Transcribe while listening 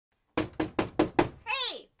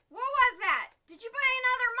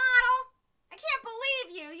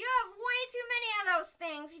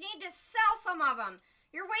some of them.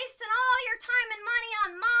 You're wasting all your time and money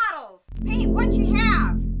on models. Paint what you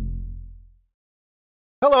have.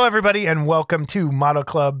 Hello, everybody, and welcome to Model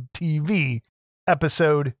Club TV,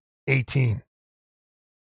 episode 18.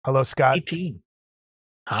 Hello, Scott. 18.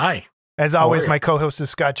 Hi. As always, my co-host is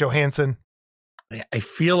Scott Johansson. I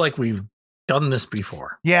feel like we've done this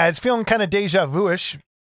before. Yeah, it's feeling kind of deja vu-ish.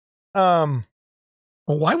 Well,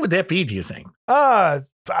 why would that be, do you think? I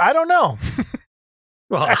don't know.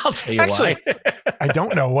 Well, I'll tell you Actually, why. I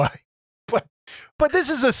don't know why. But this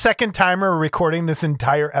is the second time we're recording this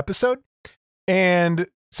entire episode. And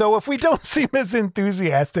so if we don't seem as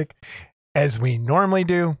enthusiastic as we normally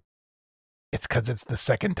do, it's because it's the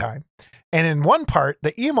second time. And in one part,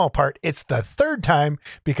 the email part, it's the third time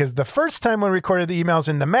because the first time we recorded the emails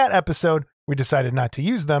in the Matt episode, we decided not to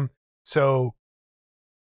use them. So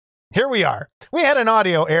here we are. We had an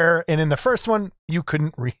audio error, and in the first one, you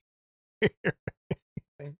couldn't hear.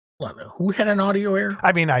 Who had an audio error?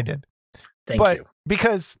 I mean, I did. Thank you.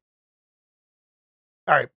 Because,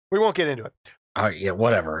 all right, we won't get into it. Yeah,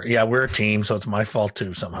 whatever. Yeah, we're a team, so it's my fault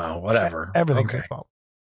too somehow. Whatever. Everything's your fault.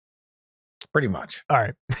 Pretty much. All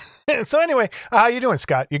right. So anyway, how you doing,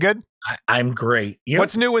 Scott? You good? I'm great. You?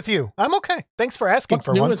 What's new with you? I'm okay. Thanks for asking. What's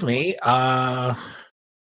for new once. with me?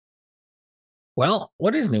 Well,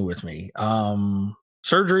 what is new with me?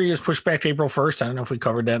 Surgery is pushed back to April 1st. I don't know if we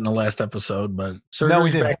covered that in the last episode, but surgery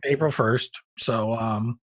is back to April 1st. So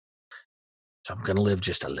I'm going to live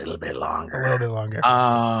just a little bit longer. A little bit longer.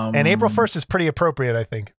 And April 1st is pretty appropriate, I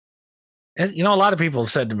think. You know, a lot of people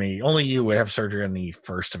said to me, only you would have surgery on the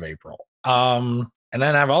 1st of April. And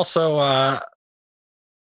then I've also,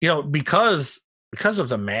 because of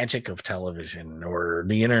the magic of television or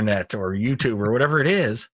the internet or YouTube or whatever it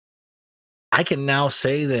is, I can now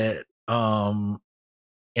say that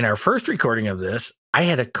in our first recording of this, I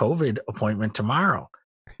had a COVID appointment tomorrow.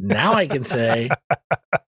 Now I can say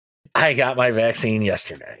I got my vaccine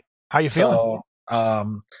yesterday. How you feeling?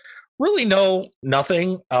 So, really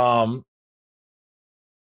nothing. I've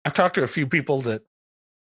talked to a few people that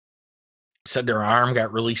said their arm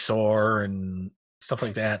got really sore and stuff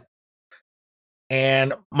like that.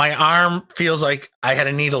 And my arm feels like I had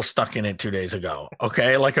a needle stuck in it 2 days ago.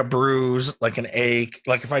 Okay. Like a bruise, like an ache.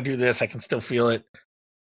 Like if I do this, I can still feel it.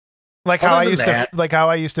 Like how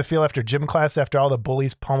I used to feel after gym class after all the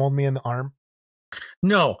bullies pummeled me in the arm.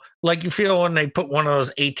 No, like you feel when they put one of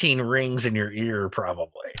those 18 rings in your ear,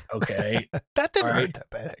 probably. Okay. That didn't hurt that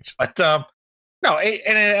bad, actually. But no,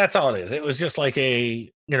 and that's all it is. It was just like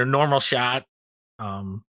a normal shot.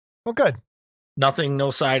 Well, good. Nothing, no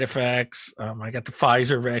side effects. I got the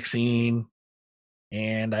Pfizer vaccine,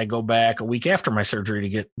 and I go back a week after my surgery to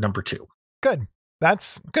get number 2. Good.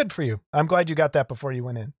 That's good for you. I'm glad you got that before you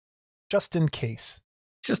went in. Just in case.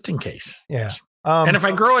 Just in case. Yeah. And if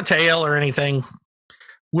I grow a tail or anything,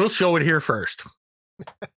 we'll show it here first.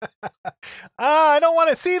 I don't want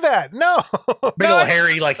to see that. No. Big old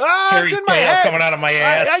hairy tail coming out of my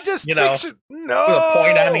ass. I just pictured, no. With a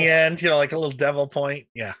point on the end, like a little devil point.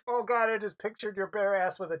 Yeah. Oh God, I just pictured your bare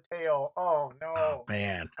ass with a tail. Oh no. Oh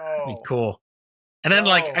man. That'd be cool. And then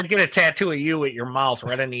I'd get a tattoo of you at your mouth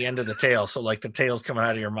right on the end of the tail. So like the tail's coming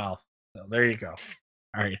out of your mouth. So there you go.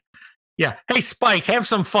 All right. Yeah. Hey, Spike, have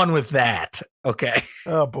some fun with that. Okay.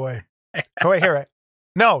 Oh boy. Oh, wait, here.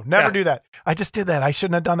 No, never do that. I just did that. I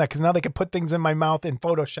shouldn't have done that because now they can put things in my mouth in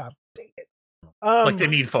Photoshop. Dang it. Like they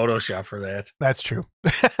need Photoshop for that. That's true.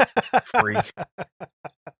 Freak.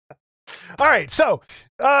 All right. So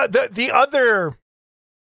the other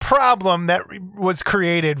problem that was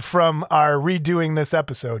created from our redoing this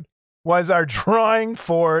episode was our drawing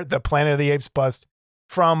for the Planet of the Apes bust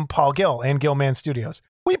from Paul Gill and Gillman Studios.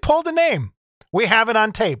 We pulled a name. We have it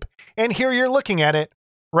on tape. And here you're looking at it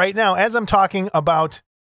right now as I'm talking about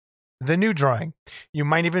the new drawing. You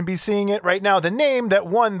might even be seeing it right now. The name that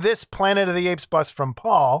won this Planet of the Apes bust from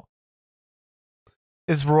Paul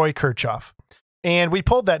is Roy Kirchhoff. And we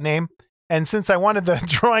pulled that name. And since I wanted the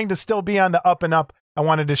drawing to still be on the up and up, I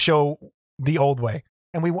wanted to show the old way.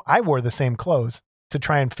 And I wore the same clothes to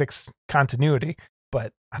try and fix continuity,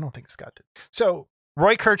 but I don't think Scott did. So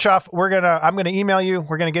Roy Kirchhoff, I'm gonna email you.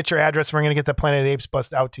 We're gonna get your address. We're gonna get the Planet of the Apes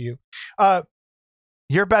bust out to you.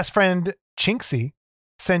 Your best friend Chinksy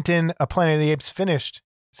sent in a Planet of the Apes finished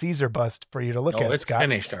Caesar bust for you to look at. It's Scott.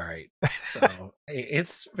 Finished, all right. So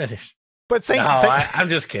it's finished. But I'm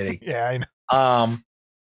just kidding. Yeah, I know.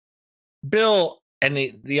 Bill and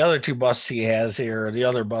the other two busts he has here, the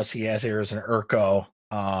other bust he has here is an Urco.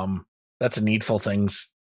 That's a Needful Things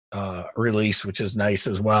release, which is nice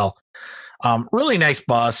as well. Really nice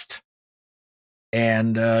bust.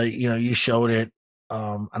 And you showed it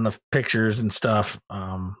on the pictures and stuff.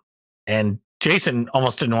 And Jason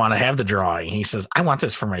almost didn't want to have the drawing. He says, I want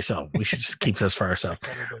this for myself. We should just keep this for ourselves.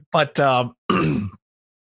 But I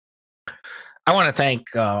want to thank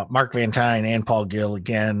Mark Van Tine and Paul Gill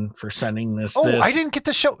again for sending this. Oh, I didn't get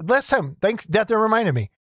to show last time. Thank that reminded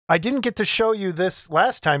me. I didn't get to show you this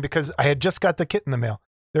last time because I had just got the kit in the mail.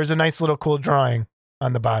 There's a nice little cool drawing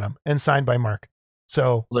on the bottom and signed by Mark.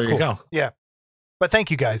 So there you go. Yeah. But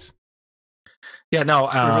thank you guys. Yeah, no,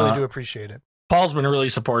 we really do appreciate it. Paul's been really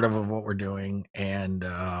supportive of what we're doing and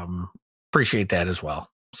appreciate that as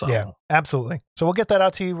well. So yeah, absolutely. So we'll get that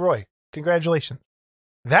out to you, Roy. Congratulations.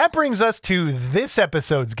 That brings us to this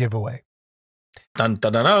episode's giveaway. Dun,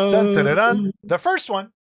 dun, dun, dun. Dun, dun, dun, dun. The first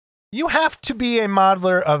one, you have to be a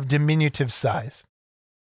modeler of diminutive size.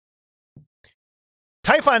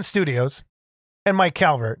 Typhon Studios and Mike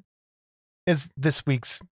Calvert is this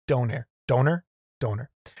week's donor.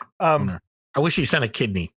 I wish he sent a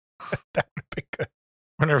kidney. That would be good.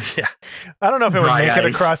 Whenever, yeah. I don't know if it would Dry make it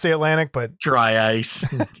ice. across the Atlantic, but Dry ice.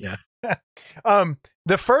 Yeah.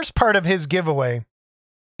 The first part of his giveaway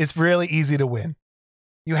is really easy to win.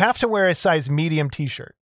 You have to wear a size medium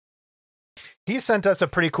t-shirt. He sent us a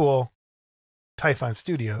pretty cool Typhon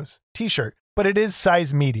Studios t-shirt, but it is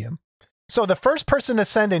size medium. So the first person to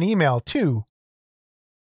send an email to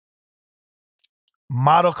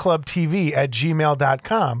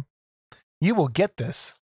modelclubtv@gmail.com, you will get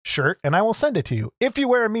this shirt and I will send it to you if you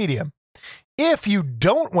wear a medium. If you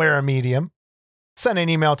don't wear a medium, send an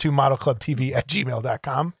email to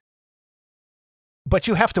modelclubtv@gmail.com. But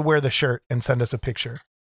you have to wear the shirt and send us a picture.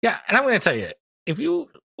 Yeah, and I'm going to tell you, if you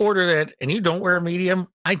order it and you don't wear a medium,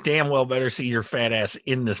 I damn well better see your fat ass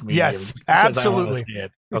in this medium. Yes, absolutely.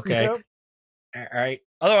 Okay. Yep. All right.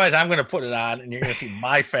 Otherwise, I'm going to put it on and you're going to see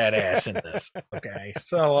my fat ass in this. Okay.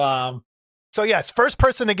 So yes, first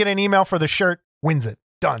person to get an email for the shirt wins it.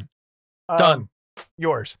 Done. Done.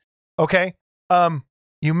 Yours. Okay.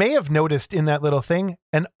 You may have noticed in that little thing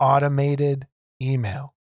an automated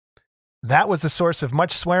email. That was the source of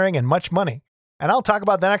much swearing and much money. And I'll talk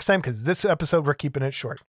about that next time because this episode we're keeping it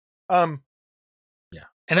short. Yeah.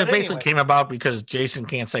 And it basically anyway. came about because Jason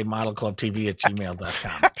can't say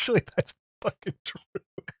modelclubtv@gmail.com. Actually, that's fucking true.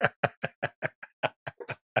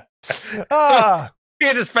 He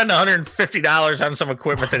had to spend $150 on some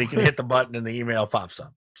equipment that he can hit the button and the email pops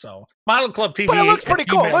up. So Model Club TV. But it looks pretty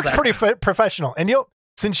cool. It looks pretty gmail.com. professional. And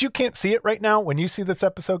since you can't see it right now, when you see this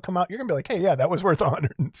episode come out, you're gonna be like, "Hey, yeah, that was worth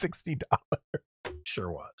 $160."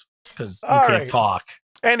 Sure was. Because you All can't right. talk.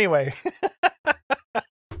 Anyway,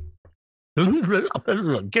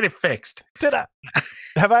 Get it fixed.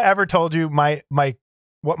 have I ever told you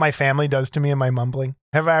what my family does to me in my mumbling?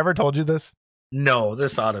 Have I ever told you this? No,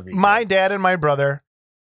 this ought to be. My dad and my brother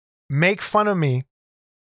make fun of me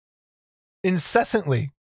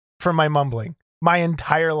incessantly for my mumbling my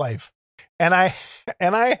entire life. And I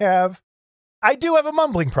do have a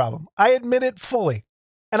mumbling problem. I admit it fully.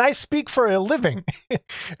 And I speak for a living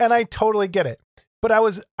and I totally get it. But I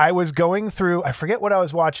was going through, I forget what I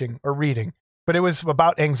was watching or reading, but it was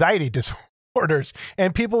about anxiety disorders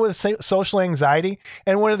and people with social anxiety.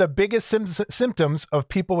 And one of the biggest symptoms of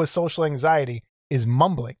people with social anxiety is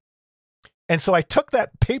mumbling. And so I took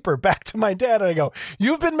that paper back to my dad and I go,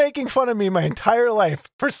 "You've been making fun of me my entire life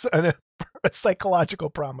for a psychological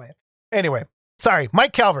problem." Anyway, sorry.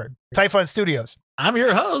 Mike Calvert, Typhon Studios. I'm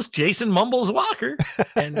your host, Jason Mumbles Walker.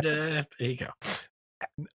 And there you go.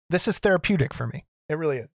 This is therapeutic for me. It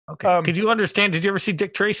really is. Okay. Could you understand? Did you ever see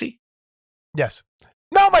Dick Tracy? Yes.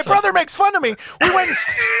 No, my brother makes fun of me. We went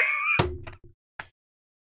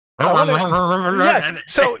yes.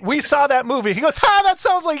 So we saw that movie. He goes, that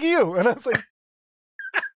sounds like you. And I was like,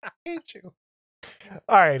 I hate you.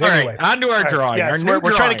 All right. Anyway. On to our drawing. Yes,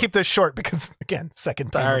 we're trying to keep this short because, again,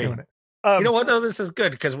 second time we're doing it. You know what, though? This is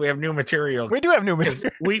good because we have new material. We do have new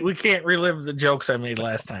material. We can't relive the jokes I made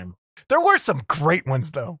last time. There were some great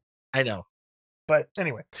ones, though. I know. But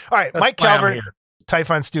anyway. All right. Mike Calvert,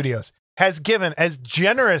 Typhon Studios, has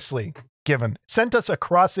generously sent us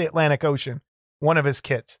across the Atlantic Ocean one of his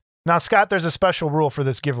kits. Now, Scott, there's a special rule for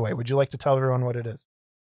this giveaway. Would you like to tell everyone what it is?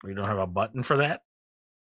 We don't have a button for that?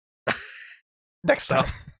 Next time.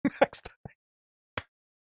 Next time.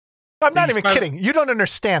 I'm not even kidding. You don't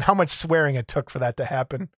understand how much swearing it took for that to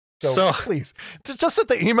happen. So please, just that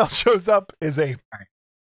the email shows up is a...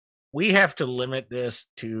 We have to limit this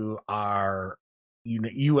to our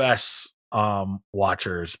U.S.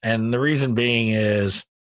 watchers. And the reason being is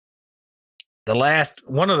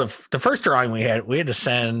the first drawing we had to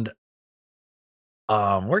send,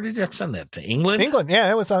 where did you have to send that to? England? England. Yeah,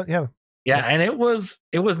 it was, yeah. Yeah. And it was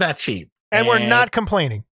not cheap. And we're not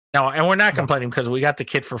complaining. No, and we're not complaining because we got the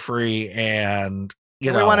kit for free and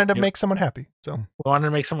you we know, wanted to make someone happy. So we wanted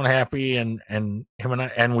to make someone happy, and him and I,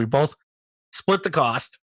 and we both split the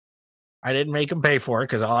cost. I didn't make him pay for it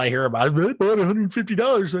because all I hear about is I bought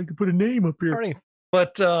 $150 so I could put a name up here. already,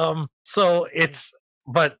 But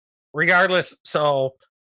but regardless, so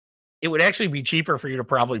it would actually be cheaper for you to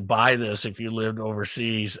probably buy this if you lived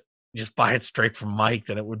overseas. Just buy it straight from Mike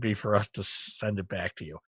than it would be for us to send it back to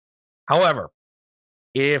you. However,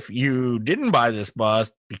 if you didn't buy this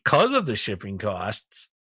bust because of the shipping costs,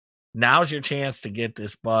 now's your chance to get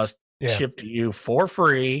this bust shipped to you for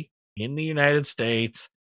free in the United States.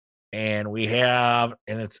 And we have,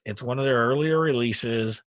 and it's one of their earlier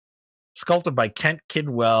releases, sculpted by Kent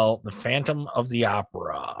Kidwell, The Phantom of the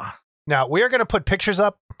Opera. Now, we are going to put pictures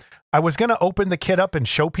up. I was going to open the kit up and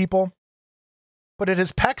show people, but it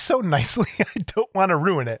is packed so nicely, I don't want to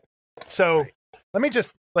ruin it. So let me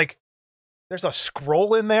just, like, there's a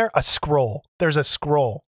scroll in there. A scroll. There's a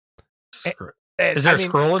scroll. Is there a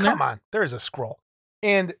scroll in there? Come on. There is a scroll.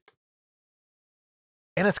 And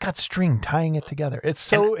it's got string tying it together. It's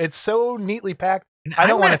so neatly packed. I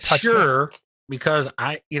don't want to touch this. Because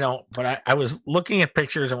I was looking at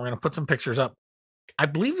pictures, and we're going to put some pictures up. I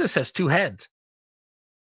believe this has 2 heads.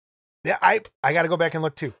 Yeah, I got to go back and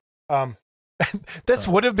look too. This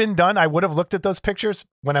would have been done. I would have looked at those pictures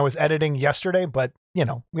when I was editing yesterday, but we had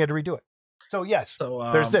to redo it. So yes,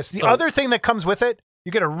 there's this. The other thing that comes with it,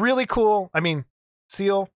 you get a really cool,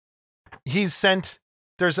 seal.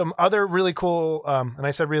 There's some other really cool, and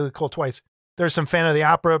I said really cool twice. There's some Fan of the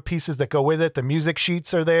Opera pieces that go with it. The music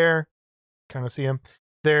sheets are there. Kind of see them.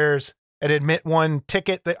 There's an admit one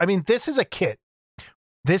ticket. This is a kit.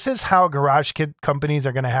 This is how garage kit companies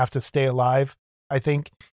are going to have to stay alive, I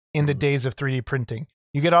think, in the days of 3D printing.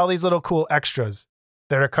 You get all these little cool extras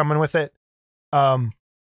that are coming with it.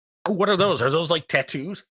 What are those? Are those like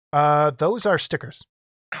tattoos? Those are stickers.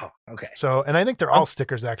 Oh, okay. So, and I think they're all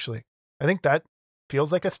stickers, actually. I think that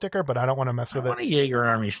feels like a sticker, but I don't want to mess with it. I want a Jaeger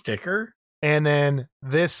Army sticker. And then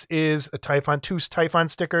this is a Typhon, 2 Typhon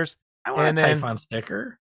stickers. I want a Typhon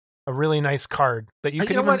sticker. A really nice card that you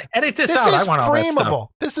can what? Edit this out. I want all that stuff.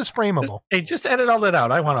 This is frameable. Hey, just edit all that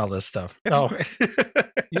out. I want all this stuff.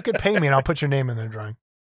 You could pay me and I'll put your name in the drawing.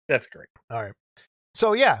 That's great. All right.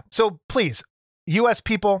 So yeah. So please, US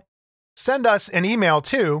people, send us an email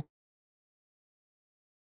to.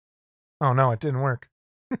 Oh no, it didn't work.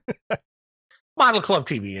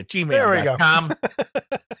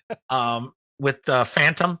 modelclubtv@gmail.com. With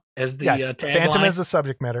Phantom as the tagline. Phantom as the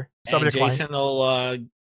subject matter. Subject line. Jason will, I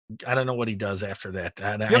don't know what he does after that.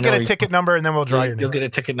 You'll get a ticket number and then we'll draw your name. You'll get a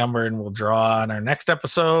ticket number and we'll draw on our next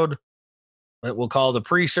episode that we'll call the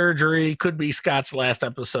pre-surgery. Could be Scott's last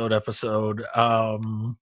episode.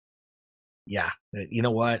 Yeah. You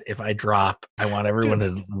know what? If I drop, I want everyone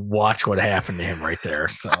to watch what happened to him right there.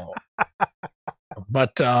 So,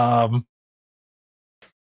 but,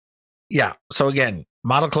 yeah. So again,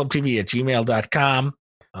 modelclubtv@gmail.com.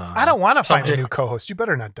 I don't want to find a new co-host. You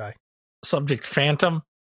better not die. Subject Phantom.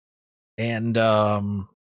 And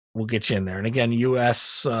we'll get you in there. And again,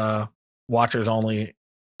 US watchers only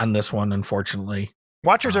on this one, unfortunately.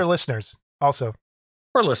 Watchers are listeners also.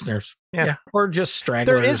 Or listeners. Yeah. Or just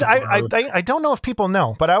stragglers. There is, I don't know if people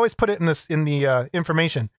know, but I always put it in the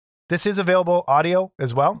information. This is available audio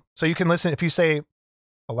as well. So you can listen. If you say,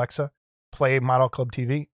 Alexa, play Model Club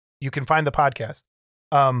TV, you can find the podcast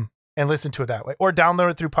and listen to it that way. Or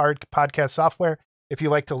download it through podcast software if you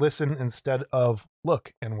like to listen instead of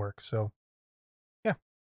look and work. So, yeah.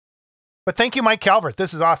 But thank you, Mike Calvert.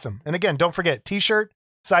 This is awesome. And again, don't forget, t-shirt,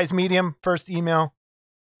 size medium, first email,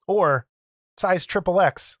 or size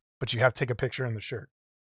XXX, but you have to take a picture in the shirt.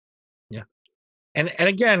 Yeah. And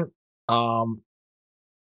again, the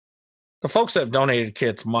folks that have donated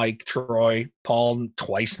kits, Mike, Troy, Paul,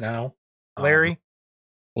 twice now. Larry,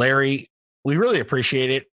 we really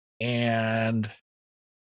appreciate it. And,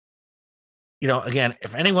 again,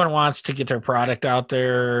 if anyone wants to get their product out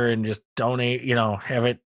there and just donate, have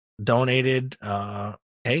it donated,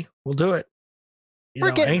 hey, we'll do it.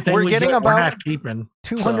 We're getting about we're not keeping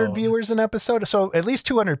 200 viewers an episode. So at least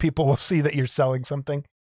 200 people will see that you're selling something.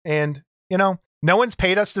 And, no one's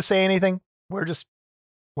paid us to say anything. We're just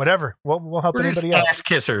whatever. We'll help anybody else. Ass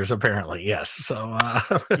kissers, apparently. Yes. So,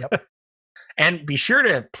 yep. And be sure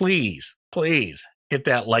to please hit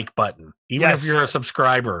that like button. Even if you're a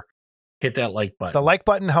subscriber, hit that like button. The like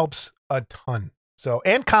button helps a ton. So,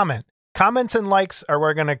 and comments and likes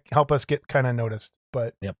are going to help us get kind of noticed,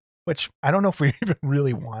 but which I don't know if we even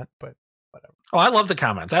really want, but whatever. Oh, I love the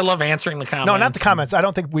comments. I love answering the comments. No, not the comments. I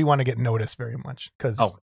don't think we want to get noticed very much because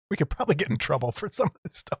we could probably get in trouble for some of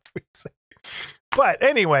the stuff we say. But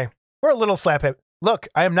anyway, we're a little slaphead. Look,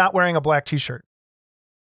 I am not wearing a black t-shirt.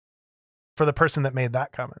 for the person that made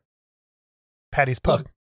that comment. Patty's Pub. Look,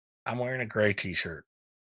 I'm wearing a gray t-shirt.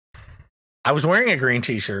 I was wearing a green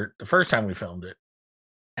t-shirt the first time we filmed it,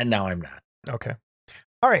 and now I'm not. Okay.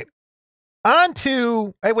 All right. On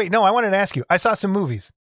to... Hey, wait, no, I wanted to ask you. I saw some movies.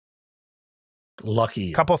 Lucky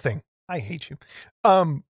you. Couple things. I hate you.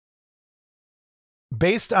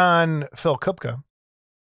 Based on Phil Kupka,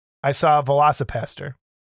 I saw Velocipaster.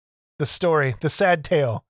 The story, the sad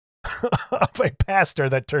tale of a pastor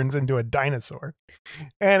that turns into a dinosaur.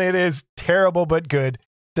 And it is terrible but good.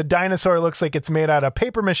 The dinosaur looks like it's made out of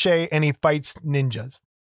paper mache and he fights ninjas.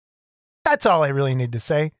 That's all I really need to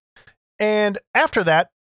say. And after that,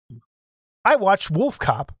 I watched Wolf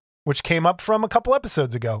Cop, which came up from a couple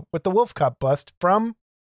episodes ago with the Wolf Cop bust from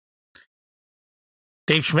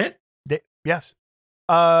Dave Schmidt? Yes.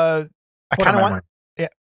 I kind of want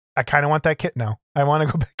I kind of want that kit now. I want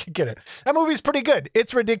to go back and get it. That movie's pretty good.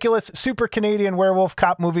 It's ridiculous. Super Canadian werewolf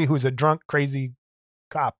cop movie who's a drunk, crazy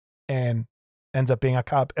cop and ends up being a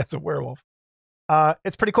cop as a werewolf.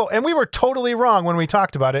 It's pretty cool. And we were totally wrong when we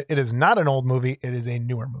talked about it. It is not an old movie. It is a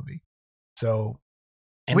newer movie. So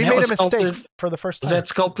And we that made a was mistake sculpted- for the first Was time. that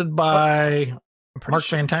sculpted by I'm pretty Mark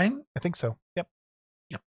sure. Van Tine? I think so. Yep.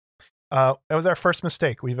 Yep. That was our first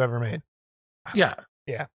mistake we've ever made. Yeah.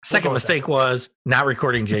 Yeah. Second We'll go with mistake was not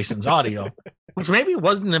recording Jason's audio, which maybe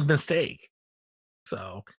wasn't a mistake.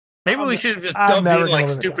 So maybe we should have just I'm dumped never in gonna like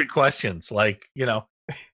live it stupid questions, like,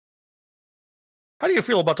 how do you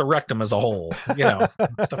feel about the rectum as a whole?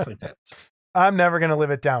 Stuff like that. So, I'm never going to live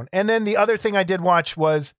it down. And then the other thing I did watch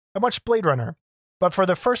was I watched Blade Runner, but for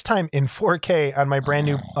the first time in 4K on my brand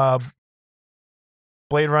new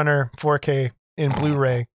Blade Runner 4K in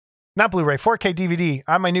Blu-ray, not Blu-ray, 4K DVD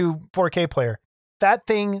on my new 4K player. That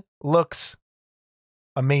thing looks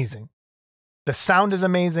amazing. The sound is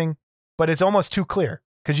amazing, but it's almost too clear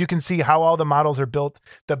because you can see how all the models are built.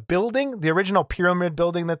 The building, the original pyramid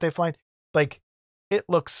building that they fly, like it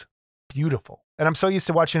looks beautiful. And I'm so used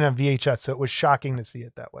to watching it on VHS, so it was shocking to see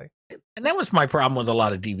it that way. and that was my problem with a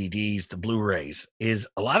lot of DVDs, the Blu-rays, is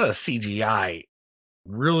a lot of the CGI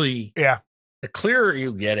really, Yeah. the clearer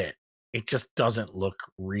you get it, it just doesn't look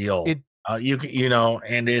real. It-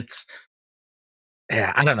 and it's,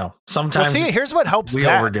 I don't know. Well, Sometimes see, here's what helps we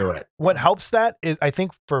that. overdo it. What helps that is, I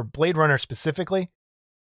think, for Blade Runner specifically,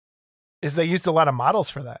 is they used a lot of models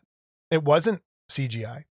for that. It wasn't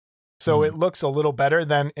CGI. So it looks a little better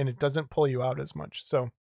and it doesn't pull you out as much. So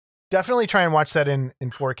definitely try and watch that in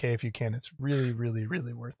 4K if you can. It's really, really,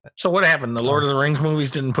 really worth it. So what happened? The Lord of the Rings movies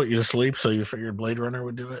didn't put you to sleep, so you figured Blade Runner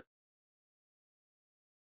would do it?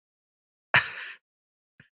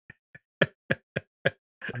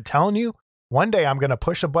 I'm telling you, one day I'm going to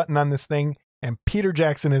push a button on this thing and Peter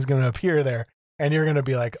Jackson is going to appear there. And you're going to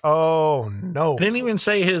be like, oh, no. I didn't even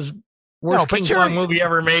say his worst but King you're- Kong movie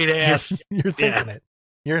ever made ass. You're thinking it.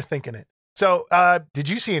 You're thinking it. So did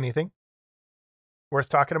you see anything worth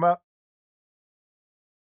talking about?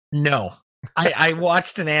 No. I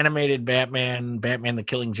watched an animated Batman the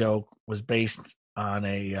Killing Joke was based on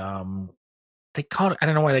a they call it, I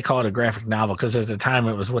don't know why they call it a graphic novel, because at the time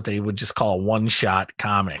it was what they would just call a one-shot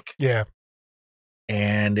comic. Yeah.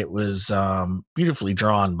 And it was beautifully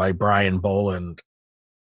drawn by Brian Boland.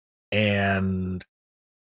 And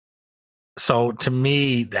so to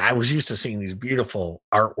me, I was used to seeing these beautiful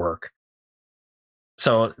artwork.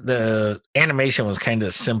 So the animation was kind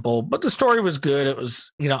of simple, but the story was good. It was,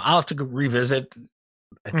 I'll have to go revisit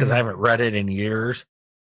because I haven't read it in years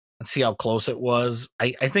and see how close it was.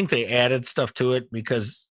 I think they added stuff to it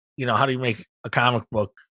because, how do you make a comic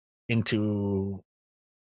book into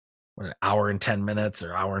an hour and 10 minutes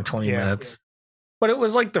or hour and 20 minutes? But it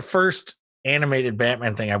was like the first animated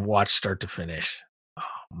Batman thing I've watched start to finish.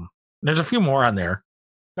 There's a few more on there.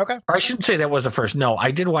 Okay. Or I shouldn't say that was the first. No, I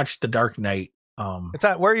did watch The Dark Knight. It's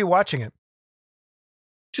not, where are you watching it?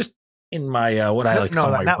 Just in my what I like to call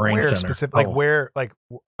my not brain where center. specific, like where, like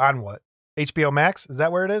on what? HBO Max? Is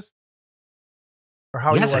that where it is? Or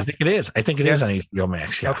how? Yes, you I think it is. I think it is on HBO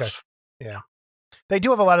Max. Yes. Okay. Yeah, they do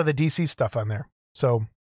have a lot of the DC stuff on there, so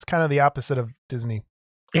it's kind of the opposite of Disney.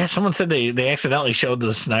 Yeah, someone said they accidentally showed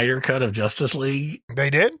the Snyder cut of Justice League. They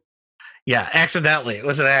did? Yeah, accidentally. It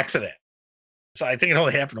was an accident. So I think it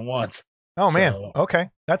only happened once. Oh man. So- Okay,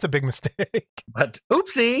 that's a big mistake. But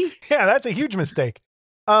oopsie. Yeah, that's a huge mistake.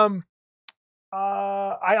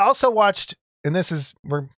 I also watched, and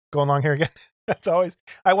we're going along here again. That's always,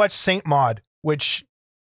 I watched Saint Maud, which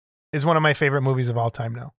is one of my favorite movies of all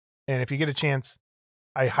time now. And if you get a chance,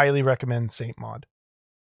 I highly recommend Saint Maud.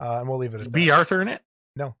 And we'll leave it Is at B. that. Arthur in it?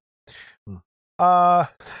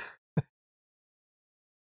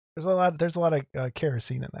 There's a lot of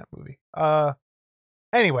kerosene in that movie.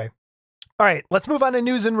 Anyway, All right, let's move on to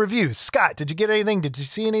news and reviews. Scott, did you get anything? Did you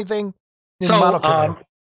see anything? in So, Model Kit?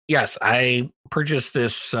 yes, I purchased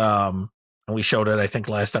this, and we showed it, I think,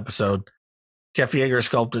 last episode. Jeff Yeager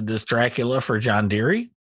sculpted this Dracula for John Deere,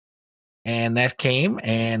 and that came,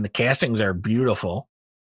 and the castings are beautiful.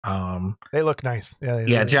 They look nice. Yeah,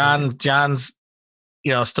 Yeah, John's,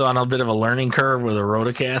 still on a bit of a learning curve with a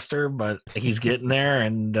Rotocaster, but he's getting there.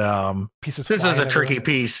 And pieces. This is a tricky everywhere.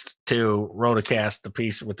 piece to Rotocast, the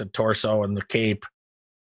piece with the torso and the cape.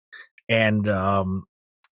 And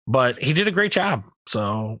but he did a great job.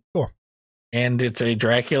 So cool. And it's a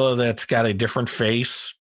Dracula that's got a different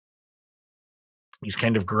face. He's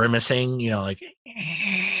kind of grimacing, but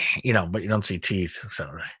you don't see teeth. So,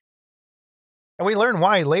 and we learn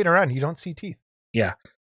why later on. You don't see teeth. Yeah.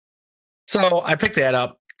 So I picked that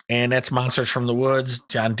up, and that's Monsters from the Woods,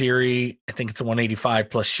 John Deere. I think it's a 185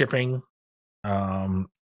 plus shipping. And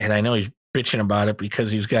I know he's bitching about it because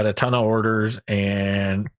he's got a ton of orders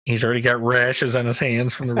and he's already got rashes on his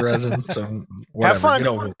hands from the resin. So whatever. Have fun. Get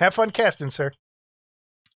over it. Have fun casting, sir.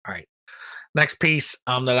 All right. Next piece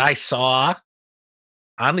that I saw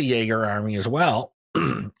on the Jaeger Army as well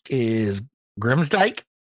is Grimsdyke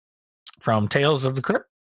from Tales of the Crypt.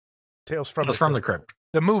 Tales from the Crypt.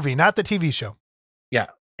 The movie, not the TV show. Yeah.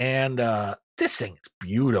 And this thing is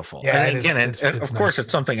beautiful. Yeah, and again, it's of course, nice.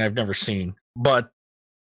 it's something I've never seen, but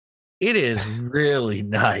it is really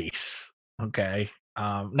nice. Okay.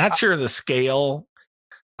 Not sure the scale,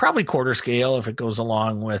 probably quarter scale if it goes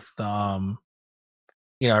along with,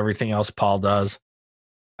 everything else Paul does.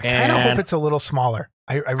 I kind of hope it's a little smaller.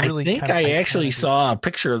 I really think I actually saw a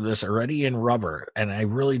picture of this already in rubber, and I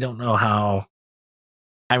really don't know how.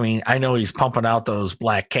 I mean, I know he's pumping out those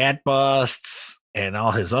Black Cat busts and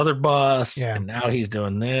all his other busts, and now he's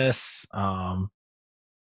doing this.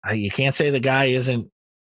 You can't say the guy isn't,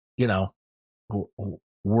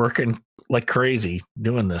 working like crazy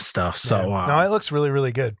doing this stuff. So no, it looks really,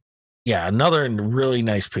 really good. Yeah, another really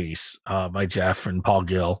nice piece by Jeff and Paul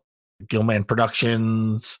Gill. Gillman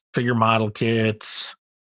Productions, Figure Model Kits,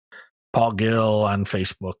 Paul Gill on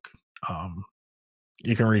Facebook.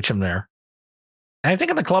 You can reach him there. And I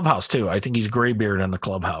think in the clubhouse too. I think he's Graybeard in the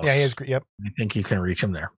clubhouse. Yeah, he is. Yep. I think you can reach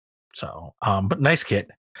him there. So, but nice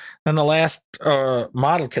kit. And the last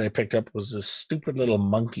model kit I picked up was this stupid little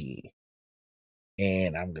monkey.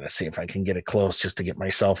 And I'm going to see if I can get it close just to get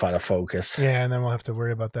myself out of focus. Yeah, and then we'll have to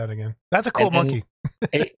worry about that again. That's a cool monkey.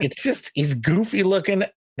 It's just, he's goofy looking.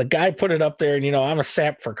 The guy put it up there, and, I'm a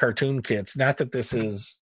sap for cartoon kits. Not that this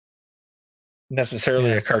is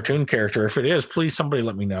necessarily a cartoon character. If it is, please, somebody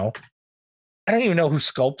let me know. I don't even know who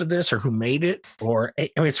sculpted this or who made it. Or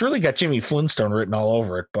it's really got Jimmy Flintstone written all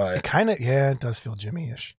over it. But it kind of, it does feel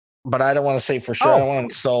Jimmy-ish. But I don't want to say for sure. I don't want to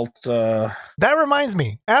insult. That reminds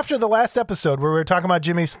me. After the last episode where we were talking about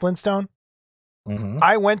Jimmy Flintstone,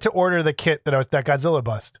 I went to order the kit that Godzilla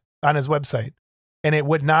bust on his website, and it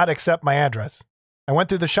would not accept my address. I went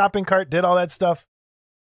through the shopping cart, did all that stuff,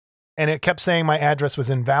 and it kept saying my address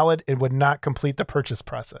was invalid. It would not complete the purchase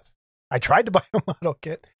process. I tried to buy a model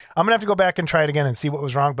kit. I'm going to have to go back and try it again and see what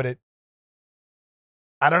was wrong, but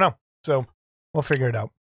I don't know. So we'll figure it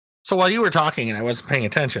out. So while you were talking and I wasn't paying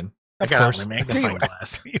attention, I got out my magnifying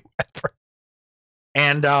glass.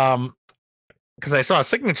 And because I saw a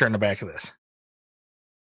signature in the back of this.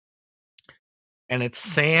 And it's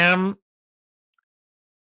Sam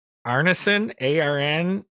Arneson,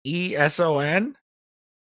 Arneson,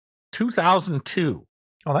 2002.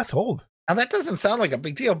 Oh, that's old. Now, that doesn't sound like a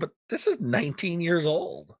big deal, but this is 19 years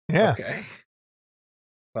old. Yeah. Okay.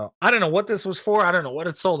 So I don't know what this was for. I don't know what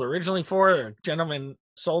it sold originally for. A gentleman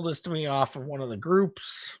sold this to me off of one of the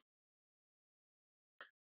groups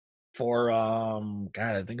for,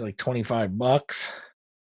 I think like $25.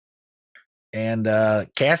 And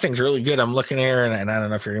casting's really good. I'm looking here, and I don't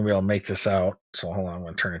know if you're going to be able to make this out. So hold on, I'm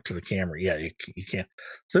going to turn it to the camera. Yeah, you can't.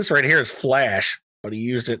 So this right here is flash, but he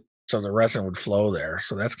used it so the resin would flow there.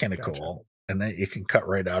 So that's kind of cool. And then you can cut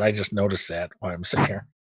right out. I just noticed that while I'm sitting here.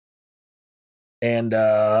 And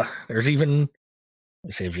there's even, let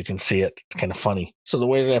me see if you can see it. It's kind of funny. So the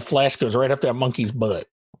way that flash goes right up that monkey's butt.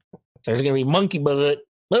 So there's going to be monkey butt.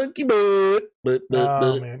 Man, you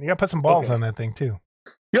got to put some balls on that thing too.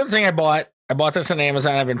 The other thing I bought this on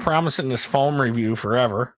Amazon. I've been promising this foam review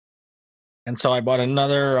forever. And so I bought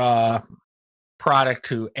another product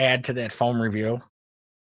to add to that foam review.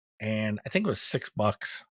 And I think it was $6.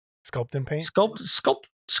 Sculpt and paint?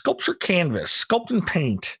 Sculpture canvas. Sculpt and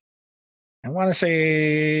paint. I want to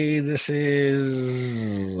say this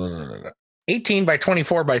is 18 by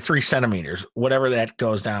 24 by 3 centimeters, whatever that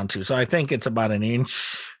goes down to. So I think it's about an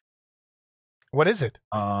inch. What is it?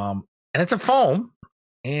 And it's a foam.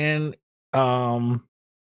 And that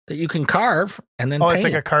you can carve and then Oh, paint. it's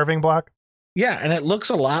like a carving block? Yeah, and it looks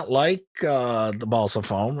a lot like the balsa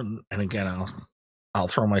foam. And again, I'll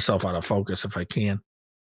throw myself out of focus if I can.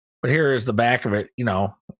 But here is the back of it,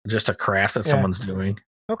 just a craft that someone's doing.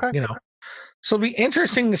 Okay. So it'll be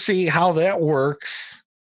interesting to see how that works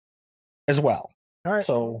as well. All right.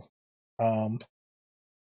 So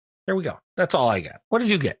there we go. That's all I got. What did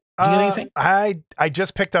you get? Did you get anything? I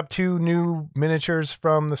just picked up 2 new miniatures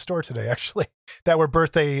from the store today, actually, that were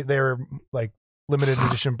birthday. They were like limited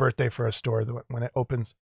edition birthday for a store when it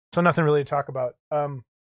opens. So nothing really to talk about.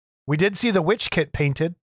 We did see the witch kit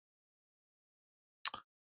painted.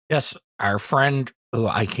 Yes, our friend, who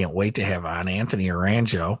I can't wait to have on, Anthony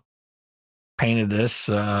Aranjo, painted this,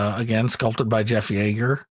 again, sculpted by Jeff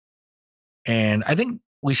Yeager. And I think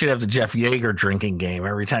we should have the Jeff Yeager drinking game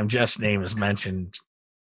every time Jeff's name is mentioned.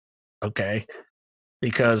 Okay.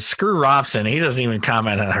 Because screw Robson, he doesn't even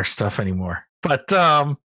comment on our stuff anymore. But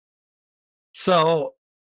so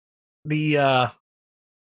the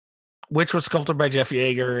which was sculpted by Jeff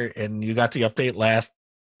Yeager, and you got the update last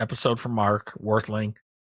episode from Mark Worthling.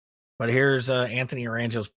 But here's Anthony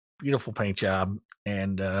Aranjo's beautiful paint job,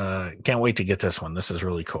 and can't wait to get this one. This is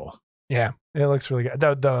really cool. Yeah, it looks really good.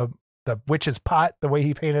 The witch's pot, the way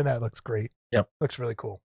he painted that looks great. Yep, looks really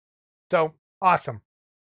cool. So awesome.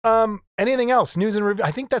 Anything else? News and review?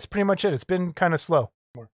 I think that's pretty much it. It's been kind of slow.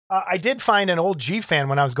 I did find an old G fan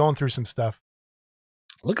when I was going through some stuff.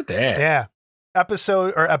 Look at that. Yeah,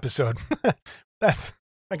 episode. That's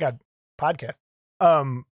I got podcast.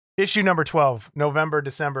 Issue number 12, November,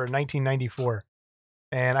 December, 1994.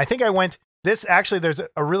 And I think I went this actually. There's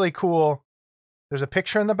a really cool. There's a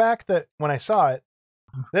picture in the back that when I saw it,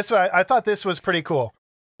 I thought this was pretty cool.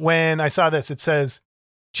 When I saw this, it says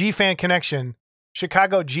G Fan Connection.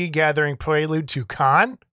 Chicago G Gathering Prelude to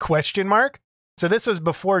Con? ? So this was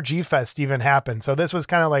before G Fest even happened. So this was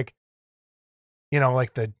kind of like,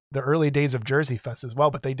 like the early days of Jersey Fest as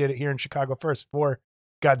well. But they did it here in Chicago first for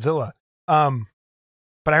Godzilla.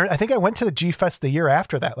 But I think I went to the G Fest the year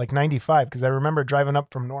after that, like 95, because I remember driving up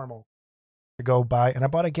from Normal to go buy, and I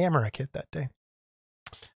bought a Gamera kit that day.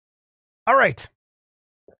 All right.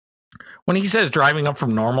 When he says driving up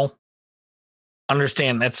from Normal,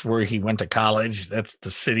 understand that's where he went to college. That's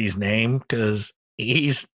the city's name, because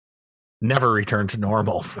he's never returned to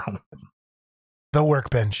Normal from the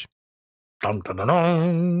workbench. Dun, dun, dun,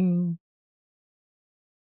 dun.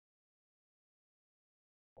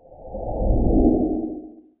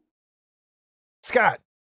 Scott,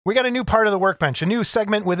 we got a new part of the workbench, a new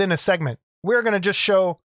segment within a segment. We're going to just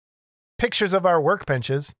show pictures of our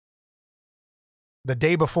workbenches the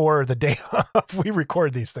day before, the day of we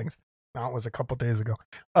record these things. Now it was a couple days ago.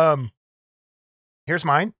 Here's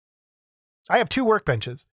mine. I have 2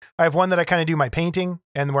 workbenches. I have one that I kind of do my painting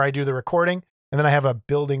and where I do the recording. And then I have a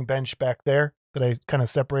building bench back there that I kind of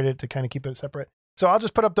separated to kind of keep it separate. So I'll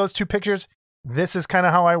just put up those 2 pictures. This is kind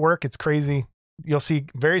of how I work. It's crazy. You'll see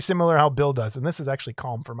very similar how Bill does. And this is actually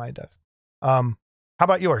calm for my desk. How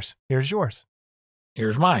about yours? Here's yours.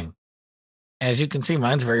 Here's mine. As you can see,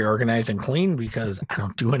 mine's very organized and clean because I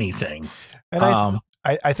don't do anything. And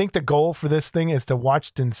I think the goal for this thing is to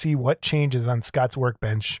watch and see what changes on Scott's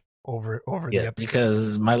workbench over the episode.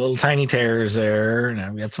 Because my little tiny tear is there, and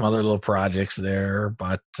I've got some other little projects there.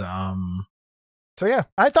 But so yeah,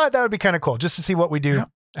 I thought that would be kind of cool just to see what we do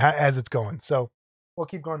as it's going. So we'll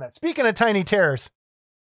keep going that. Speaking of tiny tears,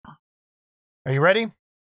 are you ready?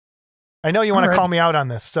 I know you want to call me out on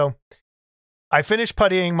this. So I finished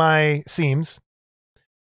puttying my seams,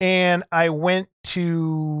 and I went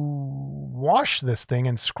to wash this thing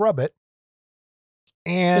and scrub it.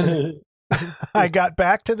 And I got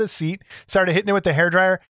back to the seat, started hitting it with the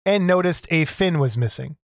hairdryer, and noticed a fin was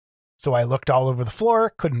missing. So I looked all over the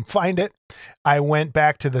floor, couldn't find it. I went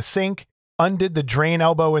back to the sink, undid the drain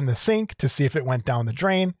elbow in the sink to see if it went down the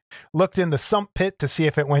drain, looked in the sump pit to see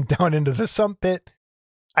if it went down into the sump pit.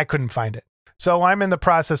 I couldn't find it. So I'm in the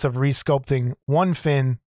process of resculpting one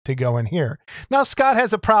fin to go in here. Now, Scott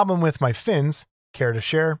has a problem with my fins. Care to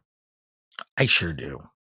share? I sure do.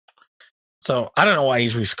 So I don't know why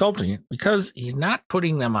he's resculpting it, because he's not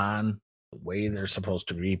putting them on the way they're supposed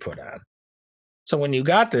to be put on. So when you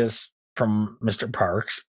got this from Mr.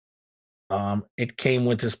 Parks, it came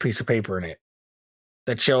with this piece of paper in it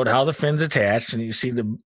that showed how the fin's attached, and you see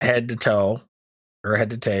the head to toe or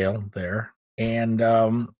head to tail there, and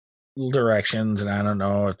directions. And I don't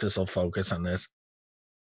know if this will focus on this,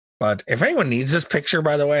 but if anyone needs this picture,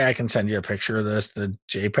 by the way, I can send you a picture of this, the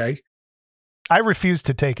JPEG. I refuse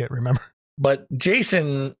to take it, remember? But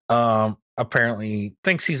Jason apparently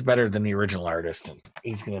thinks he's better than the original artist, and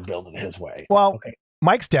he's going to build it his way. Well, okay.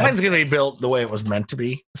 Mike's dead. Mine's going to be built the way it was meant to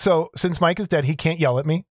be. So since Mike is dead, he can't yell at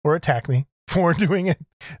me or attack me for doing it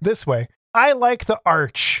this way. I like the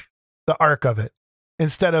arc of it,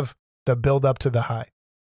 instead of the build up to the high.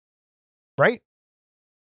 Right?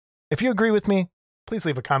 If you agree with me, please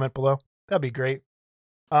leave a comment below. That'd be great.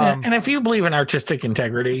 And if you believe in artistic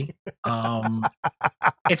integrity,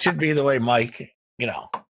 it should be the way Mike, And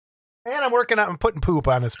I'm working out and putting poop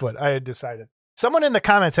on his foot. I had decided. Someone in the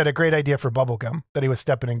comments had a great idea for bubble gum, that he was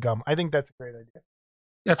stepping in gum. I think that's a great idea.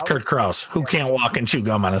 That's Kurt Krause, who can't walk and chew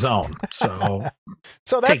gum on his own. So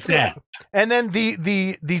that's take that. And then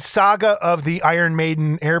the saga of the Iron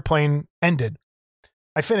Maiden airplane ended.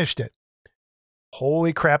 I finished it.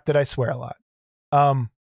 Holy crap, did I swear a lot.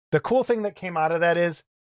 The cool thing that came out of that is,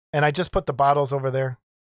 and I just put the bottles over there.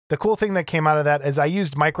 The cool thing that came out of that is I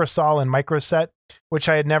used Microsol and Microset, which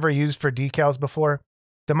I had never used for decals before.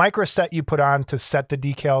 The Microset you put on to set the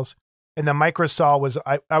decals, and the Microsol was,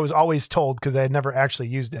 I was always told, because I had never actually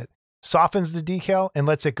used it, softens the decal and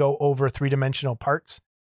lets it go over 3-dimensional parts.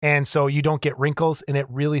 And so you don't get wrinkles, and it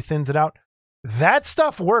really thins it out. That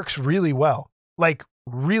stuff works really well, like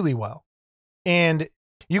really well. And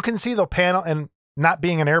you can see the panel, and not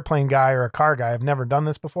being an airplane guy or a car guy, I've never done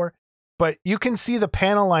this before, but you can see the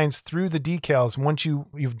panel lines through the decals once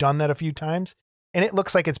you've done that a few times, and it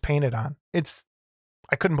looks like it's painted on.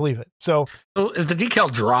 I couldn't believe it. So is the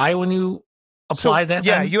decal dry when you apply that?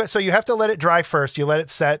 Yeah, you have to let it dry first. You let it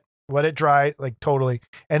set, let it dry, like totally.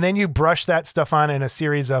 And then you brush that stuff on in a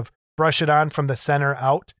series of brush it on from the center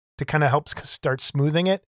out to kind of help start smoothing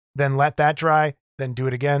it. Then let that dry, then do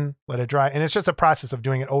it again, let it dry. And it's just a process of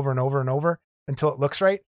doing it over and over and over until it looks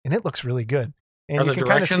right. And it looks really good. And are the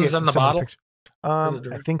directions on the bottle?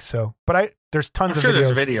 I think so. But there's tons of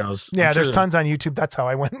videos. videos. Videos. Yeah, there's tons on YouTube. That's how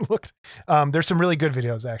I went and looked. There's some really good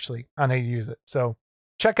videos actually on how to use it. So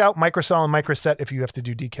check out Microsol and Microset if you have to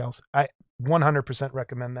do decals. I 100%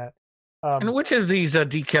 recommend that. And which of these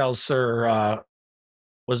decals, sir,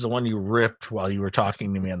 was the one you ripped while you were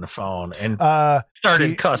talking to me on the phone and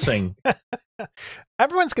started cussing?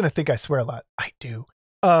 Everyone's going to think I swear a lot. I do.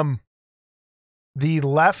 The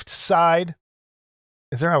left side.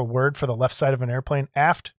 Is there a word for the left side of an airplane?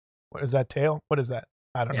 Aft? What is that? Tail? What is that?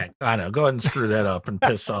 I don't know. I know. Go ahead and screw that up and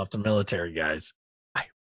piss off the military guys.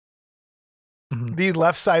 The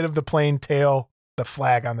left side of the plane tail, the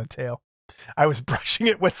flag on the tail. I was brushing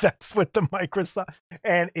it with the Microsoft,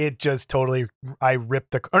 and it just totally,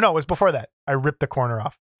 it was before that. I ripped the corner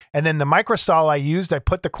off. And then the Microsol I used, I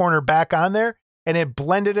put the corner back on there, and it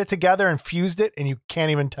blended it together and fused it, and you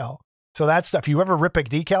can't even tell. So that stuff, you ever rip a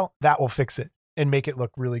decal, that will fix it and make it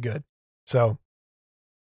look really good. So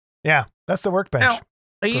yeah, that's the workbench. Now,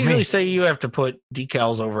 I usually say you have to put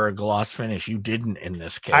decals over a gloss finish. You didn't in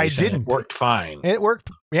this case. I didn't. It worked fine. It worked.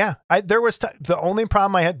 Yeah. There was the only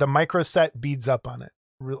problem I had, the Microset beads up on it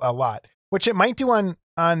a lot, which it might do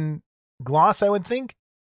on gloss, I would think.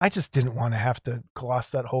 I just didn't want to have to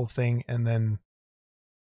gloss that whole thing. And then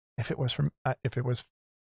if it was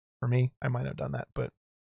for me, I might have done that,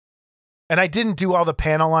 and I didn't do all the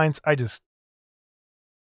panel lines. I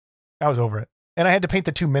was over it. And I had to paint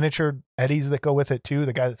the 2 miniature Eddies that go with it too.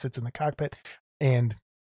 The guy that sits in the cockpit. And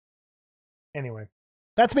anyway,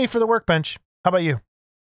 that's me for the workbench. How about you?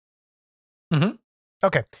 Mm-hmm.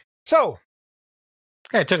 Okay. So.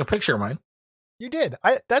 I took a picture of mine. You did.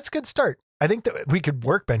 That's a good start. I think that we could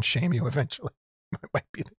workbench shame you eventually. Might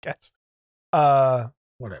be the guess.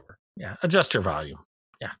 Whatever. Yeah. Adjust your volume.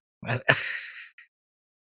 Yeah.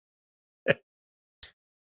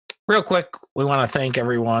 Real quick, we want to thank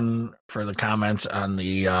everyone for the comments on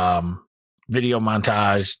the video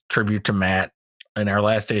montage tribute to Matt in our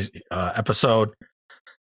last day's episode.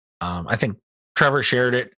 I think Trevor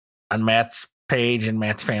shared it on Matt's page, and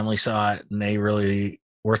Matt's family saw it, and they really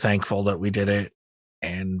were thankful that we did it.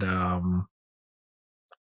 And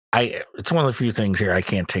it's one of the few things here I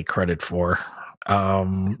can't take credit for.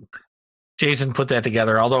 Jason put that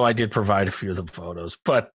together, although I did provide a few of the photos,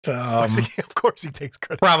 but of course he takes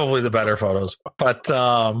credit. Probably the better photos, but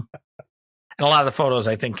and a lot of the photos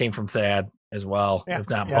I think came from Thad as well, if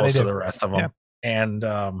not most of the rest of them. Yeah. And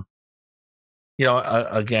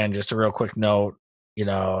again, just a real quick note,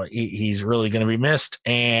 he's really going to be missed,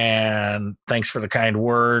 and thanks for the kind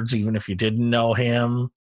words, even if you didn't know him,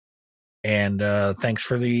 and thanks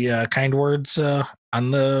for the kind words on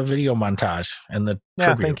the video montage and the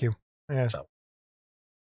tribute. Thank you. Yeah. So,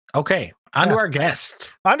 okay, on to our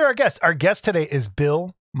guest. Our guest today is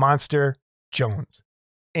Bill Monster Jones,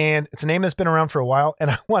 and it's a name that's been around for a while.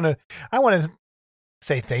 And I want to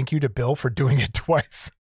say thank you to Bill for doing it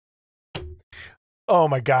twice. Oh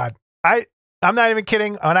my God, I'm not even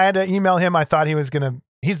kidding. When I had to email him, I thought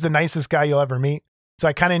he's the nicest guy you'll ever meet. So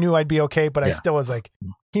I kind of knew I'd be okay, but I still was like,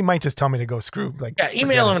 he might just tell me to go screw. Like,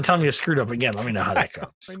 email him and tell me you screwed up again. Let me know how that goes.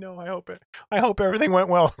 I know. I hope everything went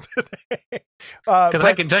well today. Because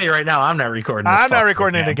I can tell you right now, I'm not recording this. I'm not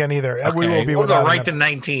recording it again either. Okay. We will be. We'll go right to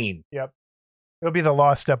 19. Yep. It'll be the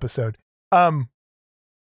lost episode. Thank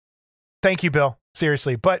you, Bill.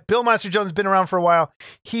 Seriously. But Bill Monster Jones has been around for a while.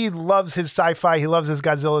 He loves his sci-fi. He loves his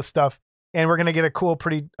Godzilla stuff. And we're going to get a cool,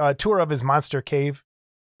 pretty tour of his monster cave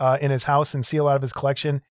in his house and see a lot of his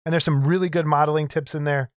collection. And there's some really good modeling tips in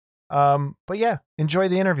there. But yeah, enjoy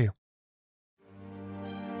the interview.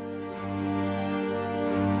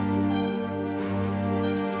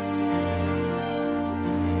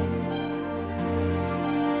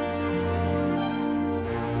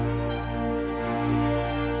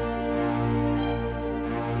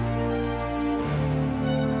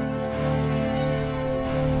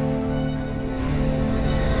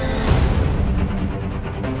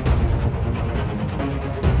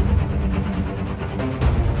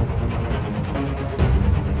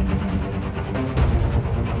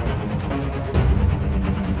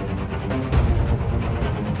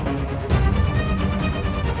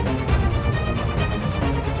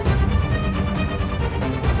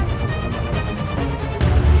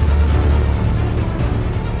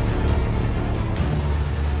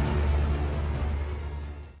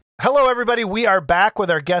 Hello, everybody. We are back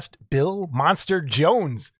with our guest, Bill Monster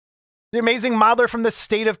Jones, the amazing modeler from the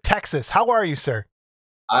state of Texas. How are you, sir?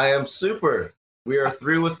 I am super. We are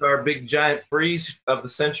through with our big giant freeze of the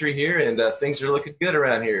century here, and things are looking good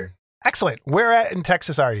around here. Excellent. Where at in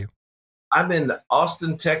Texas are you? I'm in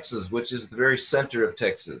Austin, Texas, which is the very center of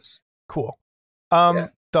Texas. Cool.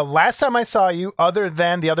 The last time I saw you, other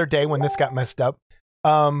than the other day when this got messed up,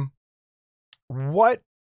 where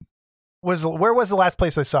was the last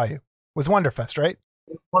place I saw you? It was Wonderfest, right?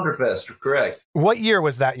 Wonderfest, correct. What year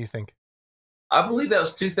was that, you think? I believe that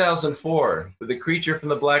was 2004 with the Creature from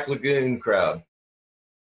the Black Lagoon crowd.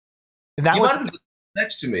 And that was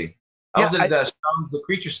next to me. I was at the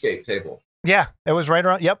Creaturescape table. Yeah, it was right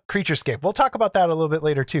around. Yep, Creaturescape. We'll talk about that a little bit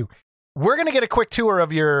later too. We're gonna get a quick tour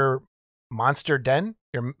of your monster den,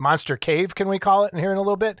 your monster cave, can we call it, in here in a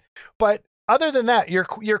little bit. But other than that, your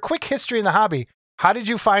quick history in the hobby. How did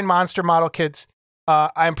you find monster model kits?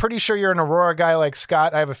 I'm pretty sure you're an Aurora guy like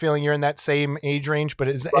Scott. I have a feeling you're in that same age range, but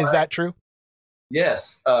is that true?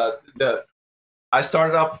 Yes. I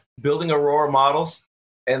started off building Aurora models,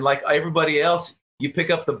 and like everybody else, you pick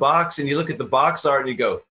up the box and you look at the box art and you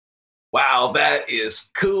go, wow, that is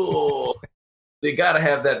cool. You got to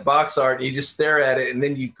have that box art, and you just stare at it, and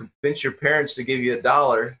then you convince your parents to give you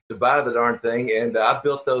 $1 to buy the darn thing. And I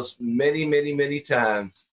built those many, many, many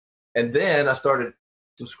times. And then I started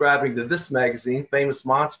subscribing to this magazine, Famous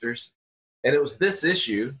Monsters, and it was this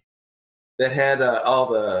issue that had all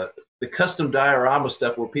the custom diorama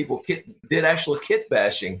stuff where people did actual kit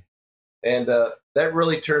bashing, and that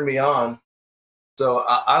really turned me on. So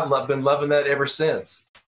I've been loving that ever since.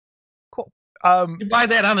 Cool. You buy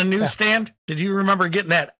that on the newsstand? Yeah. Did you remember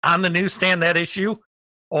getting that on the newsstand, that issue,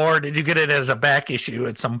 or did you get it as a back issue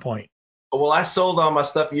at some point? Well, I sold all my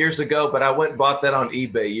stuff years ago, but I went and bought that on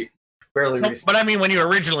eBay. Fairly recently. But I mean, when you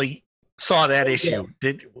originally saw that issue,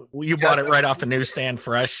 did you bought it right off the newsstand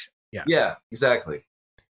fresh? Yeah, exactly.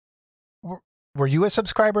 Were you a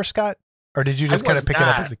subscriber, Scott, or did you just kind of pick it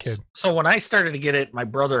up as a kid? So when I started to get it, my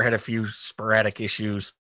brother had a few sporadic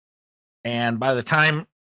issues, and by the time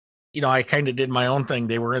I kind of did my own thing,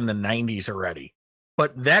 they were in the 90s already.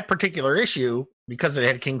 But that particular issue, because it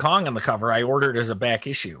had King Kong on the cover, I ordered as a back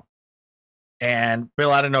issue. And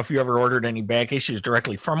Bill, I don't know if you ever ordered any back issues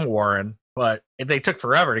directly from Warren, but they took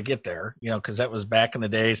forever to get there, because that was back in the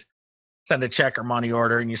days. Send a check or money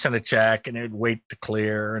order, and you send a check, and it'd wait to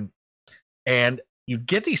clear, and you'd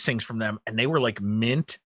get these things from them, and they were like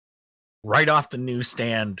mint, right off the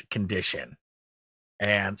newsstand condition.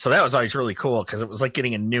 And so that was always really cool because it was like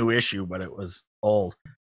getting a new issue, but it was old.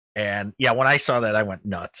 And yeah, when I saw that, I went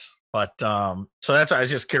nuts. But so that's why I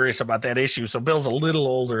was just curious about that issue. So Bill's a little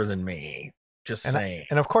older than me. Just saying.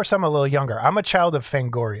 And of course, I'm a little younger. I'm a child of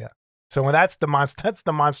Fangoria. So when that's the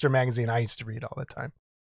monster magazine I used to read all the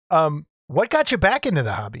time. What got you back into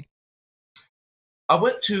the hobby? I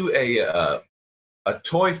went to a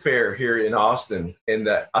toy fair here in Austin, and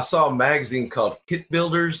I saw a magazine called Kit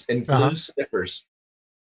Builders and Glue Snippers.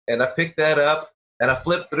 And I picked that up, and I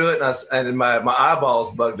flipped through it, and my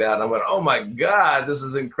eyeballs bugged out. And I went, oh, my God, this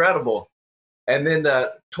is incredible. And then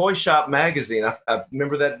Toy Shop Magazine, I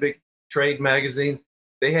remember that big trade magazine.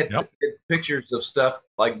 They had pictures of stuff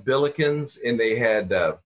like Billikens, and they had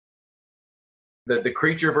the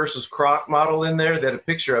Creature versus Croc model in there. They had a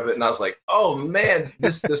picture of it, and I was like, oh man,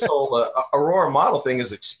 this whole Aurora model thing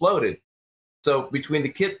has exploded. So between the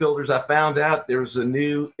kit builders, I found out there was a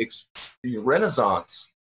new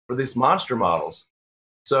renaissance for these monster models.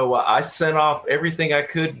 So I sent off everything I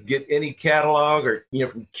could, get any catalog or,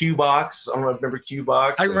 from Q-Box. I don't know if you remember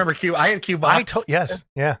Q-Box. I remember Q. I had Q-Box. Yes.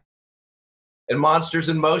 Yeah. And Monsters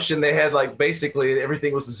in Motion, they had like basically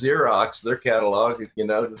everything was Xerox, their catalog,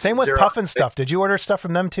 Same with Xerox. Puffin Stuff. Did you order stuff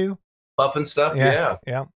from them too? Puffin Stuff, yeah.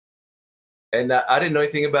 And I didn't know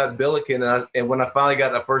anything about Billiken. And when I finally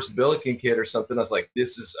got a first Billiken kit or something, I was like,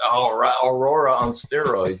 this is Aurora on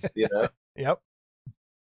steroids, Yep.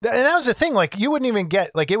 And that was the thing. Like, you wouldn't even get,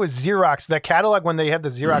 like, it was Xerox, the catalog when they had the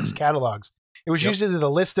Xerox catalogs. It was usually the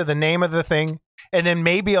list of the name of the thing and then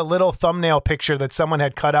maybe a little thumbnail picture that someone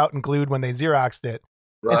had cut out and glued when they Xeroxed it.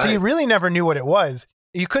 Right. And so you really never knew what it was.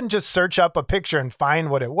 You couldn't just search up a picture and find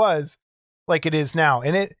what it was like it is now.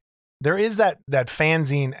 And there is that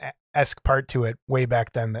fanzine-esque part to it way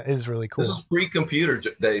back then that is really cool. This is pre-computer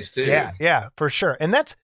days too. Yeah, for sure. And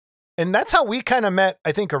that's how we kind of met,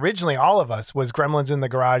 I think, originally, all of us, was Gremlins in the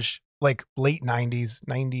Garage, like late 90s,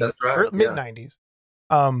 That's right, mid 90s.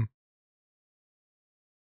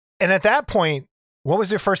 And at that point, what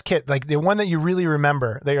was your first kit? Like the one that you really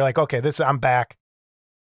remember that you're like, okay, I'm back.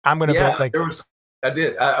 I'm going to build like. I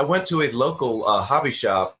did. I went to a local hobby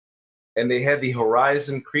shop and they had the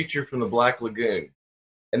Horizon Creature from the Black Lagoon.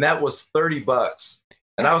 And that was $30.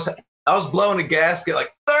 And I was blowing a gasket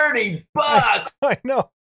like $30. I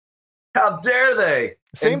know. How dare they?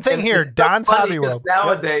 Same thing here. Don's Hobby World.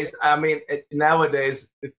 Nowadays,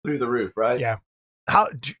 nowadays it's through the roof, right? Yeah. How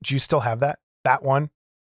do you still have that one?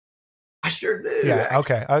 I sure do. Yeah.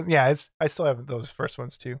 Okay. I still have those first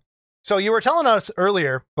ones too. So you were telling us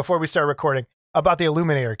earlier before we started recording about the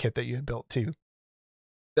Illuminator kit that you had built too.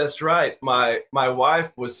 That's right. My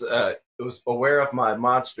wife was aware of my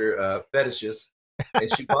monster fetishes,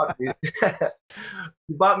 and she bought me the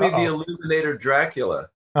Illuminator Dracula.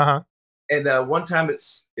 Uh-huh. And one time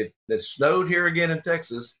it snowed here again in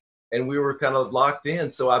Texas, and we were kind of locked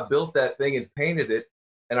in. So I built that thing and painted it,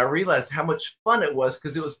 and I realized how much fun it was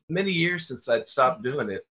because it was many years since I'd stopped doing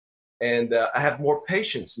it. And I have more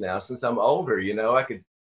patience now since I'm older. I could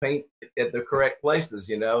paint at the correct places,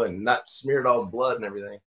 and not smeared all the blood and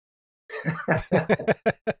everything.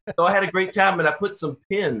 So I had a great time, and I put some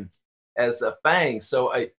pins as fangs.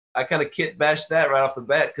 So I kind of kit bashed that right off the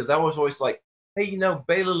bat because I was always like, hey, Bela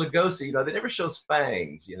Lugosi, they never shows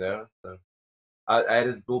fangs, So I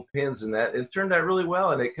added little pins in that. It turned out really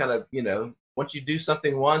well, and it kind of, once you do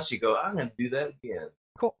something once, you go, I'm going to do that again.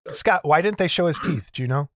 Cool. Scott, why didn't they show his teeth? Do you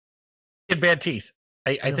know? He had bad teeth.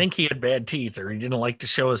 I think he had bad teeth, or he didn't like to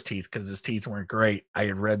show his teeth because his teeth weren't great. I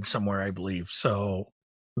had read somewhere, I believe. So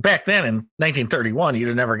back then in 1931, you'd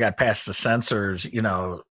have never got past the censors,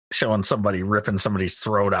 showing somebody ripping somebody's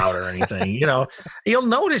throat out or anything. You'll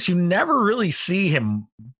notice you never really see him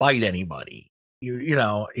bite anybody.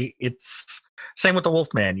 It's same with the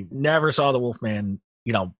Wolfman. You never saw the Wolfman,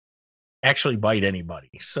 actually bite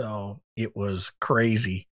anybody. So it was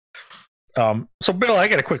crazy. So Bill, I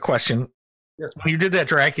got a quick question. Yes. When you did that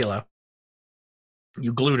Dracula,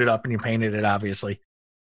 you glued it up and you painted it, obviously.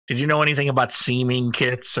 Did you know anything about seaming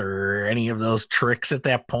kits or any of those tricks at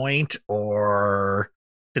that point? Or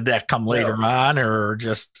did that come later on, or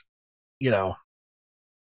just,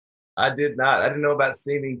 I did not. I didn't know about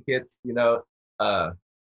seaming kits. I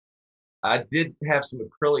did have some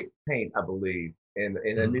acrylic paint, I believe, and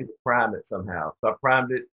I knew to prime it somehow. So I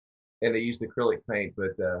primed it, and I used acrylic paint.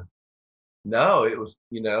 But no, it was,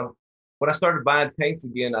 when I started buying paints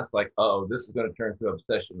again, I was like, oh, this is going to turn to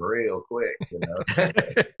obsession real quick,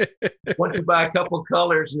 Once you buy a couple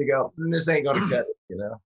colors and you go, this ain't going to cut it,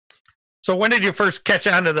 So when did you first catch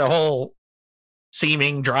on to the whole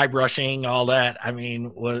seaming, dry brushing, all that? I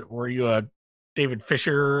mean, were you a David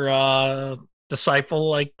Fisher disciple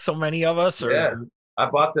like so many of us? Or? Yeah,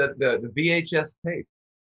 I bought the VHS tape.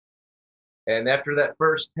 And after that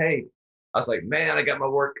first tape, I was like, man, I got my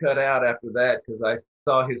work cut out after that because I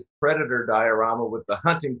saw his Predator diorama with the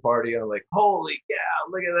hunting party. I'm like, holy cow,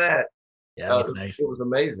 look at that. Yeah, that was nice. It was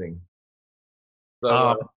amazing.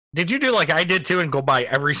 So, did you do like I did too and go buy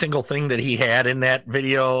every single thing that he had in that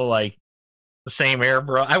video, like the same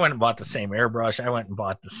airbrush? I went and bought the same airbrush. I went and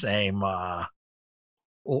bought the same, as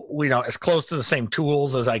close to the same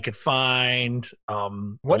tools as I could find.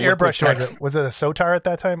 What airbrush was it? Was it a Sotar at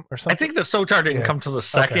that time or something? I think the Sotar didn't come to the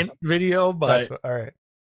second video, but all right.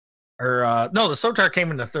 Or no, the Sotar came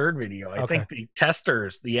in the third video. I think the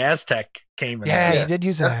testers, the Aztec came in. Yeah, he did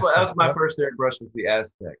use an Aztec. That was my first airbrush was the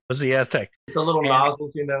Aztec. Was the Aztec. It's the little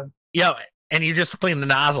nozzles, Yeah, and you just clean the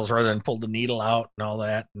nozzles rather than pull the needle out and all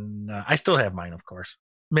that. And I still have mine, of course,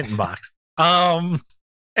 mitten box.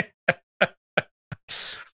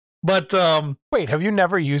 But Wait, have you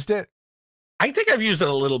never used it? I think I've used it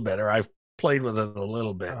a little bit, or I've played with it a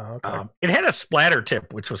little bit. Oh, okay. It had a splatter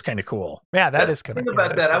tip, which was kind of cool. Yeah, That's is kind the of thing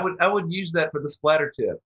about that. I would use that for the splatter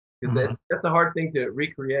tip because that's a hard thing to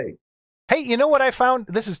recreate. Hey, you know what I found?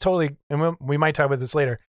 This is totally, and we might talk about this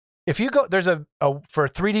later. If you go, there's for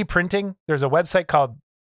 3D printing, there's a website called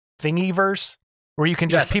Thingiverse where you can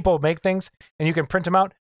just people make things and you can print them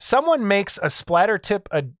out. Someone makes a splatter tip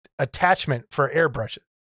attachment for airbrushes.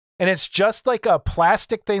 And it's just like a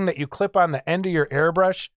plastic thing that you clip on the end of your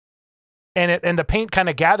airbrush, and the paint kind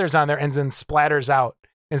of gathers on there and then splatters out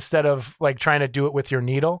instead of like trying to do it with your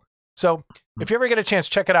needle. So if you ever get a chance,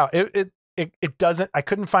 check it out. It doesn't. I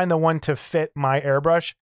couldn't find the one to fit my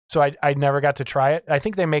airbrush, so I never got to try it. I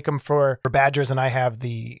think they make them for Badgers, and I have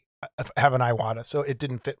an Iwata, so it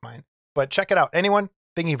didn't fit mine. But check it out, anyone.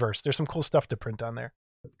 Thingiverse. There's some cool stuff to print on there.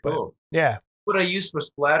 That's cool. But, yeah. What I use for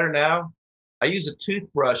splatter now, I use a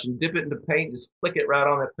toothbrush and dip it in the paint and just flick it right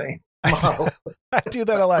on that paint. I do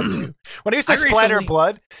that a lot too. When I used to splatter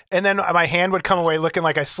blood, and then my hand would come away looking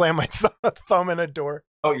like I slammed my thumb in a door.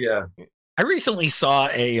 Oh yeah. I recently saw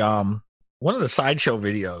a one of the sideshow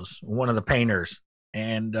videos, one of the painters,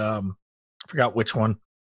 and I forgot which one. It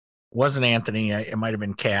wasn't Anthony. It might have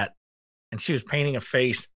been Kat, and she was painting a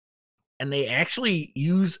face, and they actually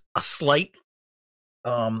use a slight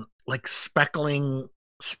like speckling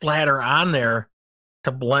splatter on there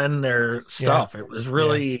to blend their stuff. It was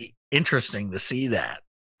really interesting to see that.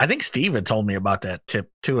 I think Steve had told me about that tip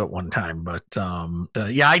too at one time, but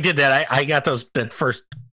I did that. I got that first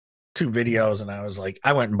 2 videos and I was like,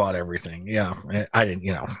 I went and bought everything. Yeah, I didn't,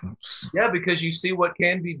 Yeah, because you see what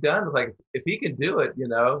can be done. Like if he can do it,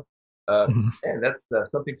 man, that's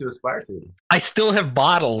something to aspire to. I still have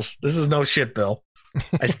bottles. This is no shit, Bill.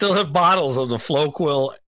 I still have bottles of the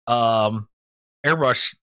Floquil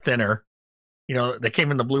airbrush thinner. They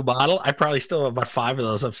came in the blue bottle. I probably still have about 5 of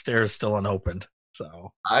those upstairs still unopened.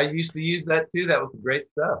 So I used to use that too. That was great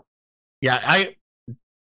stuff. Yeah,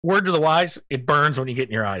 word to the wise, it burns when you get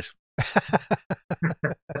in your eyes.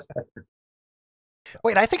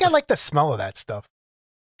 Wait, I think I like the smell of that stuff.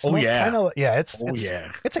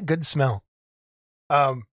 It's a good smell.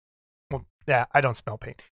 I don't smell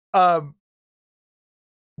paint.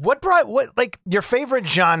 What like your favorite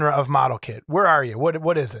genre of model kit? Where are you?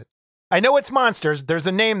 What is it? I know it's monsters. There's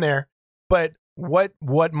a name there, but what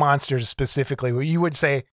monsters specifically? You would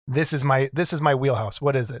say this is my wheelhouse.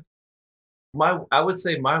 What is it? I would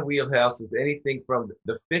say my wheelhouse is anything from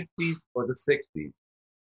the 50s or the 60s,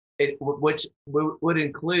 which would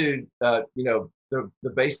include the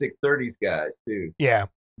basic 30s guys too. Yeah.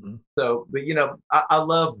 So, but I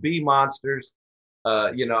love B monsters.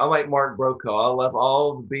 I like Mark Brokaw. I love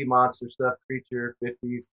all the B monster stuff, Creature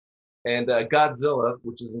 50s, and Godzilla,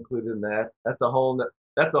 which is included in that. That's a whole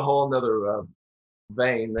nother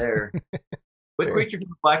vein there. But Creature from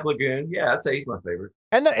the Black Lagoon, yeah, I'd say he's my favorite.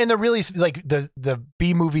 And the really like the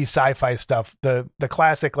B movie sci-fi stuff, the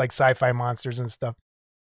classic like sci-fi monsters and stuff,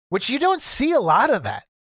 which you don't see a lot of that.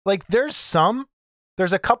 Like there's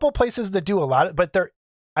a couple places that do a lot, but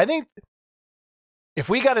I think if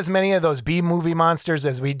we got as many of those B movie monsters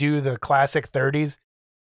as we do the classic 30s,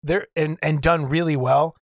 and done really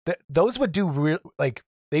well, those would do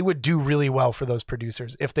they would do really well for those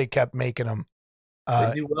producers if they kept making them.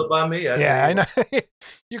 They do well by me. I know.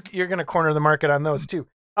 You're going to corner the market on those too.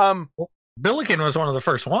 Billiken was one of the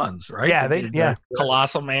first ones, right? Yeah,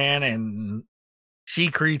 Colossal Man and She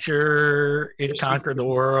Creature, It Conquered the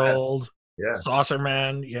World, Saucer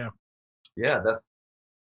Man, yeah,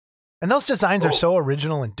 and those designs are so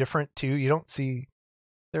original and different too. You don't see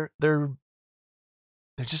they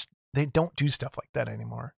don't do stuff like that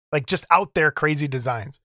anymore. Like just out there crazy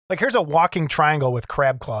designs. Like here's a walking triangle with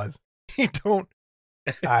crab claws. I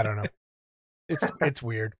don't know. It's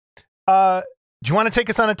weird. Do you want to take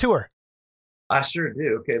us on a tour? I sure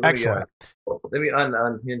do. Okay. Excellent. Let me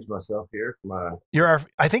unhinge myself here.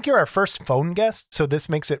 I think you're our first phone guest, so this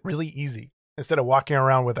makes it really easy instead of walking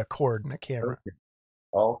around with a cord and a camera.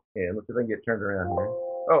 Okay. Let's see if I can get turned around here.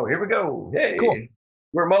 Oh, here we go. Hey, cool.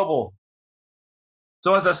 We're mobile.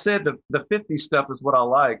 So as I said, the 50 stuff is what I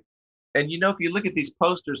like. And if you look at these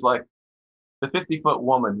posters, like the 50-foot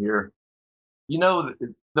woman here,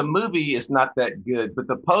 the movie is not that good, but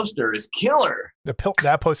the poster is killer.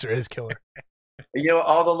 That poster is killer.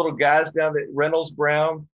 All the little guys down at Reynolds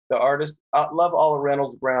Brown, the artist. I love all the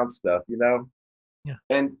Reynolds Brown stuff, Yeah.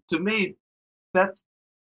 And to me, that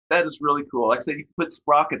is really cool. Like I said, you can put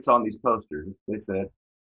sprockets on these posters, they said.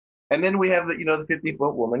 And then we have the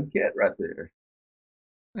 50-foot woman kit right there.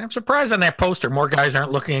 I'm surprised on that poster more guys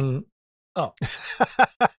aren't looking up.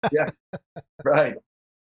 Right.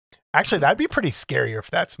 Actually, that'd be pretty scary if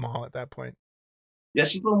that's small at that point. Yeah,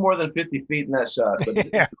 she's a little more than 50 feet in that shot, but it's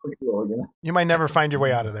Yeah. pretty cool, You might never find your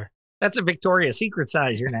way out of there. That's a Victoria's Secret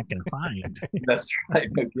size you're not going to find. That's right,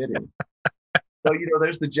 no kidding. So,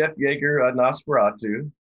 there's the Jeff Yeager Nosferatu,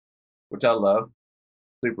 which I love.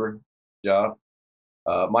 Super job.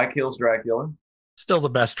 Mike Hill's Dracula. Still the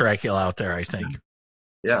best Dracula out there, I think.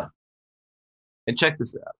 Yeah. And check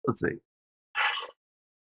this out. Let's see.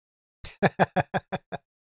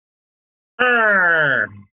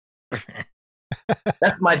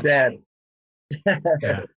 That's my dad.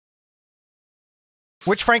 Yeah.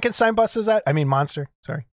 Which Frankenstein bust is that? I mean, monster.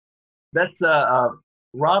 Sorry. That's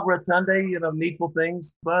Rob Rotunde, Needful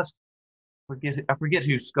Things bust. I forget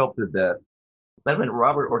who sculpted that. That meant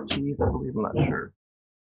Robert Ortiz, I believe. I'm not sure.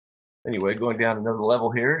 Anyway, going down another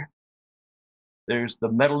level here. There's the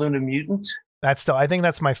Metaluna Mutant. I think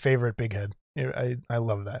that's my favorite big head. I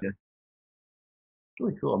love that. Yeah. It's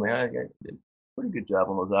really cool, man. I did a pretty good job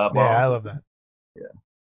on those eyeballs. Yeah, I love that. Yeah.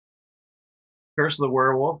 Curse of the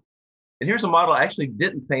Werewolf. And here's a model I actually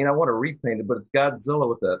didn't paint. I want to repaint it, but it's Godzilla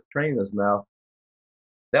with a train in his mouth.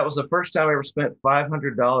 That was the first time I ever spent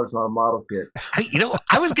 $500 on a model kit.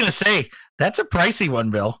 I was going to say, that's a pricey one,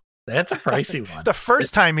 Bill. That's a pricey one. The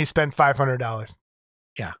first time he spent $500.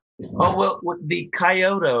 Yeah. Oh, well, with the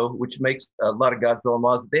Kyoto, which makes a lot of Godzilla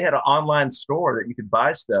models, they had an online store that you could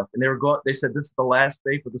buy stuff. And they said, this is the last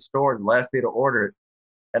day for the store, the last day to order it.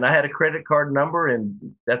 And I had a credit card number,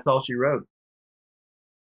 and that's all she wrote.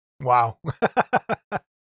 Wow.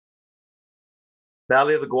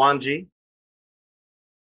 Valley of the Guanji.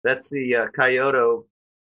 That's the Kyoto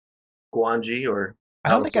Guanji, or I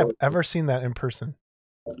don't think I've ever seen that in person.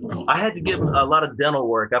 I had to give him a lot of dental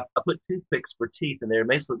work. I put toothpicks for teeth in there. It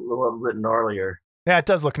makes it look a little bit gnarlier. Yeah, it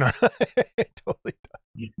does look gnarly. It totally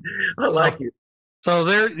does. I like it. So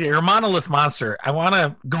your Monolith Monster, I want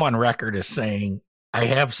to go on record as saying I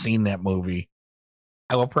have seen that movie.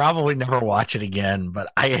 I will probably never watch it again,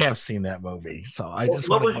 but I have seen that movie. So I just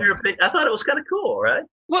what was your opinion? I thought it was kind of cool, right?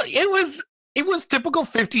 Well, it was typical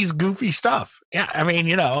 50s goofy stuff. Yeah, I mean,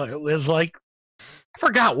 it was like, I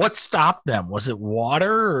forgot what stopped them. Was it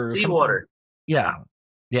water or seawater? Yeah,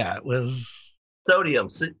 it was sodium,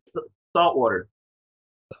 salt water.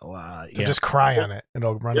 So, so just cry on it;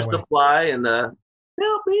 it'll run away. Just apply and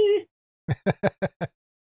help me.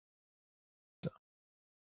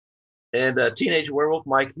 And Teenage Werewolf,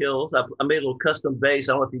 Mike Hills. I made a little custom base.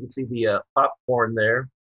 I don't know if you can see the popcorn there.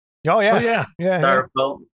 Oh yeah, yeah.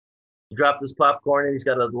 Styrofoam. He dropped his popcorn and he's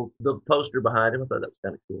got a little poster behind him. I thought that was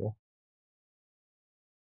kind of cool.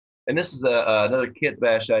 And this is another kit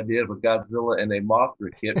bash I did with Godzilla and a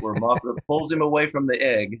Mothra kit where Mothra pulls him away from the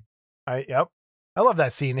egg. Yep. I love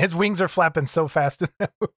that scene. His wings are flapping so fast in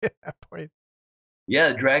that movie at that point. Yeah,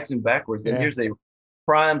 it drags him backwards. And here's a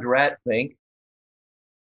primed rat fink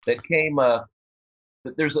that came.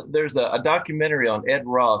 There's a documentary on Ed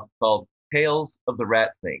Roth called Tales of the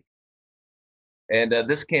Rat Fink. And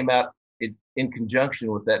this came out in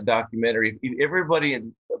conjunction with that documentary. Everybody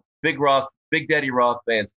in Big Daddy Roth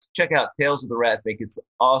fans, check out Tales of the Rat Fink. It's an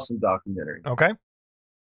awesome documentary. Okay.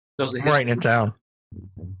 So I'm writing it down.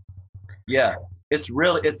 Yeah, it's a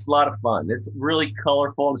lot of fun. It's really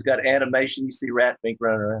colorful. It's got animation. You see Rat Fink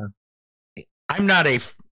running around. I'm not a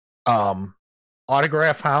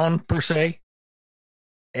autograph hound per se,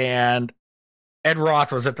 and Ed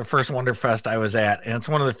Roth was at the first Wonderfest I was at, and it's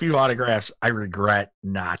one of the few autographs I regret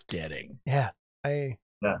not getting. Yeah, and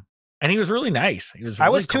he was really nice. I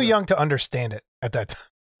was too young to understand it at that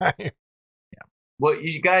time. Yeah. Well,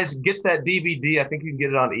 you guys get that DVD. I think you can get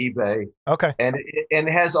it on eBay. Okay. And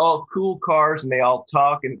it has all cool cars, and they all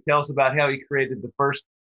talk, and it tells about how he created the first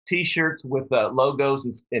T-shirts with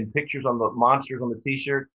logos and pictures on the monsters on the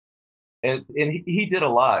T-shirts. And he did a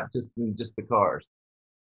lot just in the cars.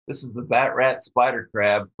 This is the Bat Rat Spider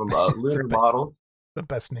Crab from Lunar Model. The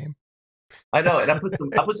best name. I know, and I put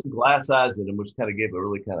some glass eyes in him, which kind of gave a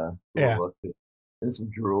really kind of cool look to it. And some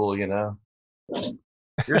drool,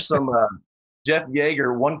 Here's some Jeff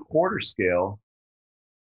Yeager 1/4 scale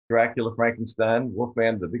Dracula, Frankenstein,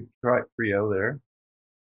 Wolfman, the big trio there.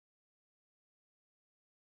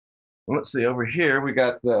 And let's see, over here we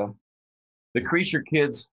got the Creature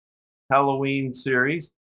Kids Halloween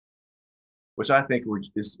series, which I think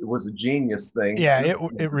was a genius thing. Yeah,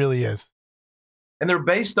 it really is. And they're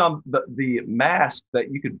based on the mask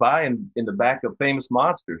that you could buy in the back of Famous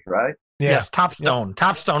Monsters, right? Yeah. Yes, Topstone. Yep.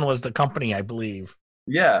 Topstone was the company, I believe.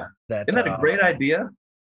 Yeah. Isn't that a great idea?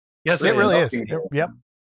 Yes, it really is. Yep.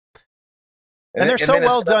 And they're so then it's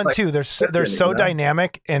well stuff done like too. They're so you know?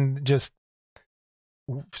 dynamic and just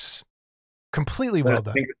completely well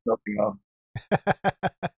done. Finger something off.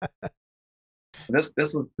 This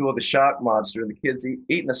was cool. The shock monster and the kids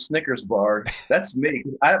eating a Snickers bar. That's me.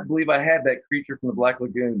 I believe I had that creature from the Black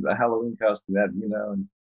Lagoon, the Halloween costume. That And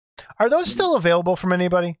Are those still available from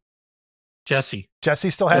anybody? Jesse. Jesse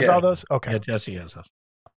still has Yeah. all those? Okay. Yeah, Jesse has those.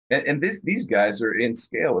 and these guys are in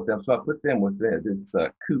scale with them, so I put them with it. It's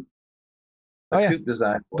a Coop. Oh, yeah. Coop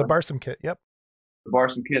design. The Barsom kit. Yep. The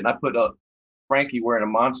Barsom kit, and I put Frankie wearing a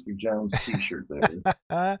Monster Jones t-shirt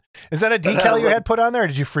there. Is that a decal you had put on there, or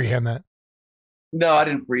did you freehand that? No, I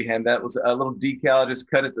didn't freehand. That was a little decal. I just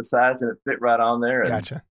cut it to size, and it fit right on there. And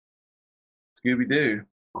Gotcha. Scooby Doo.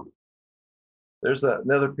 There's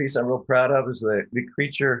another piece I'm real proud of is the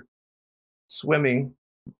creature swimming,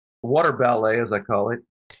 water ballet, as I call it.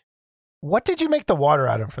 What did you make the water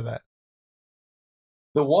out of for that?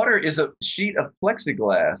 The water is a sheet of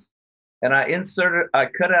plexiglass, and I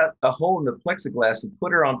cut out a hole in the plexiglass and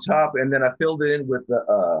put her on top, and then I filled it in with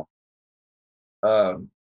the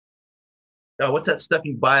what's that stuff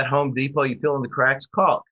you buy at Home Depot? You fill in the cracks,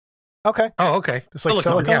 caulk. Okay. Oh, okay. Just like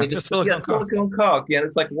Silicone, silicone? yeah, just silicone. Silicone caulk. Yeah,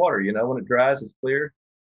 it's like water. When it dries, it's clear.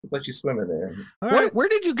 It lets you swim in there. All Where, right. where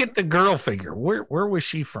did you get the girl figure? Where was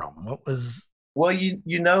she from? What was? Well, you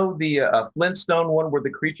know the Flintstone one where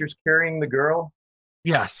the creature's carrying the girl?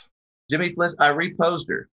 Yes. Jimmy Flint, I reposed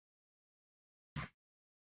her.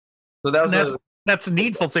 So that was And that's the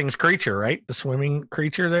Needful Things creature, right? The swimming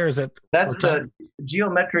creature there? Is that? that's the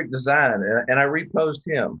geometric design, and I reposed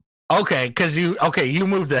him. Okay, because you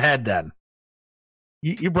moved the head then.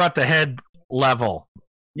 You brought the head level.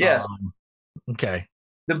 Yes. Okay.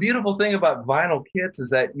 The beautiful thing about vinyl kits is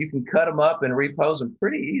that you can cut them up and repose them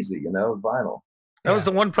pretty easy, vinyl. That was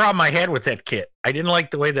the one problem I had with that kit. I didn't like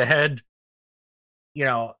the way the head,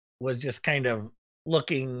 was just kind of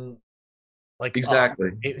looking like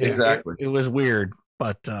Exactly. Exactly. It was weird,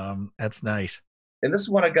 but that's nice. And this is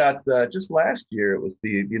one I got just last year. It was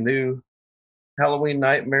the new Halloween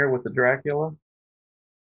Nightmare with the Dracula.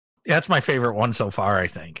 That's my favorite one so far, I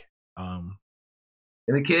think. And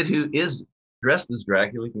the kid who is dressed as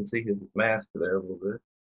Dracula, you can see his mask there a little bit.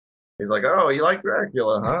 He's like, "Oh, you like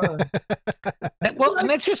Dracula, huh?" And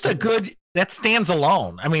that's just that stands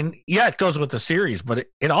alone. I mean, yeah, it goes with the series, but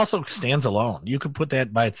it also stands alone. You could put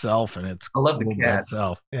that by itself, and it's I love the cool by cat.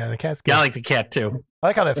 itself. Yeah, the cat's good. Yeah, I like the cat too. I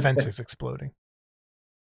like how that fence is exploding.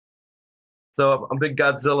 So I'm a big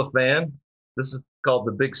Godzilla fan. This is called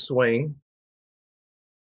the Big Swing.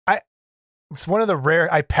 It's one of the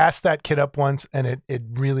rare. I passed that kit up once, and it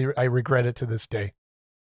really, I regret it to this day.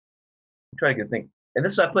 I'm trying to think. And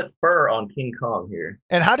this I put fur on King Kong here.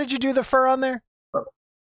 And how did you do the fur on there?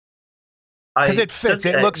 Because it fits.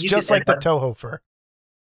 It looks just like the Toho fur.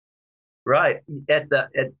 Right. At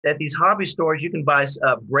these hobby stores, you can buy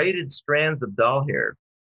braided strands of doll hair.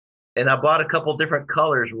 And I bought a couple different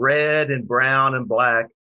colors, red and brown and black,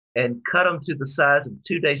 and cut them to the size of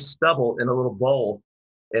 2-day stubble in a little bowl.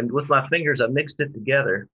 And with my fingers, I mixed it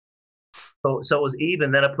together. So it was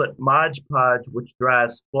even. Then I put Mod Podge, which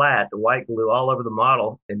dries flat, the white glue all over the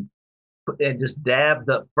model, and just dabbed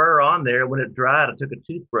the fur on there. When it dried, I took a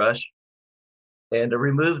toothbrush and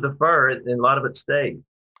removed the fur, and a lot of it stayed.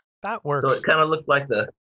 That works. So it kind of looked like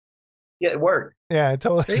it worked. Yeah, it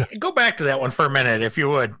totally. Hey, go back to that one for a minute, if you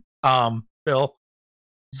would, Bill.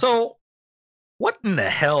 So, what in the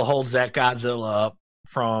hell holds that Godzilla up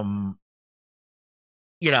from,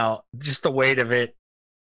 just the weight of it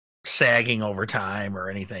sagging over time or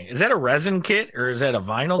anything? Is that a resin kit or is that a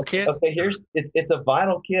vinyl kit? Okay, it's a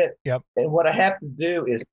vinyl kit. Yep. And what I have to do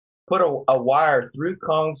is put a wire through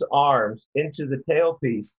Kong's arms into the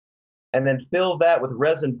tailpiece, and then fill that with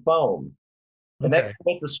resin foam. And that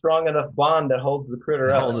creates a strong enough bond that holds the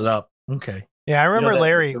critter up. Hold it up. Okay. Yeah, I remember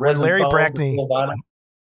Larry when Larry Brackney vinyl.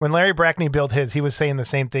 when Larry Brackney built his, he was saying the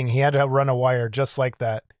same thing. He had to run a wire just like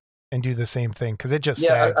that and do the same thing because it just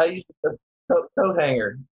sags. I used a coat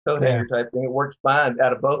hanger type thing. It works fine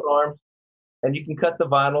out of both arms, and you can cut the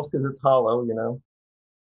vinyls because it's hollow,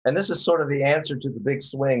 And this is sort of the answer to the Big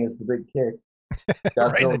Swing, is the big kick.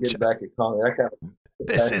 Godzilla getting back at Kong.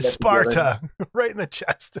 This is Sparta, right in the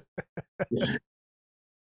chest. And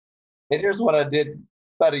here's what I did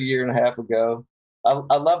about a year and a half ago.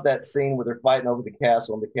 I love that scene where they're fighting over the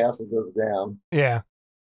castle and the castle goes down. Yeah.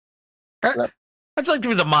 I'd like to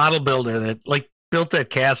be the model builder that built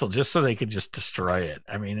that castle just so they could just destroy it.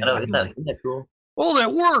 I mean, isn't that cool? Will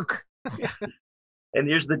that work? And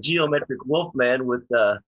here's the geometric Wolfman with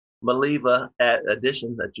Maliva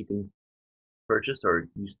edition that you can purchase or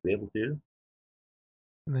used to be able to.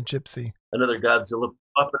 And the Gypsy. Another Godzilla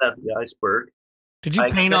popping out the iceberg. Did you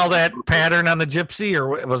paint all that pattern on the gypsy,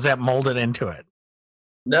 or was that molded into it?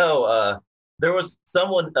 No, there was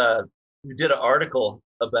someone who did an article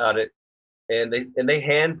about it, and they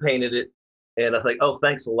hand painted it, and I was like, oh,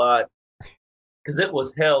 thanks a lot, because it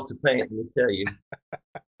was hell to paint. Let me tell you.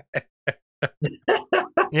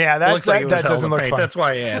 Yeah, that doesn't look fun. That's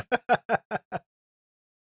why I asked.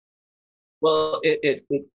 Well,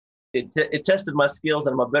 it tested my skills,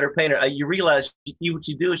 and I'm a better painter. You realize what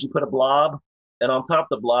you do is you put a blob, and on top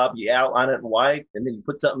of the blob, you outline it in white, and then you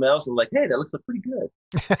put something else, and like, hey, that looks pretty good.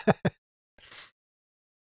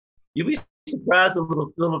 You'd be surprised at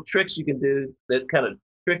little tricks you can do that kind of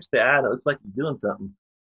tricks the eye. It looks like you're doing something.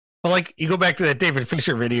 Well, like you go back to that David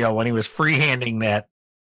Fisher video when he was freehanding that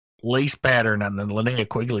lace pattern on the Linnea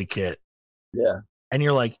Quigley kit. Yeah. And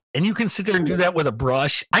you're like, and you can sit there and do that with a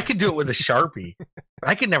brush. I could do it with a Sharpie, but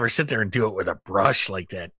I could never sit there and do it with a brush like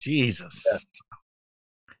that. Jesus. Yeah.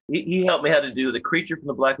 He helped me how to do the creature from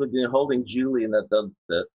the Black Lagoon holding Julie, and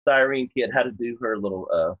the styrene kid how to do her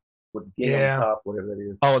little with the game on top, whatever that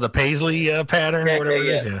is. Oh, the Paisley pattern or whatever it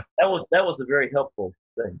is. Yeah. That was a very helpful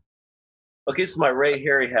thing. Okay, this is my Ray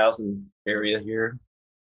Harryhausen area here.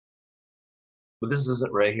 But this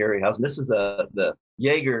isn't Ray Harryhausen. This is the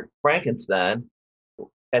Jaeger Frankenstein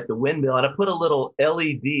at the windmill, and I put a little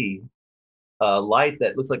LED light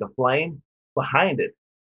that looks like a flame behind it.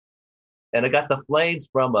 And I got the flames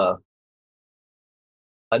from a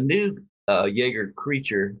new Jaeger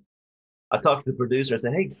creature. I talked to the producer and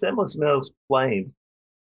said, hey, send us those flames.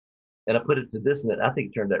 And I put it to this, and I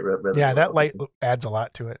think it turned out rather yeah, well. that light adds a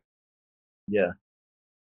lot to it. Yeah.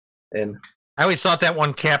 And I always thought that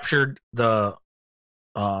one captured the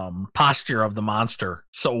posture of the monster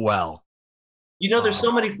so well. You know, there's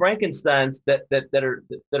so many Frankensteins that are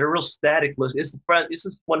real static. This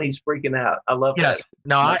is when he's freaking out. I love that.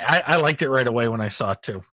 No, I liked it right away when I saw it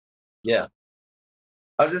too. Yeah.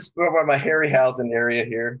 I'll just go over my Harryhausen area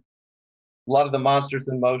here. A lot of the Monsters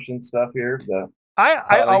in Motion stuff here.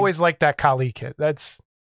 I always like that Kali kit. It's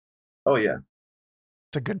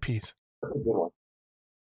a good piece. That's a good one.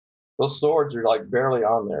 Those swords are like barely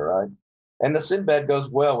on there, right? And the Sinbad goes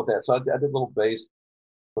well with that. So I did a little base,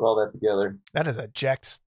 put all that together. That is a Jack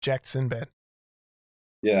Sinbad.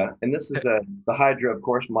 Yeah, and this is the Hydra, of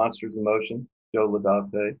course, Monsters in Motion, Joe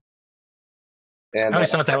Ladate. And I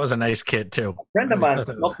always thought that was a nice kit too. A friend of mine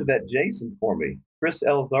sculpted that Jason for me, Chris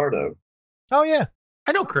Elzardo. Oh yeah,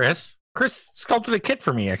 I know Chris. Chris sculpted a kit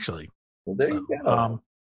for me actually. Well, there you go.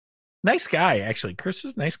 Nice guy actually. Chris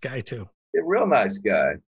is a nice guy too. A real nice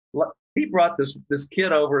guy. He brought this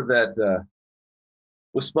kid over that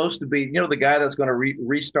was supposed to be, the guy that's going to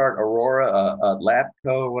restart Aurora,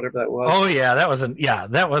 Lapco, whatever that was. Oh yeah,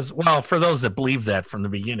 that was well for those that believe that from the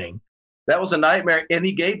beginning. That was a nightmare, and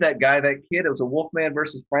he gave that guy that kid. It was a Wolfman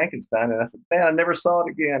versus Frankenstein, and I said, "Man, I never saw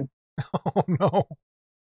it again." Oh no.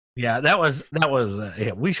 Yeah, that was.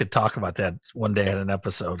 We should talk about that one day in an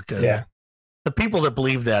episode because the people that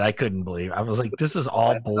believe that I couldn't believe. I was like, "This is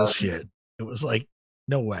all bullshit." It was like,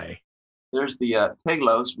 no way. There's the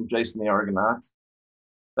Talos from Jason the Argonauts.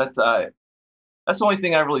 That's the only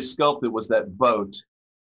thing I really sculpted was that boat.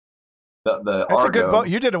 That's Argo. A good boat.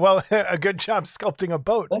 You did a good job sculpting a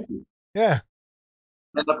boat. Thank you. Yeah.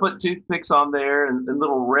 And I put toothpicks on there and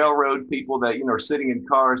little railroad people that are sitting in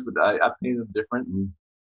cars, but I painted them different. And,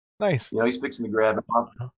 nice. He's fixing to grab them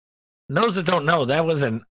up. And those that don't know, that was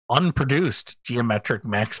an unproduced Geometric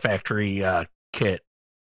Max Factory kit.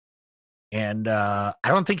 And I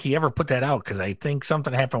don't think he ever put that out because I think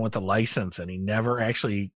something happened with the license and he never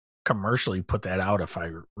actually commercially put that out, if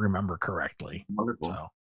I remember correctly. Wonderful. So,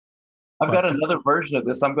 I've got another version of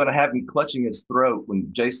this. I'm going to have him clutching his throat when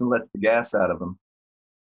Jason lets the gas out of him.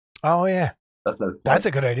 Oh, yeah. That's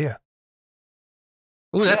a good idea.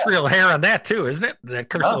 Ooh, that's real hair on that, too, isn't it? That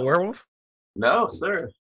Curse of the Werewolf? No, sir.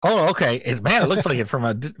 Oh, okay. It looks like it from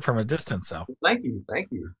a distance, though. Thank you.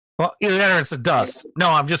 Well, either that or it's the dust.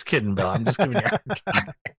 No, I'm just kidding, Bill. I'm just giving you a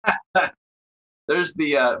hard time. There's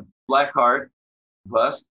the Blackheart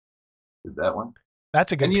bust. Did that one.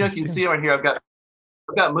 That's a good And you can see right here, I've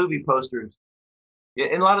got movie posters. Yeah,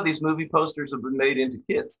 and a lot of these movie posters have been made into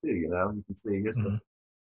kits, too, You can see here's the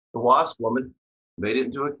Wasp Woman made it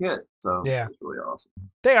into a kit. So it's really awesome.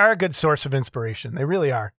 They are a good source of inspiration. They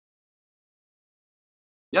really are.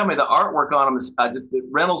 Yeah, I mean, the artwork on them is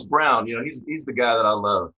Reynolds Brown, he's the guy that I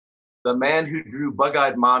love. The man who drew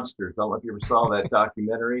Bug-Eyed Monsters. I don't know if you ever saw that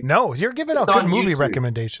documentary. No, you're giving out good movie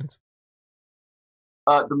recommendations.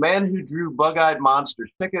 The man who drew Bug-Eyed Monsters.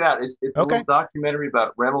 Check it out. It's a little documentary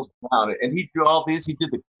about Reynolds Brown, and he drew all these. He did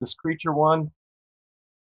this creature one,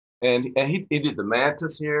 and he did the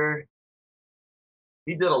mantis here.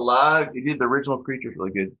 He did a lot. He did the original creatures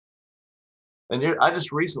really good. And I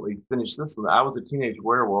just recently finished this one. I Was a Teenage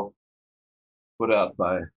Werewolf, put out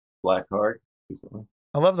by Blackheart recently.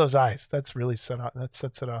 I love those eyes. That's really that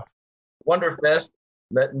sets it off. Wonderfest,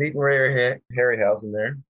 meeting Ray Harryhausen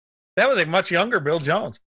there. That was a much younger Bill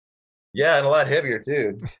Jones. Yeah, and a lot heavier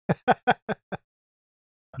too.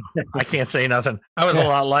 I can't say nothing. I was a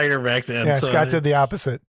lot lighter back then. Yeah, so Scott did the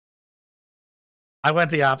opposite. I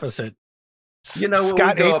went the opposite.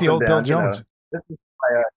 Scott ate the old Bill Jones. This is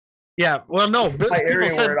my, Yeah, well, no. my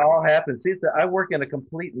area where it all happens. See, I work in a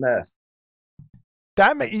complete mess.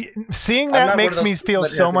 Seeing I'm that not makes one of me those feel people that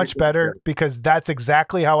so has much anything better to do. because that's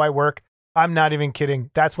exactly how I work. I'm not even kidding.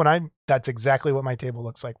 That's exactly what my table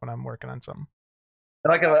looks like when I'm working on something.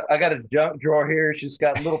 And I got a junk drawer here. She's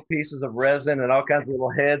got little pieces of resin and all kinds of little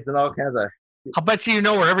heads and all kinds of. I'll bet you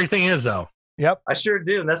know where everything is, though. Yep. I sure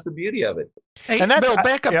do, and that's the beauty of it. Hey, And that's- Bill,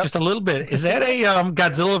 back up yep. just a little bit. Is that a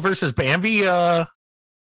Godzilla versus Bambi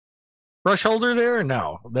brush holder there? Or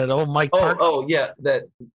no, that old Mike Park. Oh yeah. The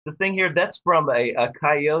thing here, that's from a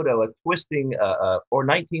Kyoto, a twisting or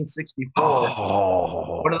 1964.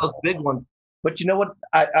 Oh. One of those big ones. But you know what?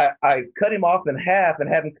 I cut him off in half and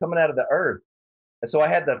have him coming out of the earth. And so I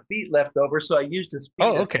had the feet left over, so I used his feet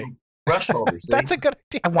Oh, as okay. brush holders. That's a good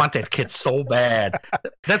idea. I want that kit so bad.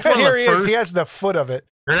 That's one of Here the he first. is. He has the foot of it.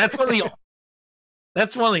 And that's one of the.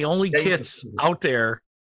 That's one of the only Thank you. kits out there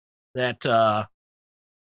that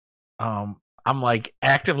I'm like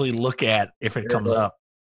actively look at if it comes up.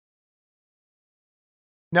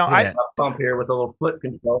 No, Yeah. A pump here with a little foot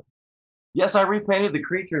control. Yes, I repainted the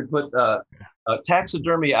creature and put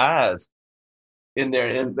taxidermy eyes in there,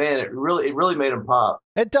 and man, it really made him pop.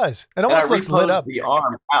 it does. It And almost I looks lit reposed up. the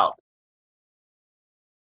arm out.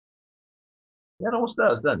 Yeah, it almost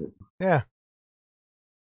does, doesn't it? Yeah.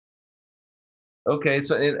 Okay,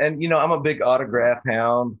 so and you know I'm a big autograph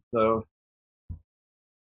hound, so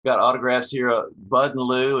got autographs here, Bud and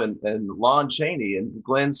Lou and Lon Chaney and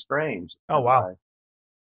Glenn Strange. Oh, wow. Nice.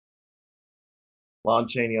 Lon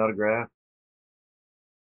Chaney autograph.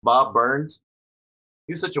 Bob Burns.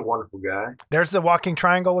 He was such a wonderful guy. There's the walking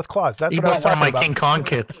triangle with claws. That's He what I was bought one of talking my about. King Kong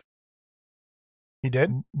kits. He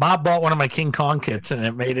did? Bob bought one of my King Kong kits, and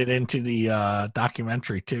it made it into the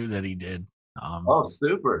documentary too that he did. Oh,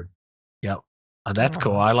 super. Yep, that's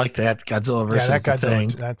cool. I like that Godzilla Yeah, versus that the Thing.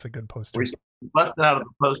 that's a good poster. We're busting out of the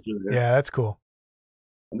poster there. Yeah, that's cool.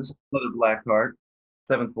 And this is another Blackheart,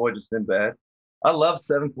 Seventh Voyage of Sinbad. I love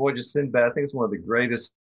Seventh Voyage of Sinbad. I think it's one of the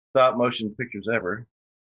greatest stop motion pictures ever.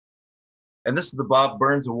 And this is the Bob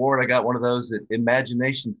Burns Award. I got one of those at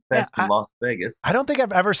Imagination Fest in Las Vegas. I don't think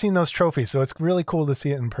I've ever seen those trophies, so it's really cool to see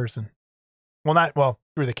it in person. Well,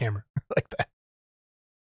 through the camera like that.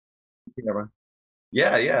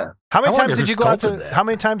 Yeah. How many I wonder times did who you go out to? sculpted that. How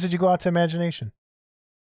many times did you go out to Imagination?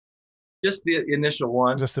 Just the initial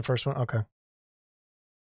one. Just the first one. Okay.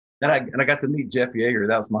 And I got to meet Jeff Yeager.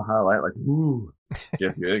 That was my highlight. Like, ooh,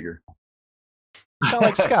 Jeff Yeager. You sound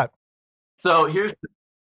like Scott. So here's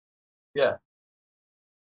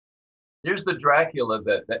the Dracula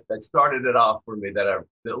that started it off for me. The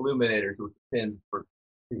illuminators with the pins for.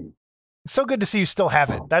 It's so good to see you still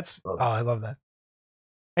have it. I love that.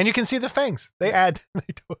 And you can see the fangs. They add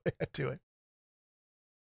to it.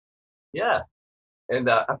 Yeah, and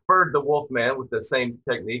I furred the Wolfman with the same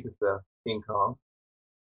technique as the King Kong.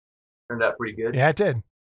 Turned out pretty good. Yeah, it did.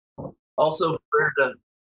 Also furred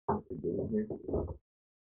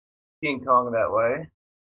King Kong that way.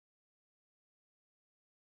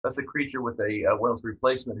 That's a creature with one of those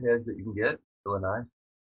replacement heads that you can get. Really nice.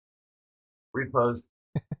 Reposed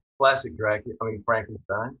classic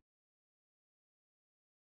Frankenstein.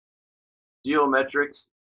 Geometrics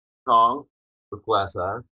Kong with glass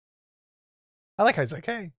eyes. I like how he's like,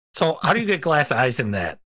 hey. So how do you get glass eyes in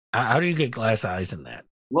that? How do you get glass eyes in that?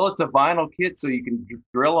 Well, it's a vinyl kit, so you can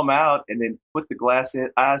drill them out and then put the glass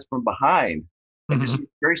eyes from behind. And just a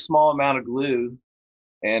very small amount of glue.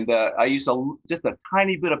 And I use just a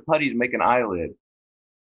tiny bit of putty to make an eyelid.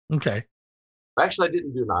 Okay. Actually, I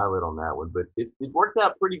didn't do an eyelid on that one, but it worked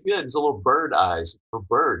out pretty good. It's a little bird eyes for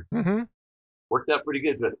birds. Mm-hmm. Worked out pretty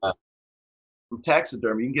good. But from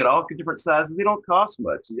taxidermy, you can get all different sizes. They don't cost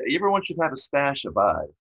much. Everyone should have a stash of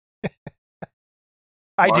eyes.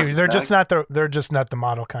 I do. They're just not the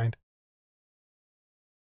model kind.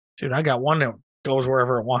 Dude, I got one that goes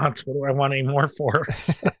wherever it wants. What do I want any more for?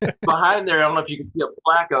 Behind there, I don't know if you can see a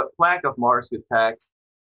plaque of Mars Attacks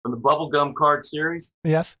from the Bubblegum card series.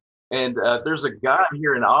 Yes. And there's a guy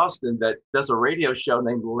here in Austin that does a radio show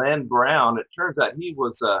named Len Brown. It turns out he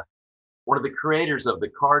was one of the creators of the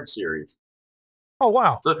card series. Oh,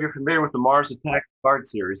 wow. So if you're familiar with the Mars Attack card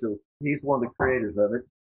series, he's one of the creators of it.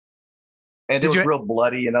 And it was real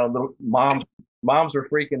bloody, little moms were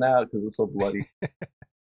freaking out because it was so bloody.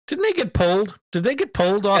 Didn't they get pulled? Did they get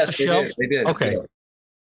pulled off the shelf? They did. Okay. Yeah.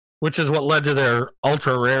 Which is what led to their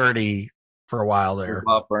ultra rarity for a while there.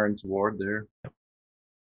 Bob Burns Award there.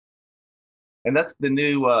 And that's the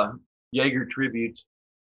new Jaeger tribute,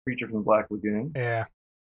 Creature from the Black Lagoon. Yeah.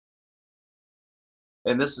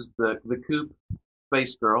 And this is the Coop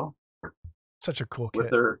Space Girl. Such a cool with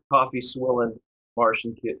kid. her coffee swilling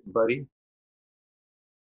Martian kid buddy.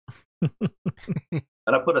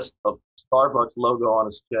 And I put a Starbucks logo on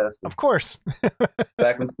his chest. Of course.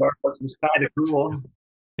 Back when Starbucks was kind of cool.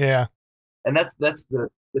 Yeah. And that's the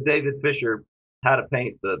David Fisher how to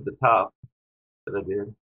paint the top that I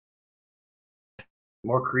did.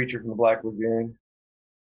 More Creature from the Black Lagoon.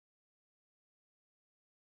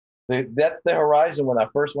 That's the horizon when I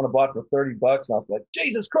first went and bought for $30. And I was like,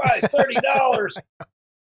 Jesus Christ, $30.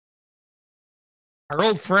 Our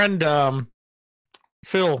old friend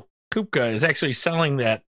Phil Kupka is actually selling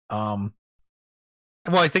that. Well,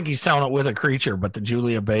 I think he's selling it with a creature, but the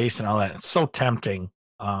Julia base and all that. It's so tempting.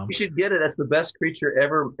 You should get it. That's the best creature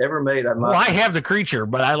ever made. Well, I have the creature,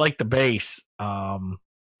 but I like the base. Oh,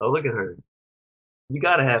 look at her. You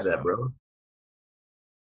got to have that, bro.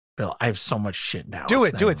 Bill, I have so much shit now. Do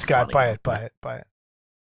it, Scott. Buy it. Buy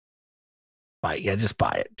it. Yeah, just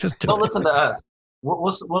buy it. Just do it. Don't listen to us.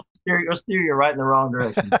 We'll steer you right in the wrong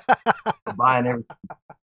direction. Buying everything.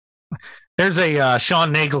 There's a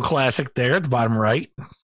Sean Nagel classic there at the bottom right.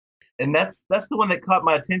 And that's the one that caught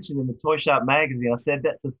my attention in the Toy Shop magazine. I said,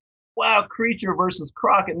 that's a wow, Creature versus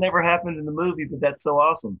Croc. It never happened in the movie, but that's so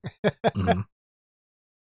awesome. Mm-hmm.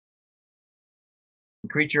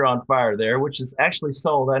 Creature on Fire there, which is actually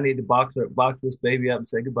sold. I need to box this baby up and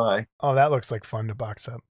say goodbye. Oh, that looks like fun to box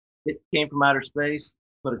up. It came from outer space.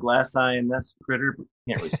 Put a glass eye in that critter, but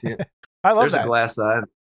can't really see it. I love There's that. a glass eye.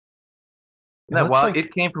 Isn't that wild? Like...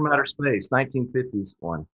 It came from outer space, 1950s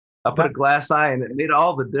one. I put a glass eye in it. It made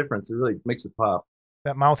all the difference. It really makes it pop.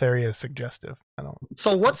 That mouth area is suggestive.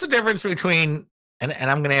 So what's the difference between, and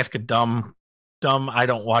I'm going to ask a dumb, I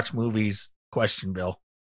don't watch movies question, Bill.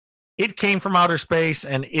 It Came from Outer Space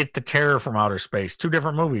and It the Terror from Outer Space. 2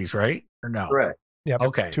 different movies, right? Or no? Correct. Yeah.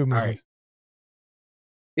 Okay. 2 movies. Right.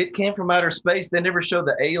 It Came from Outer Space. They never showed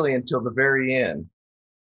the alien until the very end.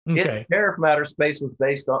 Okay. It Terror from Outer Space was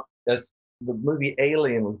based on the movie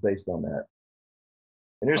Alien was based on that.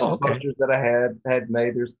 And there's some posters that I had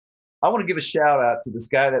made. I want to give a shout out to this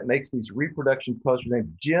guy that makes these reproduction posters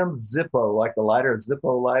named Jim Zippo, like the lighter, a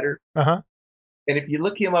Zippo lighter. Uh-huh. And if you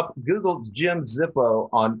look him up, Google Jim Zippo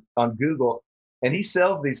on Google, and he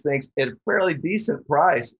sells these things at a fairly decent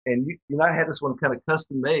price. And I had this one kind of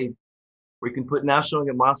custom made where you can put now showing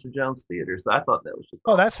at Monster Jones Theaters. I thought that was just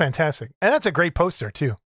awesome. That's fantastic. And that's a great poster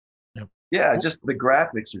too. Yep. Yeah, just the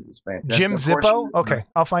graphics are just fantastic. Jim Zippo? Okay.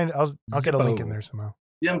 I'll get a link in there somehow.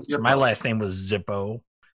 Jim Zippo. My last name was Zippo.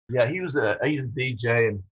 Yeah, he's a DJ.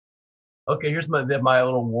 And okay, here's my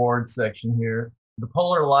little award section here. The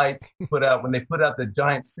Polar Lights when they put out the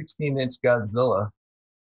giant 16-inch Godzilla,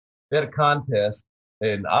 they had a contest,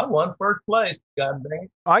 and I won first place. God dang!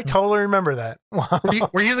 I totally remember that. Wow.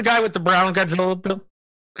 Were you the guy with the brown Godzilla, Bill?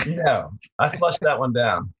 No, I flushed that one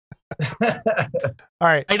down. All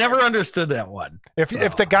right. I never understood that one. If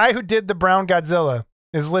the guy who did the brown Godzilla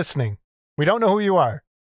is listening, we don't know who you are.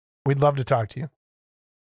 We'd love to talk to you.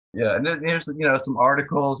 Yeah, and then here's some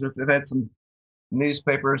articles. They've had some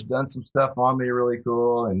newspapers done some stuff on me, really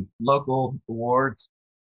cool, and local awards.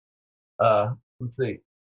 Let's see,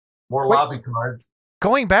 more lobby cards.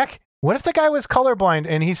 Going back, what if the guy was colorblind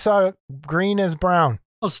and he saw green as brown?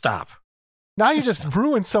 Oh, stop! Now you just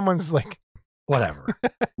ruined someone's whatever.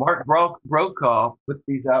 Mark Brokaw put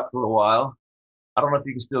these out for a while. I don't know if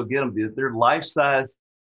you can still get them. They're life-size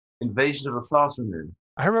Invasion of the Saucer Moon.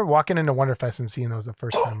 I remember walking into Wonderfest and seeing those the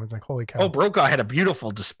first time. I was like, holy cow. Oh, Brokaw had a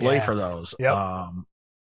beautiful display for those. Yep. I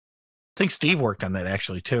think Steve worked on that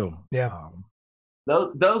actually too. Yeah.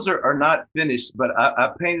 Those are not finished, but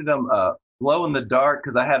I painted them glow in the dark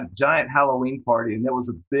because I had a giant Halloween party and it was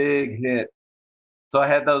a big hit. So I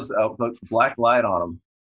had those black light on them.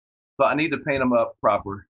 So I need to paint them up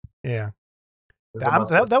proper. Yeah.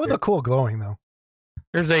 That would look cool glowing though.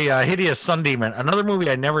 There's a Hideous Sun Demon, another movie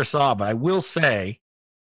I never saw, but I will say,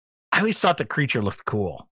 I always thought the creature looked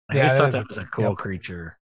cool. I always thought that was a cool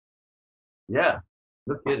creature. Yeah,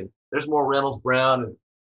 no kidding. There's more Reynolds Brown and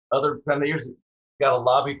other kind of years. Got a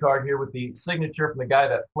lobby card here with the signature from the guy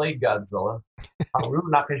that played Godzilla, Haru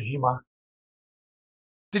Nakajima.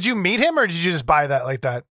 Did you meet him or did you just buy that like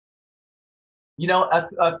that?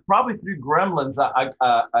 Probably through Gremlins,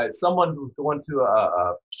 someone was going to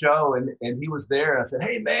a show and he was there, and I said,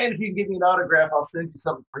 "Hey man, if you can give me an autograph, I'll send you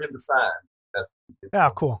something for him to sign."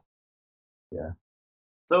 Oh, cool. Yeah.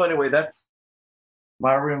 So anyway, that's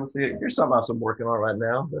my room. Let's see, here's something else I'm working on right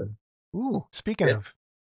now. Ooh, speaking Yeah. of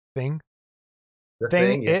thing, The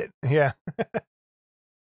thing, yeah. yeah.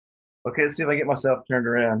 Okay, let's see if I get myself turned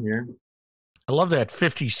around here. I love that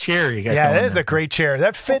 50s chair you got. Yeah, going it is there. a great chair.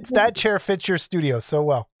 That chair fits your studio so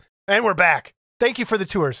well. And we're back. Thank you for the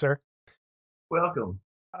tour, sir. Welcome.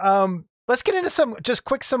 Let's get into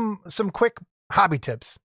some quick hobby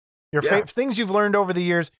tips. Your things you've learned over the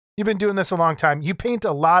years. You've been doing this a long time. You paint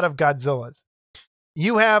a lot of Godzillas.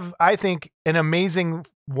 You have, I think, an amazing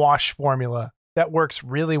wash formula that works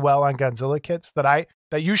really well on Godzilla kits that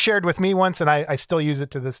you shared with me once, and I still use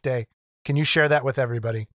it to this day. Can you share that with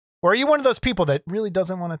everybody? Or are you one of those people that really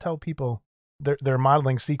doesn't want to tell people their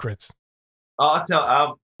modeling secrets?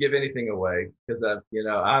 I'll give anything away because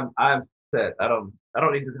I'm set. I don't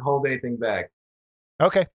need to hold anything back.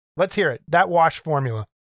 Okay, let's hear it. That wash formula.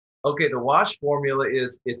 Okay, the wash formula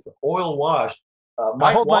it's oil wash. I'll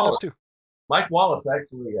hold mine up too. Mike Wallace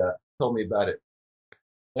actually told me about it.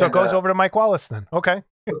 So it goes over to Mike Wallace then. Okay.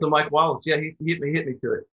 To Mike Wallace, yeah, he hit me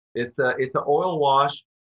to it. It's an oil wash.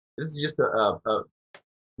 This is just a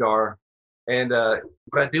jar, and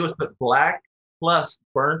what I do is put black plus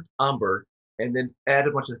burnt umber, and then add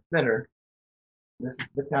a bunch of thinner. This is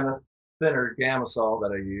the kind of thinner Gamasol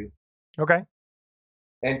that I use. Okay.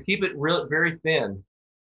 And keep it very thin,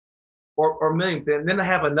 or medium thin. Then I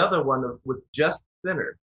have another one with just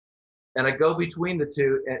thinner, and I go between the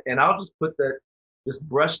two, and I'll just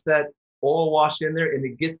brush that oil wash in there, and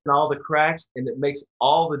it gets in all the cracks, and it makes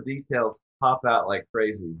all the details pop out like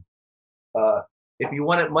crazy. If you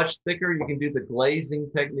want it much thicker, you can do the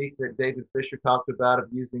glazing technique that David Fisher talked about of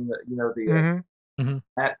using the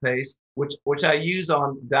matte paste, which I use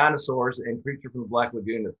on dinosaurs and Creature from the Black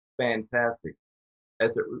Lagoon. It's fantastic.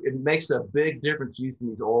 It makes a big difference using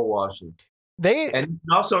these oil washes. And you can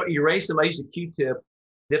also erase them. I use a Q-tip,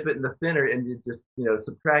 dip it in the thinner, and you just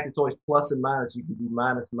subtract. It's always plus and minus. You can do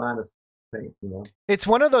minus paint. It's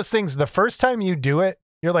one of those things. The first time you do it,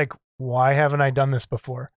 you're like, why haven't I done this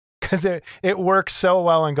before? Because it works so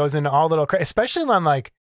well and goes into all little, especially on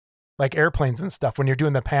like airplanes and stuff. When you're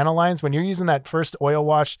doing the panel lines, when you're using that first oil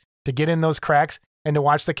wash to get in those cracks and to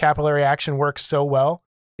watch the capillary action work so well,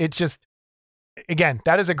 it just, again,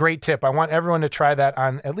 that is a great tip. I want everyone to try that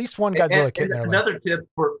on at least one Godzilla kit. And another tip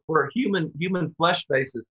for human flesh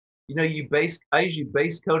bases, I usually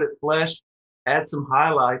base coat it flesh, add some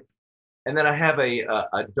highlights, and then I have a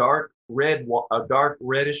dark reddish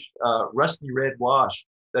rusty red wash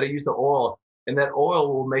that I use the oil, and that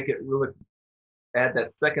oil will make it really add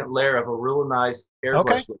that second layer of a real nice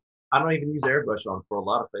airbrush. Okay. I don't even use airbrush on for a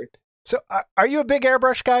lot of faces. So are you a big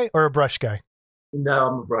airbrush guy or a brush guy? No,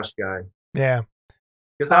 I'm a brush guy. Yeah.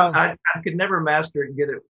 Because I could never master it and get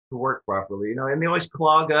it to work properly, and they always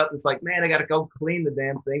clog up. It's like, man, I got to go clean the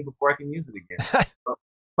damn thing before I can use it again.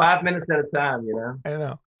 5 minutes at a time, I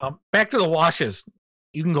know. Back to the washes.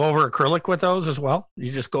 You can go over acrylic with those as well.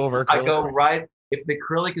 You just go over acrylic. I go right. If the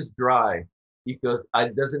acrylic is dry, it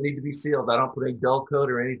doesn't need to be sealed. I don't put any dull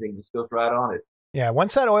coat or anything. Just goes right on it. Yeah,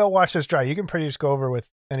 once that oil wash is dry, you can pretty much go over with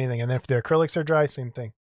anything. And if the acrylics are dry, same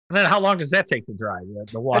thing. And then how long does that take to dry?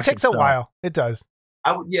 The wash. It takes a while. It does.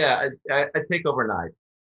 I take overnight,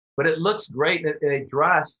 but it looks great and it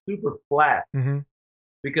dries super flat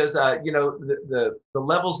because the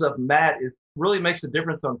levels of matte really makes a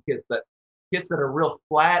difference on kits that are real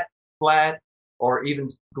flat, or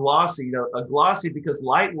even glossy. A glossy, because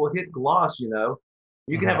light will hit gloss. You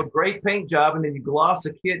can have a great paint job and then you gloss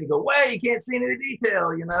a kit and you go, "Way, you can't see any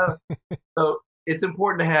detail." So it's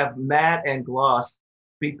important to have matte and gloss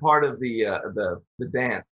be part of the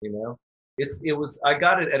dance. I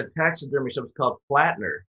got it at a taxidermy shop. It's called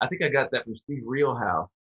Flatner. I think I got that from Steve Reelhouse.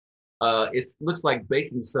 It looks like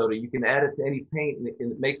baking soda. You can add it to any paint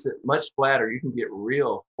and it makes it much flatter. You can get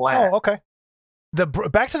real flat. Oh, okay.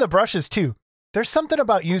 Back to the brushes too. There's something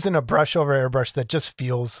about using a brush over airbrush that just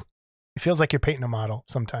feels like you're painting a model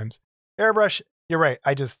sometimes. Airbrush, you're right.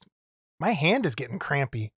 My hand is getting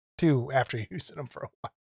crampy too after using them for a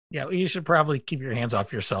while. Yeah, you should probably keep your hands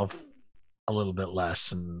off yourself a little bit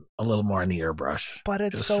less and a little more on the airbrush. But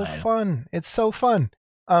it's so fun. It's so fun.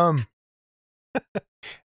 Now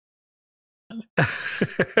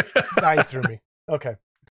you threw me. Okay.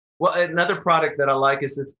 Well, another product that I like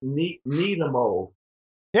is this Needle-Mold.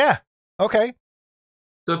 Yeah. Okay.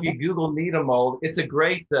 So if you Google Needle-Mold, it's a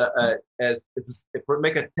great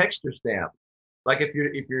make a texture stamp. Like if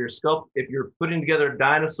you're putting together a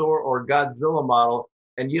dinosaur or Godzilla model,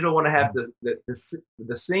 and you don't want to have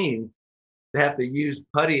the seams to have to use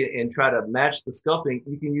putty and try to match the sculpting,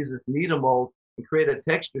 you can use this needle mold and create a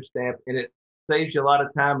texture stamp, and it saves you a lot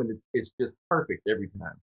of time, and it's just perfect every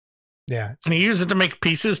time. Yeah. Can you use it to make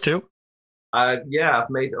pieces too? Yeah, I've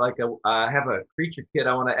made I have a creature kit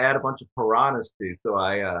I want to add a bunch of piranhas to, so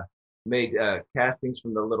I made castings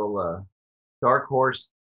from the little dark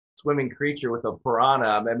horse swimming creature with a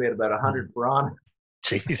piranha. I made about 100 piranhas.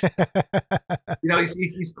 Jeez. You know,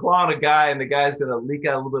 he's clawing a guy, and the guy's gonna leak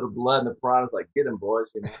out a little bit of blood, and the piranha's like, "Get him, boys!"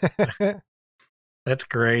 You know? That's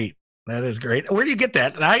great. That is great. Where do you get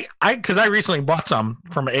that? And because I recently bought some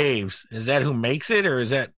from Aves. Is that who makes it, or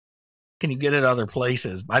can you get it other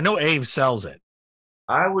places? I know Aves sells it.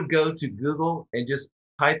 I would go to Google and just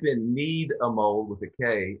type in "need a mold" with a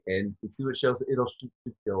K and see what shows. It'll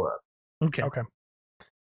show up. Okay. Okay.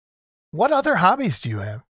 What other hobbies do you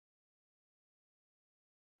have?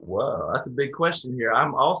 Whoa, that's a big question here.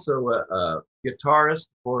 I'm also a guitarist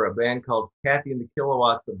for a band called Kathy and the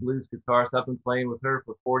Kilowatts, a blues guitarist. I've been playing with her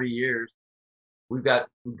for 40 years. We've got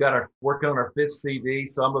our working on our 5th CD,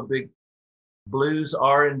 so I'm a big blues,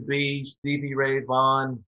 R&B, Stevie Ray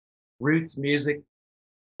Vaughan, roots music,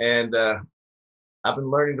 and I've been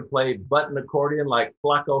learning to play button accordion like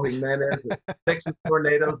Flaco Jimenez, the Texas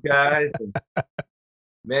Tornadoes guys. And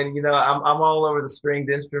man, you know, I'm all over the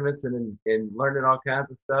stringed instruments and learning all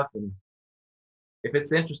kinds of stuff. And if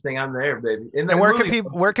it's interesting, I'm there, baby. And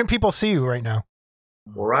where can people see you right now?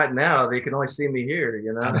 Well, right now they can only see me here,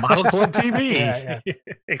 you know. Model Club TV. Yeah.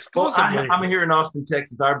 Exclusively. Well, I'm here in Austin,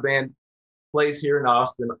 Texas. Our band plays here in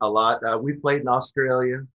Austin a lot. We played in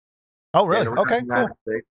Australia. Oh, really? and around Okay, the United cool.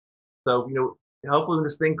 States. So, you know, hopefully when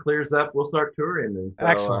this thing clears up, we'll start touring. And so,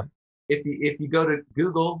 Excellent. If you go to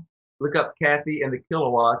Google, look up Kathy and the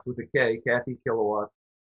Kilowatts with a K, Kathy Kilowatts.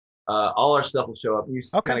 All our stuff will show up. And you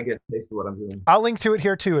Okay. kind of get a taste of what I'm doing. I'll link to it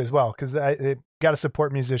here too as well, because I got to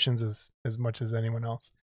support musicians as much as anyone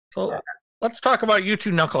else. So let's talk about you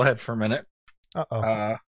two knuckleheads for a minute.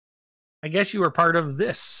 Uh-oh. I guess you were part of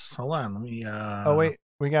this. Hold on. Let me. Oh, wait.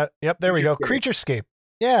 There we go. Creaturescape.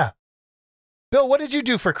 Yeah. Bill, what did you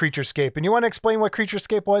do for Creaturescape? And you want to explain what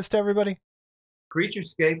Creaturescape was to everybody?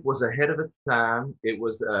 Creaturescape was ahead of its time. It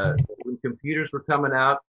was when computers were coming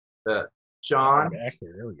out. Sean, Back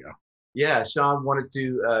here. There we go. yeah, Sean wanted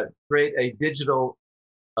to create a digital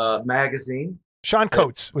magazine. Sean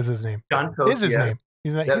Coates was his name. Sean Coates Is his name.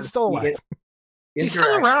 He's still alive. He's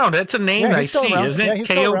still around. That's a name Yeah, I he's still see, around. isn't Yeah, it? he's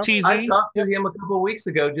still around. KOTZ? I talked to him a couple of weeks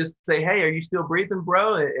ago just to say, hey, are you still breathing,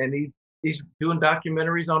 bro? And he's doing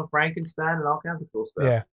documentaries on Frankenstein and all kinds of cool stuff.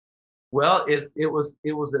 Yeah. Well, it was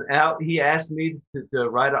an out. He asked me to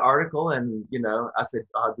write an article, and you know, I said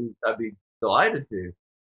I'd be delighted to.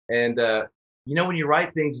 And you know, when you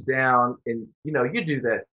write things down, and you know, you do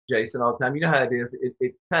that, Jason, all the time. You know how it is.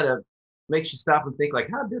 It kind of makes you stop and think, like,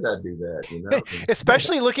 how did I do that? You know,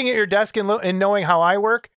 Especially looking at your desk and knowing how I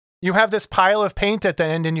work, you have this pile of paint at the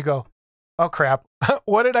end, and you go, "Oh crap,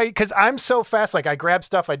 what did I?" Because I'm so fast. Like I grab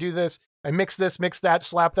stuff, I do this, I mix this, mix that,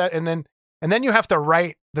 slap that, and then you have to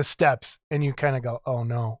write the steps, and you kind of go, "Oh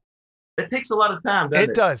no." it takes a lot of time, doesn't it?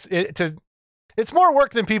 It does. It's more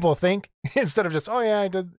work than people think. Instead of just, "Oh yeah, I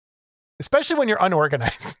did." Especially when you're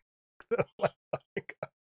unorganized.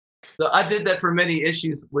 So I did that for many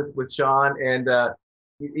issues with Sean, and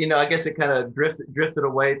you know, I guess it kind of drifted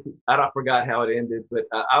away. I forgot how it ended, but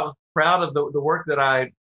I was proud of the work that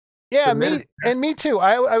I. Yeah, me too.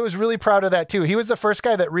 I was really proud of that too. He was the first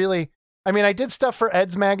guy that really. I mean, I did stuff for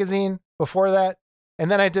Ed's magazine before that,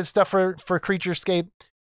 and then I did stuff for Creaturescape,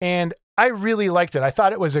 and I really liked it. I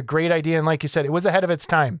thought it was a great idea, and like you said, it was ahead of its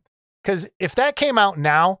time. Because if that came out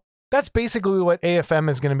now, that's basically what AFM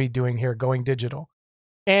is going to be doing here, going digital.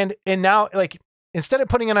 And now, like, instead of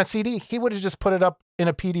putting it on CD, he would have just put it up in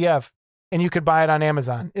a PDF, and you could buy it on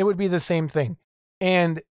Amazon. It would be the same thing.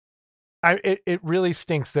 And it really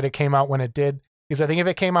stinks that it came out when it did, because I think if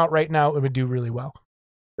it came out right now, it would do really well.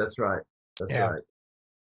 That's right. That's Yeah. right.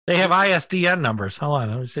 They have ISDN numbers. Hold on.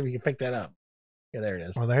 Let me see if we can pick that up. Yeah, there it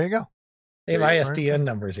is. Well, there you go. They have there you go. ISDN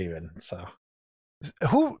numbers even. So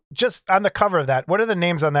Who, just on the cover of that, what are the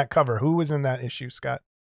names on that cover? Who was in that issue, Scott?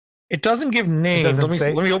 it doesn't give names. doesn't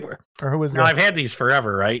say? Let me open. Or who was Now that? I've had these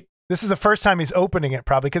forever, right? This is the first time he's opening it,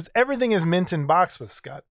 probably, because everything is mint in box with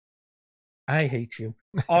Scott. I hate you.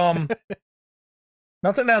 Nothing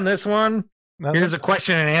on this one. Nothing? Here's a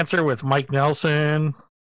question and answer with Mike Nelson.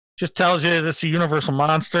 Just tells you this is Universal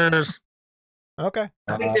Monsters. Okay.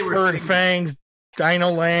 I think they were Fur and Fangs,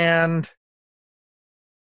 Dino Land.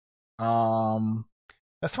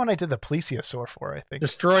 That's the one I did the plesiosaur for, I think.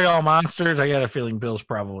 Destroy all monsters. I got a feeling Bill's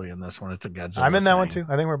probably in this one. It's a Godzilla. I'm in that thing. one too.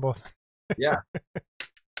 I think we're both. Yeah.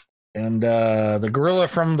 And the gorilla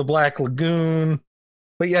from the Black Lagoon.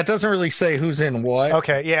 But yeah, it doesn't really say who's in what.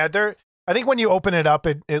 Okay, yeah, I think when you open it up,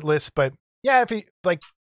 it lists. But yeah, if you like,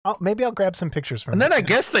 maybe I'll grab some pictures from. And then it. I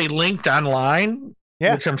guess they linked online.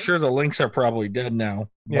 Yeah. Which I'm sure the links are probably dead now.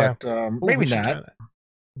 Yeah. But Ooh, maybe we should try not. that.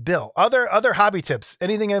 Bill, other hobby tips.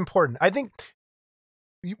 Anything important? I think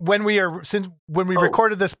when we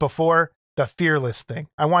recorded this before, the fearless thing.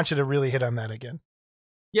 I want you to really hit on that again.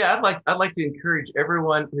 Yeah, I'd like to encourage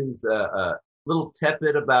everyone who's a little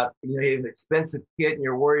tepid about you have an expensive kit and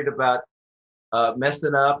you're worried about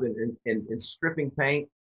messing up and stripping paint.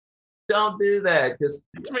 Don't do that. Just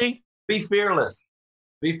That's me. be fearless.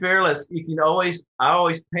 Be fearless. You can I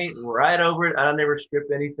always paint right over it. I never strip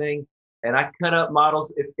anything, and I cut up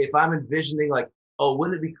models if I'm envisioning like, oh,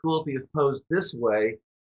 wouldn't it be cool if you posed this way?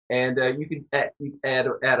 And you can add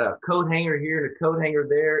a coat hanger here and a coat hanger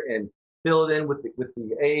there, and fill it in with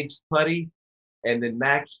the aged putty, and then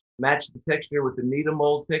match the texture with the needle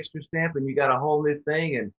mold texture stamp, and you got a whole new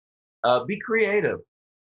thing. And be creative.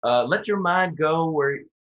 Let your mind go where.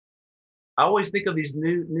 I always think of these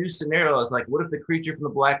new scenarios, like what if the creature from the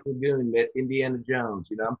Black Lagoon met Indiana Jones?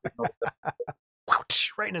 You know, I'm thinking of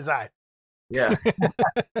stuff. Right in his eye. Yeah.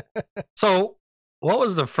 So, what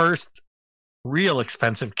was the first real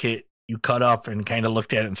expensive kit you cut up and kind of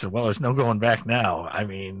looked at it and said, "Well, there's no going back now"? I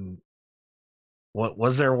mean, what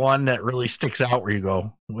was there one that really sticks out where you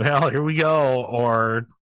go, "Well, here we go," or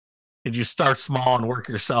did you start small and work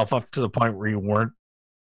yourself up to the point where you weren't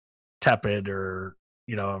tepid or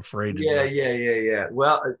afraid to Yeah.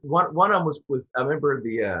 Well, one of them was I remember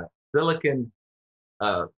the Billiken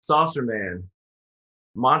Saucer Man,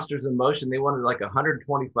 Monsters in Motion. They wanted like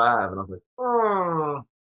 125, and I was like, oh.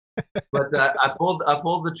 But I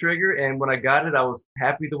pulled the trigger, and when I got it, I was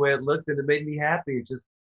happy the way it looked, and it made me happy. It's just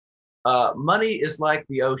money is like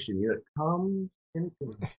the ocean. It comes and it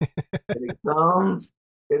goes, and it comes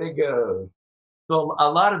and it goes. So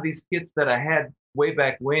a lot of these kits that I had way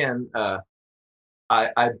back when.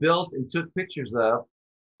 I built and took pictures of,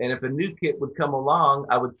 and if a new kit would come along,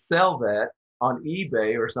 I would sell that on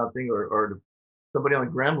eBay or something, or to somebody on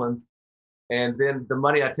Gremlins, and then the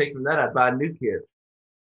money I take from that, I'd buy new kits,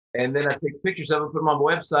 and then I'd take pictures of them, put them on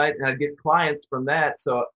my website, and I'd get clients from that.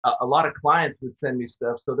 So a lot of clients would send me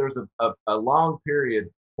stuff. So there's a long period,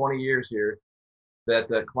 20 years here, that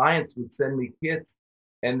clients would send me kits,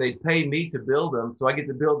 and they'd pay me to build them. So I get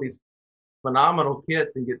to build these phenomenal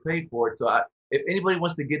kits and get paid for it. So if anybody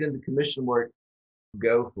wants to get into commission work,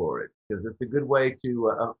 go for it, because it's a good way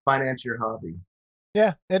to finance your hobby.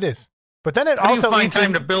 Yeah, it is. But then it How also do you find eats time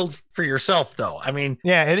in- to build for yourself, though? I mean,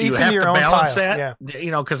 Yeah, it do you eats have into your to own balance pile. that?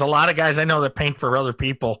 Yeah. Because a lot of guys I know that paint for other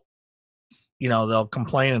people, they'll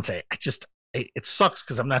complain and say, it sucks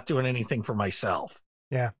because I'm not doing anything for myself.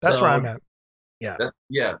 Yeah, that's So- where I'm at.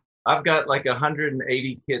 Yeah, I've got like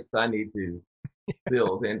 180 kits I need to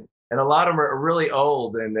build, and a lot of them are really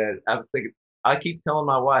old. And I was thinking, I keep telling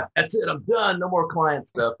my wife, "That's it, I'm done. No more client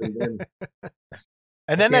stuff." And then,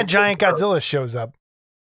 And then that can't say giant no. Godzilla shows up.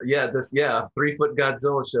 3-foot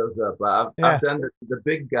Godzilla shows up. Yeah. I've done the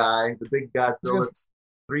big guy, the big Godzilla that's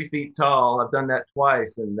 3 feet tall. I've done that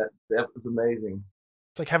twice, and that was amazing.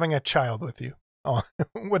 It's like having a child with you. Oh,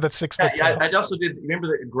 with a 6 foot Yeah, tail. I also did. Remember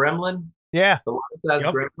the Gremlin? Yeah. The life-size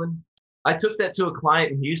Yep. gremlin. I took that to a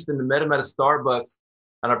client in Houston and met him at a Starbucks,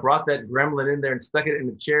 and I brought that gremlin in there and stuck it in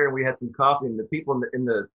the chair, and we had some coffee. And the people in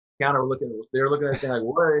the counter were looking at it like,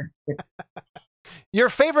 "What?" Your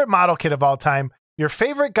favorite model kit of all time, your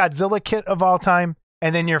favorite Godzilla kit of all time,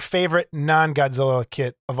 and then your favorite non-Godzilla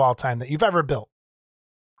kit of all time that you've ever built.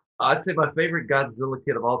 I'd say my favorite Godzilla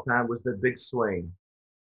kit of all time was the Big Swing,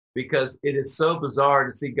 because it is so bizarre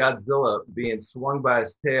to see Godzilla being swung by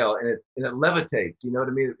his tail, and it levitates. You know what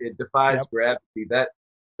I mean? It defies Yep. gravity. That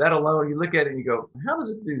alone, you look at it and you go, "How does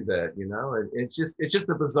it do that?" And it's just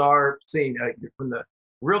a bizarre scene from the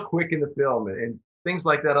real quick in the film, and things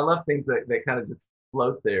like that. I love things that kind of just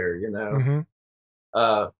float there. Mhm.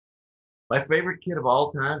 My favorite kit of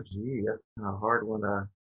all time, gee, that's kind of a hard one.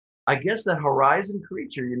 I guess that Horizon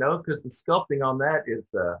creature, because the sculpting on that is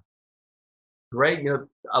great.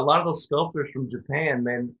 A lot of those sculptors from Japan,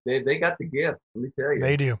 man, they got the gift. Let me tell you.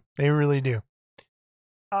 They do. They really do.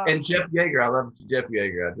 And Jeff Yeager, I love Jeff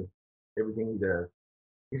Yeager. I just everything he does.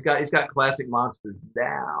 He's got classic monsters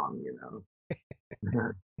down.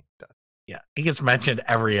 Yeah, he gets mentioned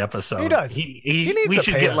every episode. He does. He needs we to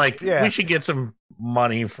should pay get us. Yeah. we should get some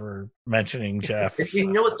money for mentioning Jeff. And you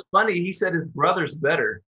know what's funny? He said his brother's a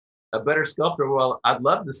better sculptor. Well, I'd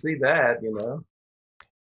love to see that.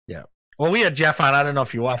 Well, we had Jeff on. I don't know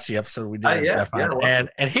if you watched the episode we did. With Yeah, Jeff yeah, I on, watched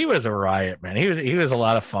and he was a riot, man. He was a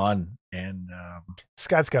lot of fun, and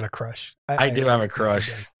Scott's got a crush. I do have a he crush.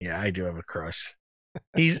 does. Yeah, I do have a crush.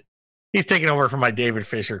 He's taking over from my David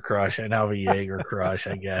Fisher crush and Elva Yeager crush,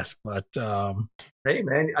 I guess. But Hey,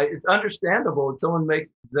 man, it's understandable when someone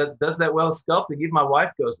does that well sculpting. Even my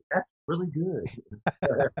wife goes, "That's really good."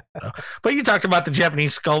 but you talked about the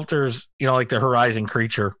Japanese sculptors, like the Horizon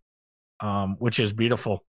creature, which is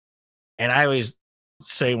beautiful. And I always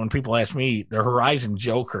say when people ask me the Horizon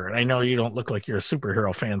Joker, and I know you don't look like you're a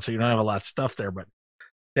superhero fan, so you don't have a lot of stuff there, but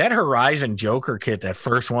that Horizon Joker kit, that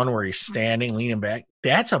first one where he's standing, leaning back,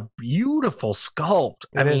 that's a beautiful sculpt.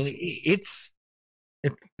 It's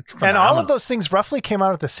phenomenal. And all of those things roughly came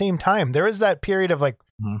out at the same time. There was that period of like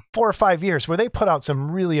 4 or 5 years where they put out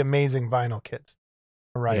some really amazing vinyl kits.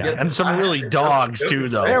 Horizon. Yeah, and some really dogs too,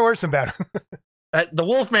 though. There were some bad. The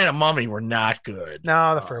Wolfman and Mummy were not good.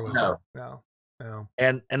 No, the fur was No. no.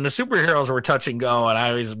 And the superheroes were touch and go, and I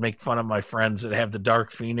always make fun of my friends that have the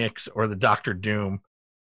Dark Phoenix or the Doctor Doom.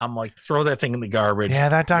 I'm like, throw that thing in the garbage. Yeah,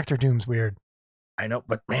 that Doctor Doom's weird. I know,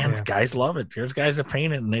 but man, guys love it. There's guys that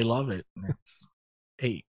paint it and they love it.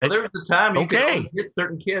 Hey, Well, there was a time you Okay. could only get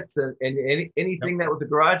certain kits, and anything that was a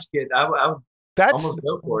garage kit, I would That's almost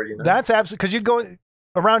go for it. that's absolutely because you'd go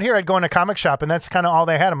around here. I'd go in a comic shop, and that's kind of all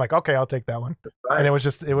they had. I'm like, okay, I'll take that one. right. And it was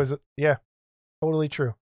totally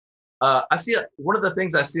true. I see one of the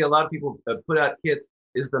things I see a lot of people put out kits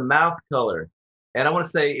is the mouth color, and I want to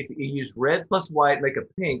say if you use red plus white, make a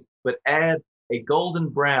pink, but add a golden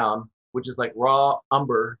brown, which is like raw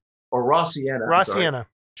umber or raw sienna. Raw I'm sorry, sienna.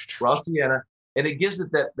 raw sienna, and it gives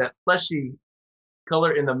it that fleshy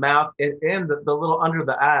color in the mouth and the little under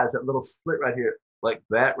the eyes, that little slit right here, like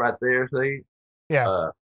that right there. See, Yeah.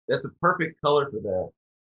 that's a perfect color for that.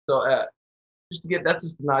 So that's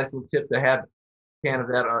just a nice little tip to have a can of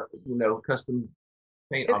that, custom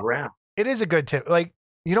paint around. It is a good tip. Like,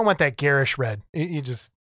 you don't want that garish red. You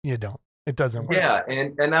don't. It doesn't work. Yeah,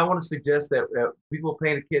 and I want to suggest that people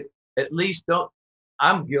paint a kit, at least don't.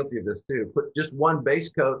 I'm guilty of this too. Put just one base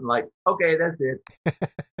coat and like, okay, that's it.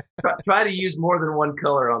 Try to use more than one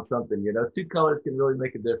color on something. 2 colors can really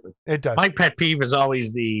make a difference. It does. my pet peeve is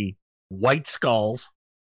always the white skulls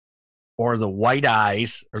or the white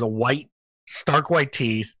eyes or the stark white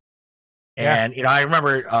teeth. And, I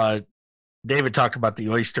remember David talked about the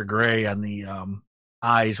oyster gray on the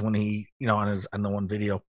eyes when he, on the one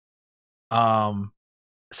video.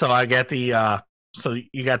 So I get so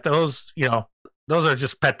you got those, those are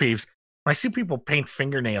just pet peeves. When I see people paint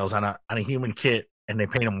fingernails on a human kit and they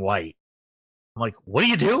paint them white, I'm like, what are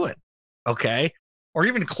you doing? Okay. Or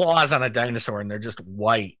even claws on a dinosaur and they're just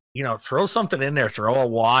white. Throw something in there, throw a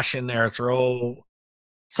wash in there, throw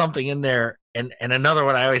something in there. And another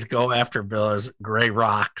one I always go after, Bill, is gray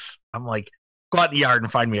rocks. I'm like, go out in the yard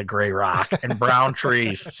and find me a gray rock and brown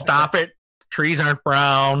trees. Stop it. Trees aren't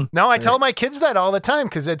brown. No, I tell my kids that all the time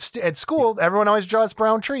because at school, everyone always draws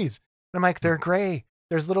brown trees. And I'm like, they're gray.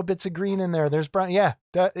 There's little bits of green in there. There's brown. Yeah,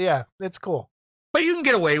 it's cool. But you can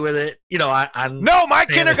get away with it, on No, my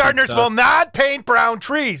fantasy kindergartners stuff. will not paint brown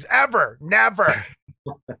trees ever. Never.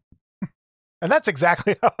 And that's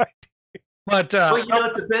exactly how I do. But Well,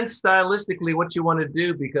 it depends stylistically what you want to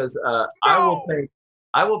do because I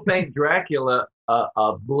will paint Dracula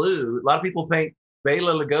blue. A lot of people paint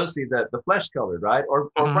Bela Lugosi the flesh colored, right? Or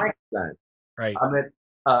Frankenstein. right. I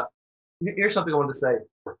mean, here's something I wanted to say.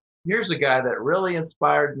 Here's a guy that really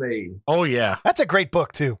inspired me, Oh yeah. That's a great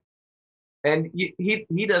book too. and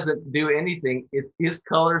he doesn't do anything. His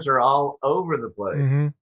colors are all over the place, Mm-hmm.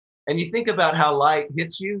 and you think about how light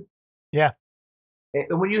hits you. Yeah.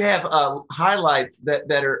 And when you have highlights that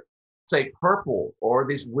are say purple or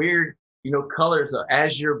these weird colors of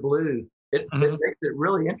azure blues, it makes it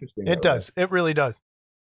really interesting. It does. It really does.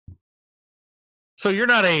 So you're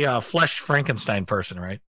not a flesh Frankenstein person,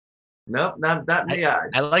 right? Nope, not me.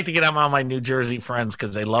 I like to get them on my New Jersey friends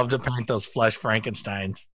because they love to paint those flesh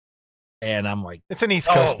Frankensteins, and I'm like, It's an East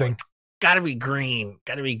Coast thing. Gotta be green,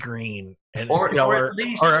 and or at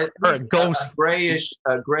least a ghost, grayish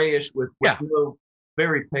with no,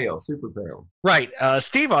 very pale, super pale. right?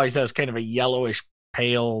 Steve always does kind of a yellowish,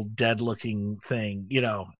 pale, dead-looking thing,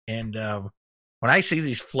 And when I see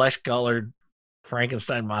these flesh-colored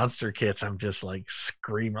Frankenstein monster kits, I'm just like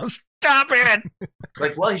screaming, "Stop it!"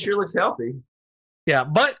 Like, well, he sure looks healthy. Yeah,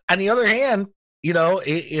 but on the other hand,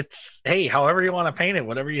 it's hey, however you want to paint it,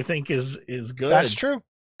 whatever you think is good. That's true.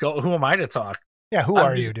 Go. Who am I to talk? Yeah. Who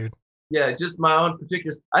are you, dude? Yeah, just my own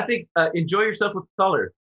particular. I think enjoy yourself with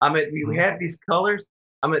color. I mean, we have these colors.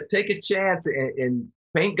 I'm going to take a chance and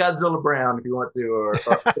paint Godzilla brown if you want to, or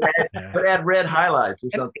but add red highlights or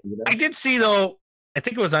something. You know? I did see though. I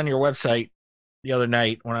think it was on your website the other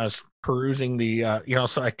night when I was perusing the,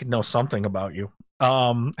 so I could know something about you.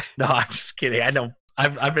 No, I'm just kidding. I know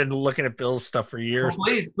I've been looking at Bill's stuff for years.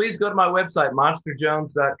 Well, please go to my website,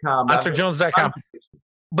 monsterjones.com. Monsterjones.com.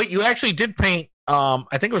 But you actually did paint.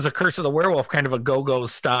 I think it was a Curse of the Werewolf, kind of a Go-Go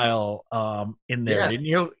style in there, didn't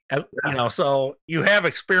you? So you have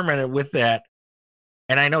experimented with that,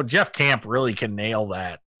 and I know Jeff Camp really can nail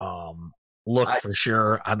that look for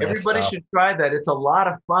sure. On everybody should try that. It's a lot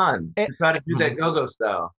of fun to try to do that Go-Go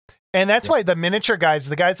style. And that's why the miniature guys,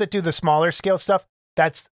 the guys that do the smaller scale stuff,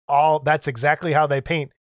 that's exactly how they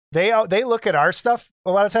paint. They look at our stuff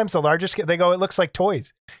a lot of times, the larger scale, they go, it looks like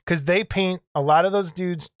toys, because they paint, a lot of those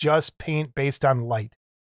dudes just paint based on light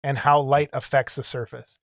and how light affects the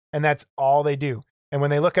surface. And that's all they do. And when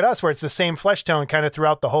they look at us, where it's the same flesh tone kind of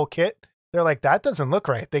throughout the whole kit, they're like, that doesn't look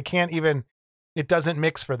right. They can't even, it doesn't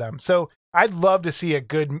mix for them. So I'd love to see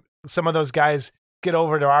some of those guys get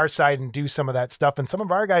over to our side and do some of that stuff. And some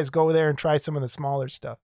of our guys go there and try some of the smaller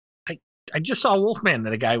stuff. I just saw Wolfman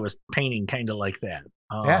that a guy was painting kind of like that.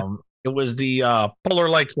 Yeah. It was the Polar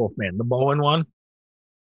Lights Wolfman, the Bowen one.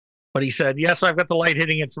 But he said, yes, I've got the light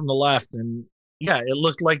hitting it from the left. And yeah, it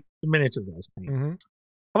looked like the miniature guys painting. Mm-hmm.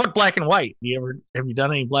 How about black and white? Have you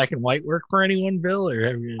done any black and white work for anyone, Bill? Or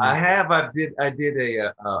have you? I have. I did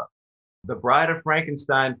a the Bride of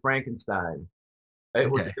Frankenstein. It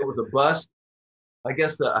was a bust. I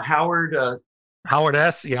guess Howard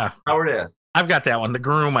S. Yeah, Howard S. I've got that one. The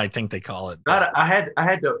Groom, I think they call it. I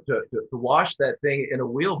had to wash that thing in a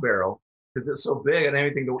wheelbarrow because it's so big. I didn't have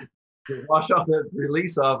anything to wash off the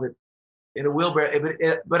release of it in a wheelbarrow.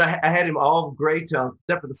 But I had him all gray tone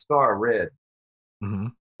except for the scar red,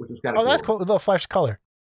 which was kind of that's cool. A little flesh color,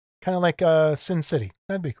 kind of like Sin City.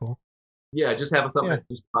 That'd be cool. Yeah, just have something that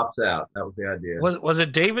just pops out. That was the idea. Was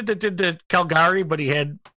it David that did the Calgary, but he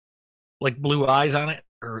had like blue eyes on it,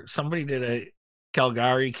 or somebody did a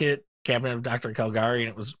Calgary kit? Cabinet of Dr. Calgary, and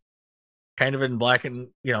it was kind of in black and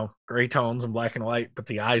gray tones and black and white, but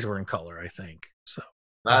the eyes were in color, I think. So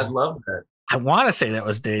I'd love that. I want to say that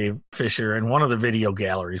was Dave Fisher in one of the video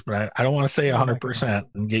galleries, but I don't want to say 100%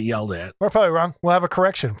 and get yelled at. We're probably wrong. We'll have a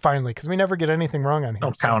correction finally, because we never get anything wrong on here.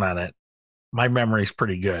 Don't count on it. My memory's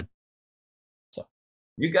pretty good. So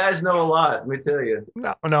you guys know a lot, let me tell you.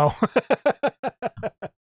 No.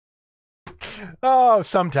 Oh,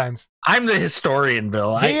 sometimes. I'm the historian,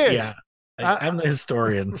 Bill. He is. Yeah, I'm the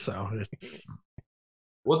historian, so it's...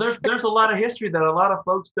 Well, there's a lot of history that a lot of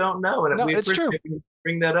folks don't know, and we appreciate you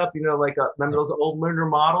bring that up. Like remember those old lunar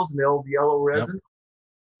models and the old yellow resin?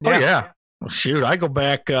 Yep. Oh yeah. Well, shoot, I go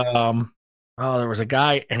back. There was a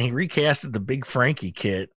guy, and he recasted the Big Frankie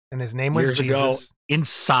kit, and his name was years Jesus. ago in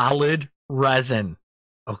solid resin.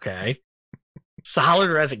 Okay, solid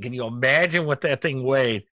resin. Can you imagine what that thing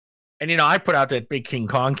weighed? And, I put out that big King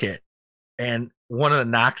Kong kit, and one of the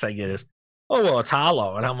knocks I get is, oh, well, it's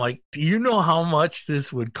hollow. And I'm like, do you know how much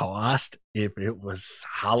this would cost if it was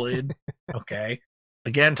solid? Okay.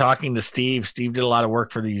 Again, talking to Steve. Steve did a lot of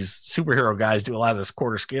work for these superhero guys, do a lot of this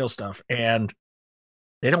quarter scale stuff, and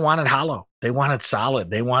they don't want it hollow. They want it solid.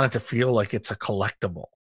 They want it to feel like it's a collectible.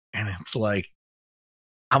 And it's like,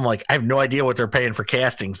 I'm like, I have no idea what they're paying for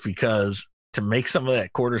castings, because to make some of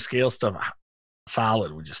that quarter scale stuff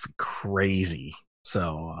solid would just be crazy.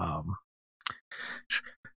 So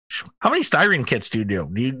how many styrene kits do you do?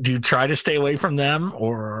 Do you try to stay away from them,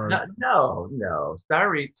 or no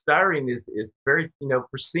styrene is very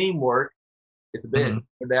for seam work, it's a bit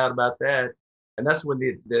no doubt about that. And that's when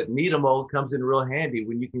the needle mold comes in real handy,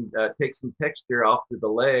 when you can take some texture off to the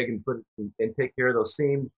leg and put it and take care of those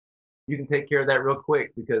seams. You can take care of that real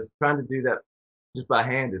quick, because trying to do that just by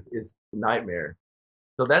hand is a nightmare.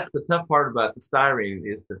 So that's the tough part about the styrene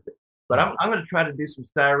but I'm going to try to do some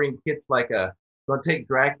styrene kits, like going to take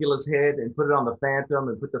Dracula's head and put it on the Phantom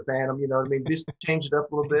and put the Phantom, you know what I mean? Just change it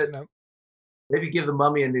up a little bit. Maybe give the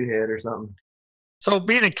Mummy a new head or something. So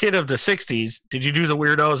being a kid of the 60s, did you do the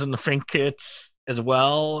Weirdos and the Fink kits as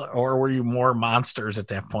well? Or were you more monsters at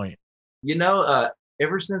that point?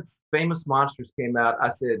 Ever since Famous Monsters came out, I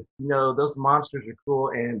said, those monsters are cool.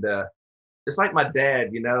 And, it's like my dad,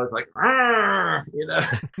 it's like,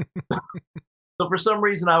 So for some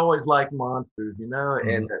reason, I always liked monsters,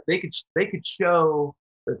 and they could show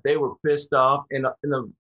that they were pissed off. And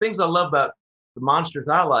the things I love about the monsters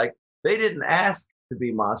I like, they didn't ask to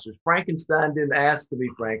be monsters. Frankenstein didn't ask to be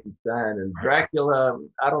Frankenstein, and Dracula,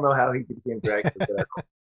 I don't know how he became Dracula. But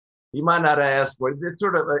he might not have asked for it. It's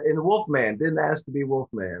sort of, and Wolfman didn't ask to be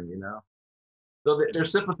Wolfman, So they're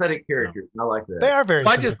sympathetic characters. I like that. They are very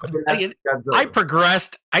I just sympathetic. I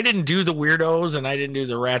progressed. I didn't do the weirdos and I didn't do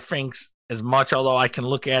the rat finks as much, although I can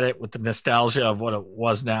look at it with the nostalgia of what it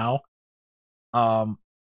was now.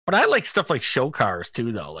 But I like stuff like show cars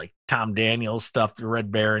too, though, like Tom Daniels stuff, the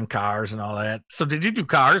Red Baron cars and all that. So did you do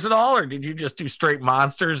cars at all, or did you just do straight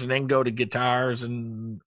monsters and then go to guitars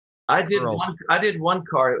and I did girls? I did one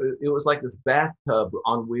car. It was like this bathtub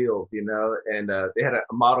on wheels, you know, and they had a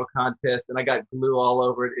model contest, and I got glue all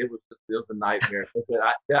over it. It was a nightmare. I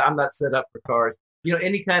said, I'm not set up for cars. You know,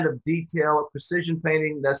 any kind of detail, precision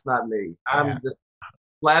painting, that's not me. I'm just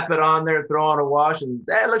slap it on there, throw on a wash, and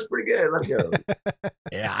that looks pretty good. Let's go.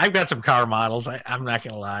 Yeah, I've got some car models. I'm not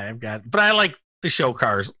gonna lie, but I like the show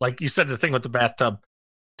cars. Like you said, the thing with the bathtub,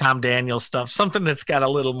 Tom Daniels stuff, something that's got a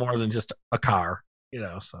little more than just a car. You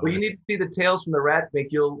know, so Well, you need to see the Tales from the Rat Fink.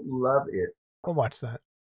 You'll love it. We'll watch that.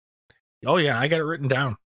 Oh yeah, I got it written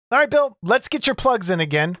down. All right, Bill, let's get your plugs in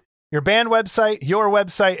again. Your band website, your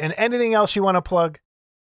website, and anything else you want to plug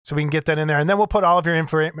so we can get that in there. And then we'll put all of your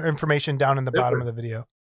information down in the bottom of the video.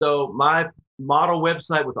 So my model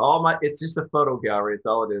website with it's just a photo gallery. It's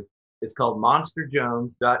all it is. It's called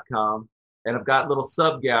monsterjones.com. And I've got little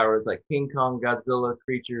sub galleries like King Kong, Godzilla,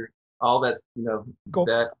 Creature, all that, you know, Cool.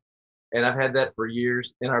 that. And I've had that for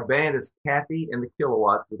years. And our band is Kathy and the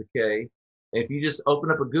Kilowatts with a K. And if you just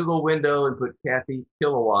open up a Google window and put Kathy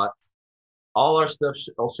Kilowatts, all our stuff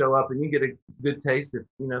will show up, and you get a good taste of,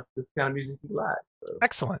 you know, this kind of music you like. So,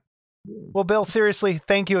 Excellent. Well, Bill, seriously,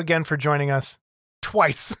 thank you again for joining us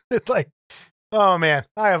twice. It's like, oh man,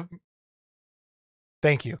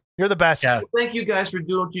 thank you. You're the best. Yeah. thank you guys for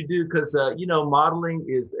doing what you do, because you know, modeling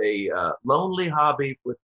is a lonely hobby.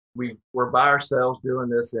 We're by ourselves doing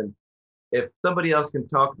this, and if somebody else can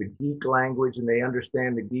talk the geek language and they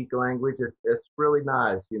understand the geek language, it's really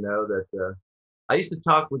nice, you know, that I used to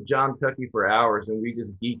talk with John Tucky for hours, and we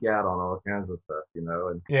just geek out on all kinds of stuff, you know,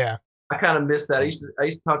 and Yeah. I kind of miss that. I used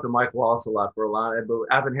to talk to Mike Wallace a lot for a long, but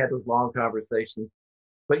I haven't had those long conversations.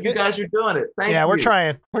 But you guys are doing it. Thank you. Yeah, we're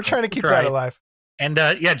trying. We're trying to keep that Right. alive. And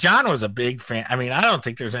yeah, John was a big fan. I mean, I don't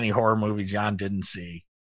think there's any horror movie John didn't see.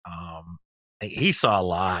 He saw a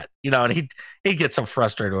lot, you know, and he'd get so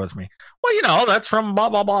frustrated with me. Well, you know, that's from blah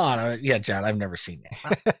blah blah. Yeah, John, I've never seen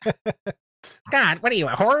that. God, what are you,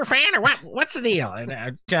 a horror fan or what? What's the deal?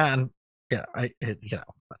 And John, yeah,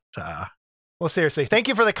 Well, seriously, thank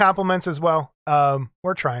you for the compliments as well.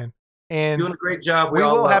 We're trying. And doing a great job. we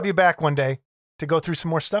all will love have it. you back one day to go through some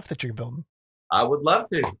more stuff that you're building. I would love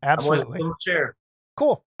to. Absolutely. I'm willing to share.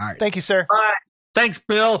 Cool. All right. Thank you, sir. Bye. Thanks,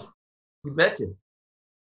 Bill. You betcha.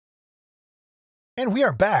 And we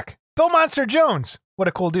are back. Bill Monster Jones. What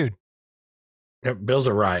a cool dude. Yeah, Bill's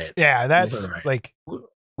a riot. Yeah, that's Bill's all right. like,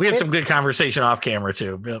 We had some good conversation off camera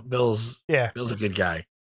too. Bill's yeah. a good guy.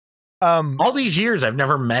 All these years, I've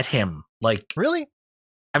never met him. Like, Really?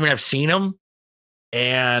 I mean, I've seen him,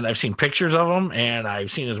 and I've seen pictures of him, and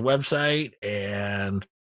I've seen his website,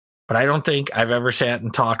 but I don't think I've ever sat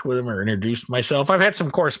and talked with him or introduced myself. I've had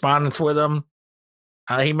some correspondence with him.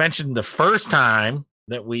 He mentioned the first time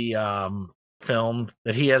that we filmed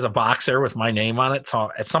that he has a box there with my name on it.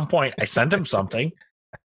 So at some point, I sent him something,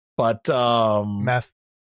 but Meth.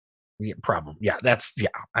 yeah, probably, yeah,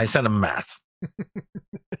 I sent him meth.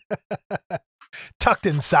 Tucked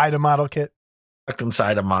inside a model kit. Tucked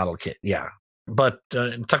inside a model kit, yeah. But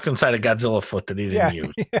tucked inside a Godzilla foot that he didn't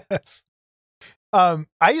use. Yes.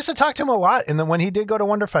 I used to talk to him a lot, and then when he did go to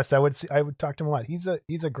Wonderfest, I would talk to him a lot. He's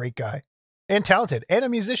a great guy and talented and a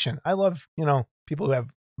musician. I love, you know, people who have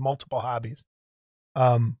multiple hobbies.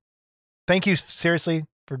 Thank you seriously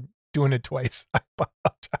for doing it twice. I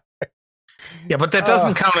apologize. Yeah, but that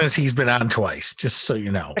doesn't count as he's been on twice, just so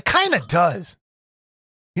you know. It kind of does.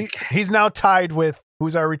 He's now tied with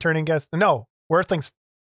who's our returning guest? No, Worthling's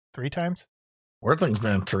 3 times. Worthling's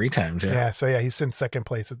been 3 times, yeah. Yeah, so yeah, he's in second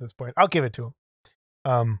place at this point. I'll give it to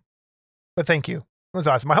him. But thank you. It was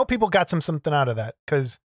awesome. I hope people got something out of that,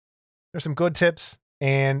 because there's some good tips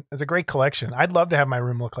and it's a great collection. I'd love to have my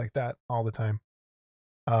room look like that all the time.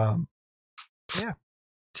 Yeah.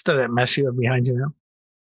 Still that mess you have behind you now?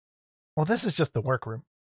 Well, this is just the workroom.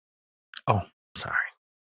 Oh, sorry.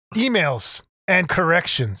 Emails and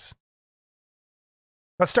corrections.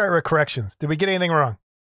 Let's start with corrections. Did we get anything wrong?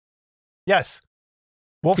 Yes.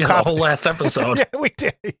 Wolf Yeah, Cop. the whole last episode. Yeah, we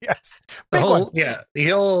did. Yes. the Big whole, one. yeah, the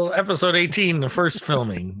whole episode 18, the first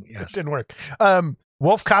filming. It Yes. didn't work.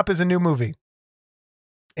 Wolf Cop is a new movie.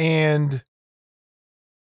 And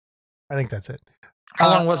I think that's it. How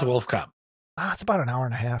long was Wolf Cop? It's about an hour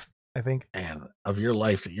and a half, I think. And of your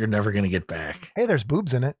life that you're never going to get back. Hey, there's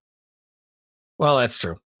boobs in it. Well, that's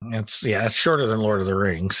true. It's shorter than Lord of the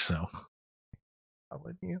Rings. So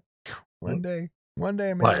Telling you. One day,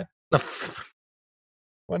 man. What?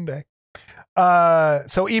 One day.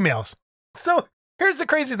 So emails. So here's the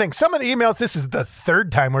crazy thing. Some of the emails, this is the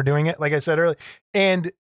third time we're doing it, like I said earlier.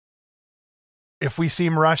 And if we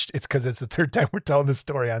seem rushed, it's because it's the third time we're telling this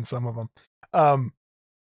story on some of them.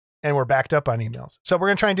 And we're backed up on emails. So we're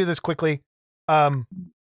going to try and do this quickly.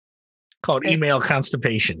 Called email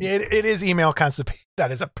constipation. It is email constipation.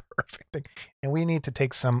 That is a perfect thing. And we need to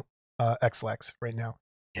take some X-Lax right now.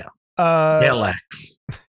 Yeah. Mail-Lax.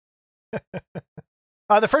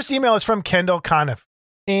 The first email is from Kendall Conniff.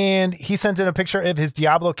 And he sent in a picture of his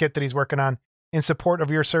Diablo kit that he's working on in support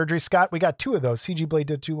of your surgery, Scott. We got 2 of those. CG Blade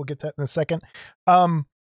did 2. We'll get to that in a second.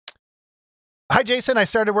 Hi, Jason. I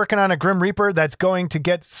started working on a Grim Reaper that's going to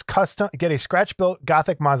get a scratch-built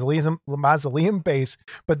Gothic mausoleum base,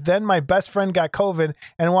 but then my best friend got COVID,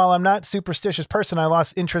 and while I'm not a superstitious person, I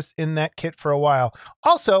lost interest in that kit for a while.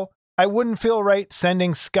 Also, I wouldn't feel right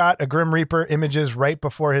sending Scott a Grim Reaper images right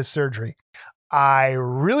before his surgery. I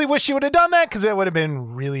really wish you would have done that, because it would have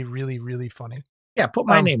been really, really, really funny. Yeah, put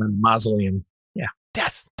my name on mausoleum. Yeah.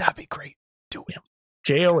 That'd be great. Do it.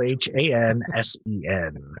 JOHANSEN.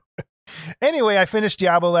 Anyway, I finished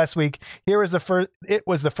Diablo last week. It was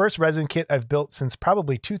the first resin kit I've built since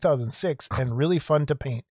probably 2006 and really fun to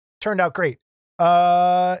paint. Turned out great.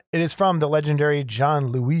 It is from the legendary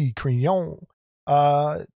Jean-Louis Crillon.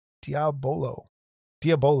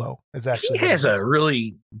 Diabolo is actually. He has a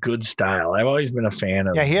really good style. I've always been a fan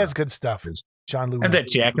of. Yeah, he has good stuff. Jean-Louis. And that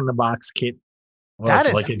Jack in the Box kit. Well, that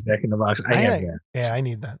is like a Jack in the Box. I have that. Yeah, I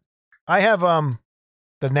need that. I have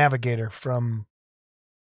the Navigator from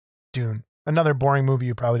Dune, another boring movie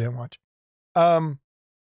you probably didn't watch.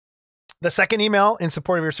 The second email in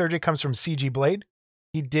support of your surgery comes from CG Blade.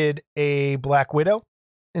 He did a Black Widow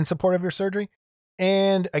in support of your surgery.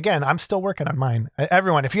 And again, I'm still working on mine.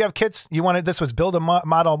 Everyone, if you have kits, you wanted, this was build a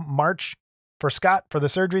model March for Scott for the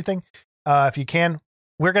surgery thing. If you can,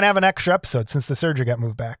 we're going to have an extra episode since the surgery got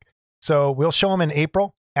moved back. So we'll show them in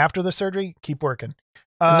April after the surgery. Keep working.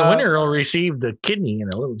 The winner will receive the kidney in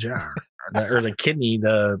a little jar, or the kidney,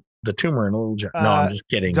 the tumor in a little jar. No, I'm just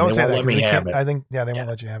kidding. Don't they say won't that. let me have it. I think, they won't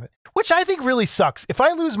let you have it, which I think really sucks. If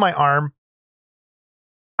I lose my arm,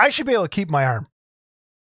 I should be able to keep my arm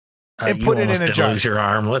and put it in a jar. Lose your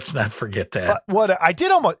arm. Let's not forget that. What I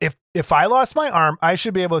did almost, if I lost my arm, I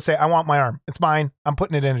should be able to say, I want my arm. It's mine. I'm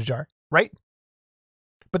putting it in a jar, right?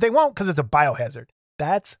 But they won't, because it's a biohazard.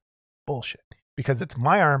 That's bullshit. Because it's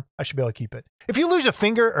my arm, I should be able to keep it. If you lose a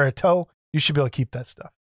finger or a toe, you should be able to keep that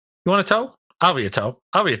stuff. You want a toe? I'll be a toe.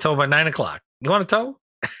 I'll be a toe by 9:00. You want a toe?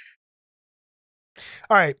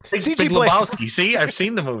 All right. CG Blade. Lebowski. See, I've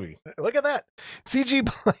seen the movie. Look at that. CG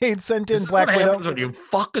Blade sent in Black Widow. What happens when you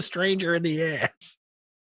fuck a stranger in the ass?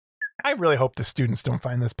 I really hope the students don't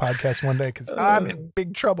find this podcast one day, because I'm in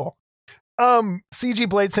big trouble. CG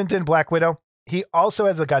Blade sent in Black Widow. He also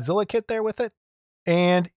has a Godzilla kit there with it.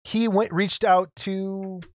 And he reached out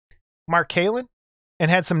to Mark Kalin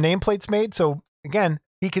and had some nameplates made. So again,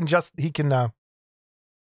 he can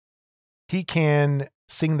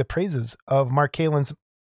sing the praises of Mark Kalin's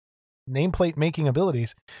nameplate making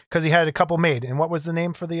abilities, because he had a couple made. And what was the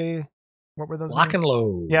name for what were those? Lock and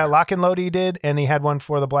Load. Yeah, Lock and Load he did, and he had one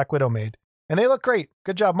for the Black Widow made. And they look great.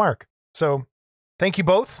 Good job, Mark. So thank you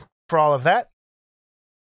both for all of that.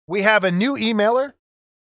 We have a new emailer.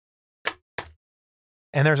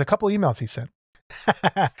 And there's a couple emails he sent.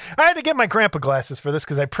 I had to get my grandpa glasses for this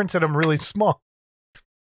because I printed them really small.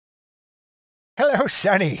 Hello,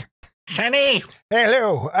 Sonny. Sonny.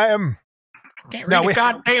 Hello. Can't read a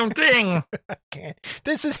goddamn thing. I can't.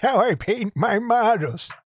 This is how I paint my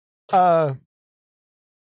models. So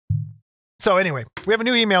anyway, we have a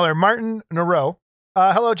new emailer, Martin Nero.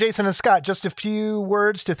 Hello, Jason and Scott. Just a few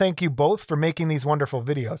words to thank you both for making these wonderful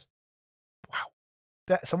videos.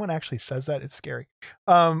 That someone actually says that, it's scary.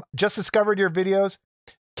 Just discovered your videos,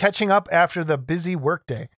 catching up after the busy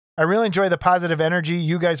workday. I really enjoy the positive energy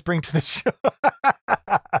you guys bring to the show.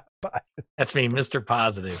 That's me, Mr.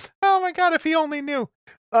 Positive. Oh my God, if he only knew.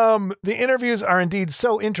 The interviews are indeed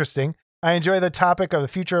so interesting. I enjoy the topic of the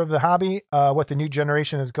future of the hobby, what the new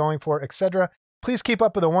generation is going for, etc. Please keep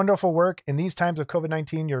up with the wonderful work. In these times of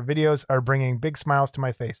COVID-19, your videos are bringing big smiles to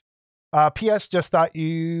my face. P.S. Just thought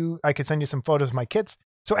I could send you some photos of my kits.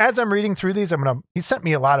 So as I'm reading through these, he sent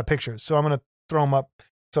me a lot of pictures, so I'm going to throw them up.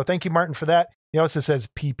 So thank you, Martin, for that. He also says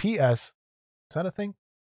PPS. Is that a thing?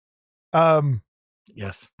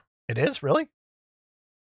 Yes. It is? Really?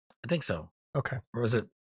 I think so. Okay. Or is it?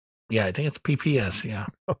 Yeah, I think it's PPS. Yeah.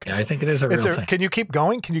 Okay. Yeah, I think it is a real thing. Can you keep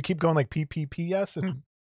going? Can you keep going like PPPS? And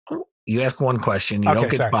You ask one question, you don't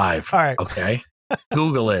get 5. All right. Okay.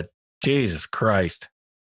 Google it. Jesus Christ.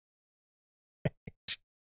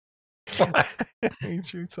 I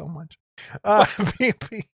hate you so much.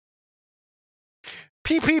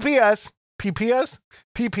 PPS.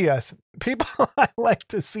 People I like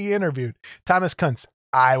to see interviewed. Thomas Kuntz.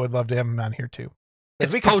 I would love to have him on here too.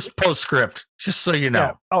 It's postscript, just so you know.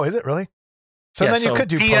 Yeah. Oh, is it really? So Yeah, then you could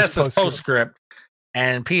do PS is postscript. postscript,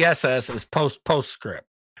 and PSS is postscript.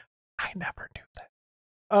 I never knew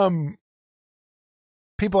that.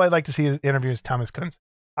 People I'd like to see his interviews Thomas Kuntz.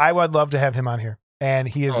 I would love to have him on here. And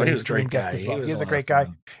he is a dream guest as well. He is a great guy.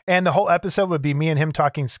 And the whole episode would be me and him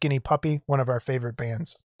talking Skinny Puppy, one of our favorite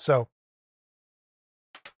bands. So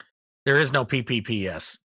there is no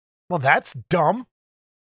PPPS. Well, that's dumb.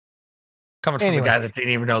 Coming from the guy that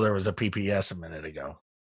didn't even know there was a PPS a minute ago.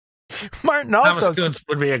 Martin also Thomas Kuntz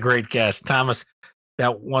would be a great guest. Thomas,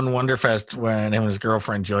 that one Wonderfest when him and his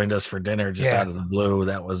girlfriend joined us for dinner just out of the blue.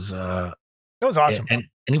 That was awesome. And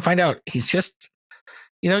you find out he's just,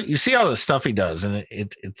 you see all the stuff he does, and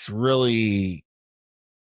it's really,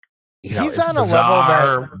 he's on a level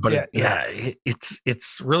that, but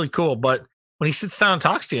it's really cool. But when he sits down and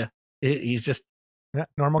talks to you, he's just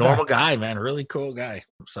normal guy, man. Really cool guy.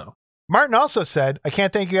 So Martin also said, I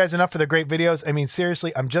can't thank you guys enough for the great videos. I mean,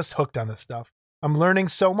 seriously, I'm just hooked on this stuff. I'm learning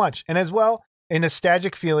so much. And as well, a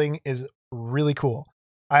nostalgic feeling is really cool.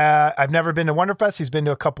 I've never been to Wonderfest. He's been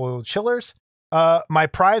to a couple of chillers. My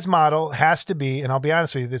prize model has to be, and I'll be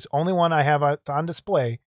honest with you, this only one I have on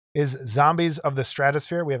display is Zombies of the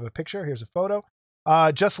Stratosphere. We have a picture. Here's a photo.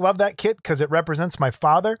 Just love that kit because it represents my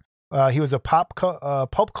father. He was a pulp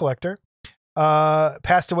collector.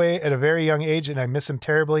 Passed away at a very young age, and I miss him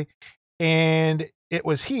terribly. And it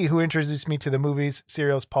was he who introduced me to the movies,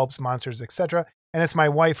 cereals, pulps, monsters, etc. And it's my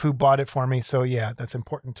wife who bought it for me. So yeah, that's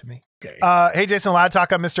important to me. Okay. Hey, Jason, a lot of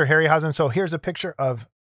talk on Mr. Harryhausen. So here's a picture of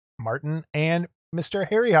Martin and Mr.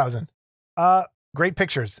 Harryhausen. Great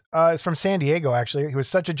pictures. It's from San Diego, actually. He was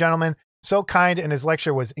such a gentleman, so kind, and his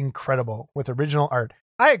lecture was incredible with original art.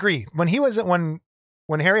 I agree. When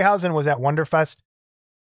Harryhausen was at Wonderfest,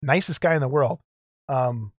 nicest guy in the world.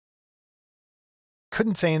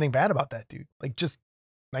 Couldn't say anything bad about that dude. Like, just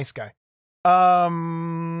nice guy.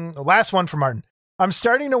 Last one from Martin. I'm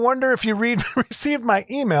starting to wonder if you received my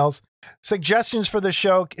emails, suggestions for the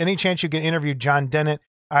show. Any chance you can interview John Dennett?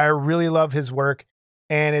 I really love his work,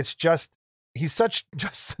 and it's he's such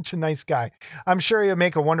a nice guy. I'm sure he'll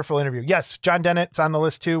make a wonderful interview. Yes, John Dennett's on the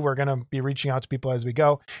list too. We're going to be reaching out to people as we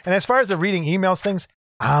go. And as far as the reading emails things,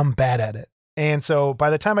 I'm bad at it. And so by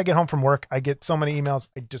the time I get home from work, I get so many emails.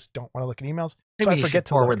 I just don't want to look at emails. Maybe so I forget to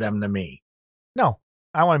forward them to me. No,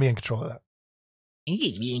 I want to be in control of that.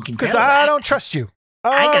 You be in control. Because I don't trust you.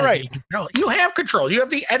 All right. You have control. You have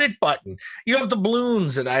the edit button. You have the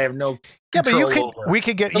balloons that I have no control over. We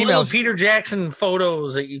could get the emails. Peter Jackson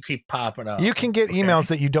photos that you keep popping up. You can get emails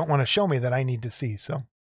that you don't want to show me that I need to see. So.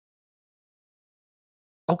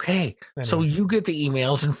 Okay. Anyway. So you get the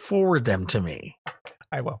emails and forward them to me.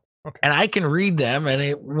 I will. Okay. And I can read them and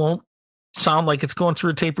it won't sound like it's going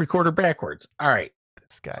through a tape recorder backwards. All right.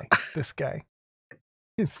 This guy.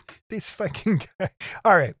 This fucking guy.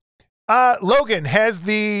 All right. Logan has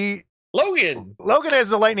the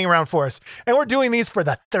lightning round for us, and we're doing these for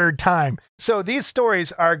the third time. So these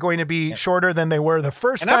stories are going to be shorter than they were the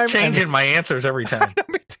first time. I'm changing my answers every time.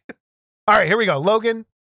 All right, here we go. Logan,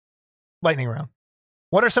 lightning round.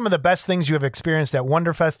 What are some of the best things you have experienced at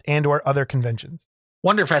Wonderfest and or other conventions?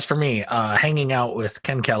 Wonderfest for me, hanging out with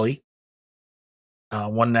Ken Kelly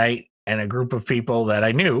one night and a group of people that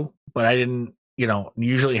I knew, but I didn't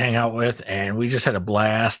usually hang out with, and we just had a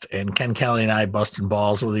blast, and Ken Kelly and I busting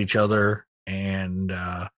balls with each other, and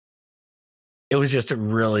it was just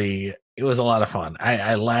it was a lot of fun.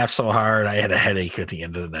 I laughed so hard I had a headache at the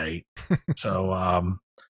end of the night. So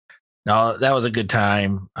no, that was a good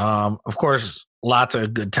time. Of course, lots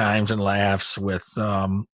of good times and laughs with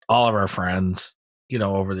all of our friends,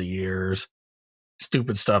 over the years.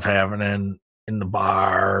 Stupid stuff happening in the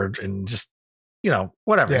bar and just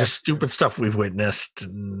whatever, just stupid stuff we've witnessed.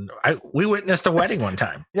 And we witnessed a wedding one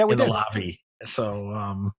time in the lobby.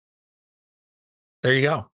 So there you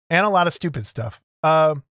go. And a lot of stupid stuff.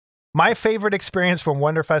 My favorite experience from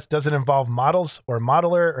Wonderfest doesn't involve models or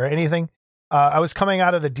modeler or anything. I was coming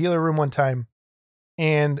out of the dealer room one time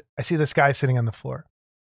and I see this guy sitting on the floor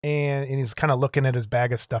and he's kind of looking at his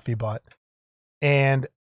bag of stuff he bought. And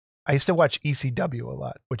I used to watch ECW a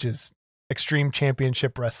lot, which is Extreme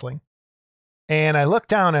Championship Wrestling. And I look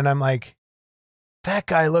down and I'm like, that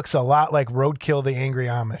guy looks a lot like Roadkill the Angry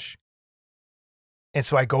Amish. And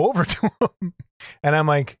so I go over to him and I'm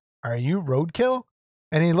like, are you Roadkill?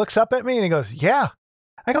 And he looks up at me and he goes, yeah.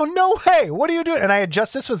 I go, no way. What are you doing? And I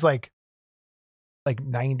adjust. This was like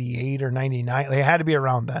 98 or 99. Like, it had to be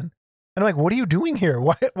around then. And I'm like, what are you doing here?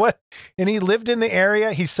 What? And he lived in the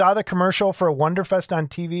area. He saw the commercial for Wonderfest on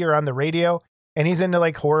TV or on the radio. And he's into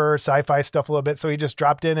like horror, sci-fi stuff a little bit. So he just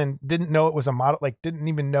dropped in and didn't know it was a model, like didn't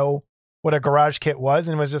even know what a garage kit was.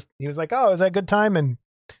 And he was like, oh, it was that a good time? And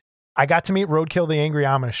I got to meet Roadkill the Angry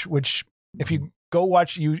Amish, which if you go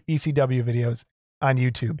watch ECW videos on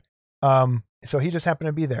YouTube. So he just happened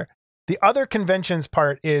to be there. The other conventions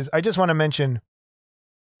part is, I just want to mention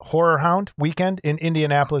Horror Hound weekend in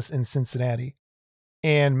Indianapolis and Cincinnati,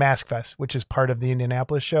 and Mask Fest, which is part of the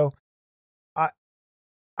Indianapolis show. I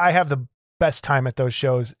have the best time at those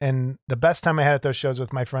shows, and the best time I had at those shows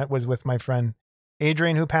was with my friend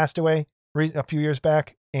Adrian, who passed away a few years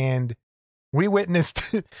back, and we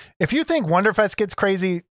witnessed. If you think Wonderfest gets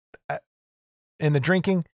crazy in the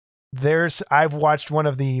drinking, I've watched one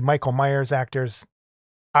of the Michael Myers actors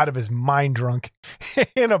out of his mind drunk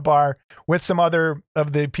in a bar with some other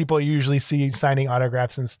of the people you usually see signing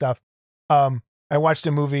autographs and stuff. I watched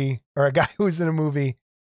a movie, or a guy who was in a movie,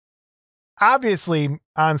 obviously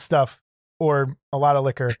on stuff or a lot of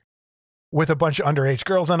liquor, with a bunch of underage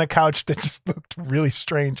girls on a couch that just looked really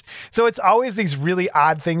strange. So it's always these really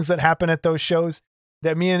odd things that happen at those shows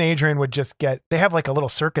that me and Adrian would just get. They have like a little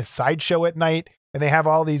circus sideshow at night, and they have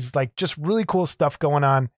all these like just really cool stuff going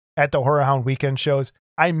on at the Horror Hound weekend shows.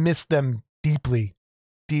 I miss them deeply,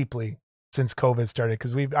 deeply since COVID started,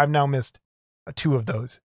 because I've now missed 2 of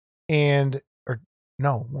those, one,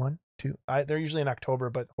 2. They're usually in October,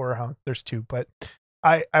 but Horror Hound, there's 2. But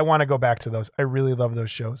I want to go back to those. I really love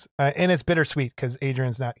those shows, and it's bittersweet because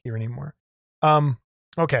Adrian's not here anymore.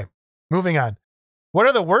 Okay, moving on. What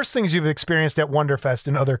are the worst things you've experienced at Wonderfest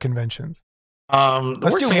and other conventions?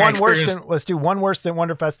 Let's do one worse than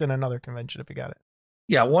Wonderfest and another convention if you got it.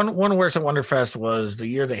 Yeah, one worse than Wonderfest was the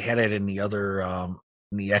year they had it in the other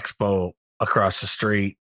in the expo across the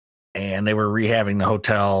street, and they were rehabbing the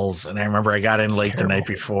hotels. And I remember I got in late the night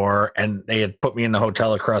before, and they had put me in the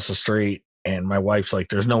hotel across the street. And my wife's like,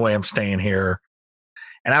 "There's no way I'm staying here."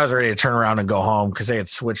 And I was ready to turn around and go home because they had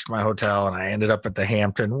switched my hotel, and I ended up at the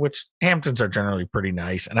Hampton, which Hamptons are generally pretty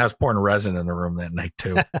nice. And I was pouring resin in the room that night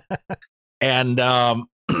too. And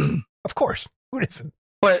of course, who isn't?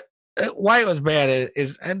 But why it was bad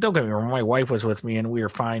is, and don't get me wrong, my wife was with me and we were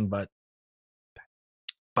fine. But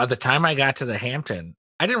by the time I got to the Hampton,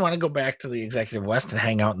 I didn't want to go back to the Executive West and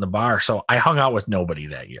hang out in the bar. So I hung out with nobody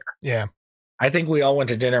that year. Yeah. I think we all went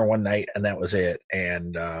to dinner one night and that was it.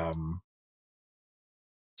 And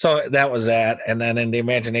so that was that. And then in the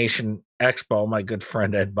Imagination Expo, my good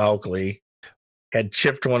friend Ed Baukley had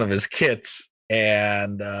chipped one of his kits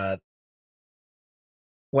and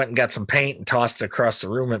went and got some paint and tossed it across the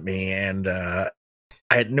room at me. And I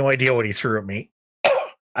had no idea what he threw at me.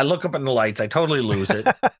 I look up in the lights. I totally lose it.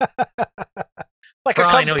 Like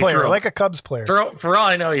a Cubs player. For all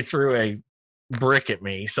I know, he threw a brick at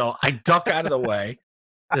me. So I duck out of the way.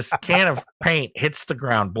 This can of paint hits the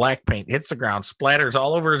ground. Black paint hits the ground, splatters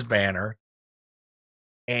all over his banner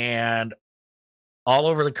and all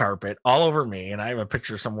over the carpet, all over me. And I have a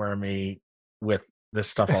picture somewhere of me with this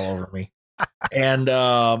stuff all over me. And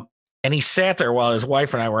he sat there while his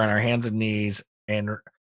wife and I were on our hands and knees. And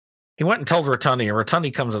he went and told Rotundi, and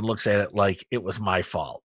Rotundi comes and looks at it like it was my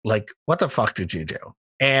fault. Like, what the fuck did you do?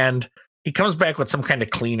 And he comes back with some kind of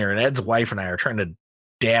cleaner, and Ed's wife and I are trying to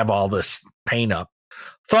dab all this paint up.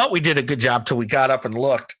 Thought we did a good job till we got up and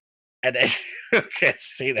looked, and you could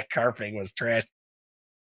see the carpeting was trash.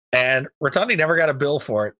 And Rotundi never got a bill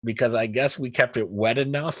for it because I guess we kept it wet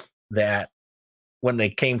enough that when they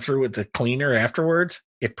came through with the cleaner afterwards,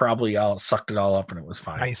 it probably all sucked it all up and it was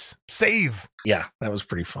fine. Nice. Save. Yeah, that was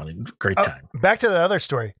pretty funny. Great time. Back to the other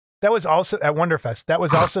story. That was also at Wonderfest. That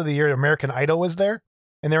was also the year American Idol was there,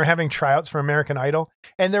 and they were having tryouts for American Idol.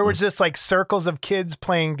 And there was just like circles of kids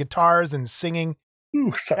playing guitars and singing.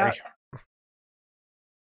 Ooh, sorry.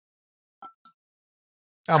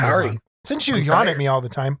 Sorry. Since you yawn at me all the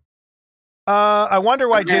time. I wonder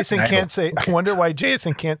why Jason can't say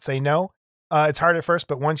no. It's hard at first,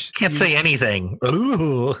 but once can't say anything.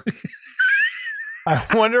 Ooh. I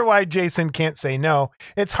wonder why Jason can't say no.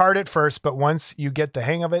 It's hard at first, but once you get the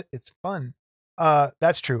hang of it, it's fun.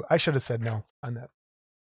 That's true. I should have said no on that.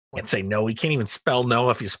 Can't say no. He can't even spell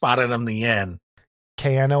no if you spotted him the N.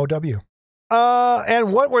 KNOW.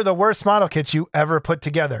 And what were the worst model kits you ever put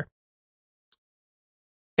together?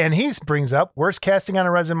 And he brings up worst casting on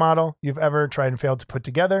a resin model you've ever tried and failed to put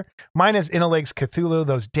together. Mine is Inaleg's Cthulhu.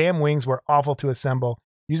 Those damn wings were awful to assemble.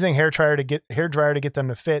 Using hair dryer to get them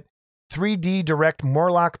to fit. 3D direct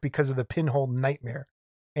Morlock because of the pinhole nightmare.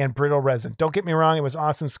 and brittle resin. Don't get me wrong, it was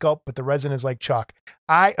awesome sculpt, but the resin is like chalk.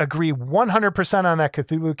 I agree 100% on that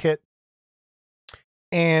Cthulhu kit.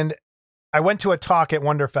 And I went to a talk at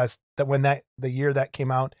Wonderfest the year that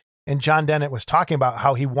came out, and John Dennett was talking about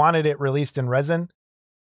how he wanted it released in resin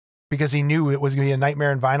because he knew it was going to be a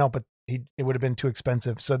nightmare in vinyl, but it would have been too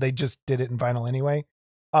expensive. So they just did it in vinyl anyway.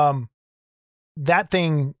 That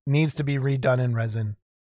thing needs to be redone in resin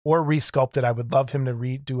or resculpted. I would love him to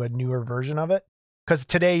redo a newer version of it, because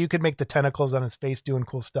today you could make the tentacles on his face doing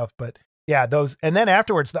cool stuff. But yeah, those, and then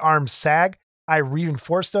afterwards the arms sag. I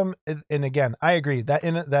reinforced them, and again, I agree that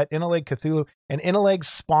Inaleg Cthulhu and Inaleg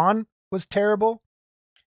Spawn was terrible.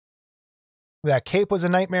 That cape was a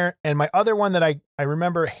nightmare, and my other one that I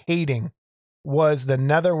remember hating was the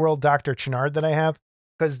Netherworld Dr. Chenard that I have,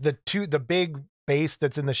 because the big base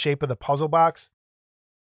that's in the shape of the puzzle box,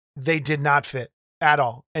 they did not fit at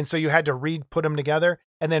all, and so you had to put them together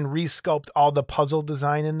and then resculpt all the puzzle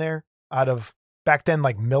design in there out of back then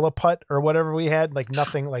like Milliput or whatever we had, like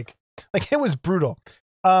nothing like it was brutal.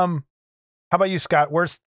 How about you, Scott?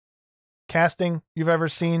 Worst casting you've ever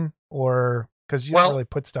seen, or because you don't really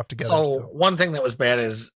put stuff together? So one thing that was bad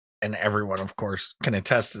is, and everyone of course can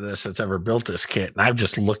attest to this that's ever built this kit, and I've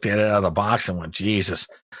just looked at it out of the box and went, Jesus.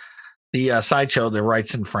 The Sideshow, the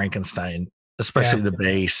Wrightson Frankenstein, especially the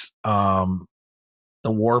base, the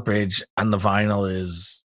warpage on the vinyl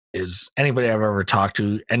is anybody I've ever talked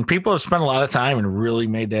to, and people have spent a lot of time and really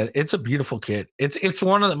made that. It's a beautiful kit. It's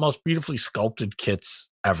one of the most beautifully sculpted kits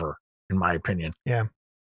ever, in my opinion. Yeah.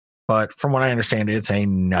 But from what I understand, it's a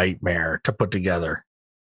nightmare to put together.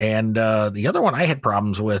 And the other one I had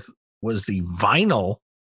problems with was the vinyl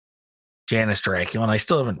Janus Dracula, and I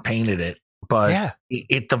still haven't painted it. But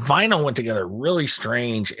the vinyl went together really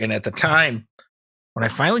strange. And at the time, when I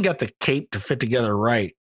finally got the cape to fit together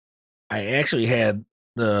right, I actually had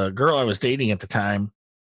the girl I was dating at the time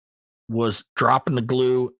was dropping the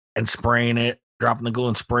glue and spraying it,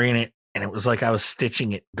 and it was like I was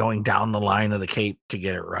stitching it going down the line of the cape to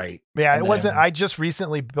get it right. Yeah, it wasn't. I just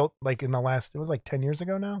recently built, like in the last, it was like 10 years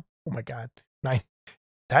ago now. Oh my God.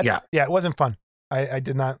 It wasn't fun. I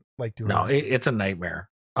did not like doing it. No, it's a nightmare.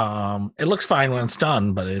 It looks fine when it's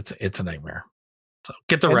done, but it's a nightmare. So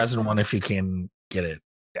get the resin one if you can get it.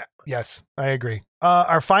 Yeah. Yes, I agree.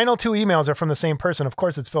 Our final two emails are from the same person. Of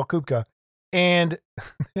course, it's Phil Kupka. And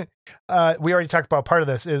we already talked about part of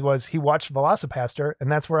this. It was he watched Velocipaster,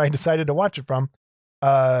 and that's where I decided to watch it from.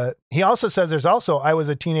 He also says there's also I Was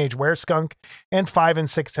a Teenage Wereskunk and 5 and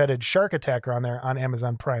 6-headed Shark Attacker on there on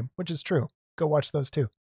Amazon Prime, which is true. Go watch those too.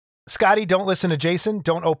 Scotty, don't listen to Jason.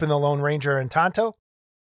 Don't open the Lone Ranger and Tonto.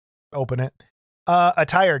 Open it.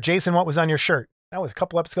 Attire. Jason, what was on your shirt? That was a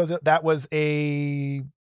couple episodes ago. That was a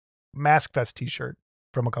Mask Fest t-shirt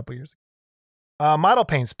from a couple years ago. Model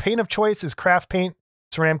paints. Paint of choice is Craft Paint.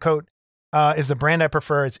 Ceramcoat is the brand I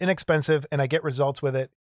prefer. It's inexpensive, and I get results with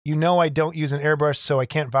it. You know I don't use an airbrush, so I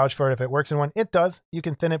can't vouch for it if it works in one. It does. You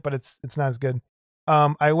can thin it, but it's not as good.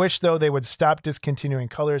 I wish, though, they would stop discontinuing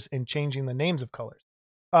colors and changing the names of colors.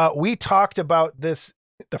 We talked about this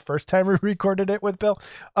the first time we recorded it with Bill.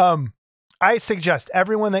 I suggest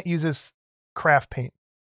everyone that uses Craft Paint,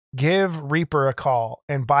 give Reaper a call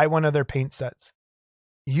and buy one of their paint sets.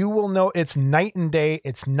 You will know it's night and day.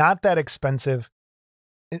 It's not that expensive.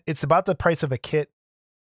 It's about the price of a kit.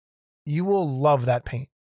 You will love that paint.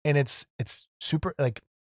 And it's super, like,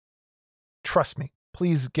 trust me,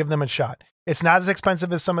 please give them a shot. It's not as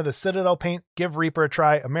expensive as some of the Citadel paint. Give Reaper a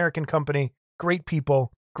try. American company, great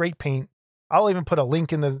people, great paint. I'll even put a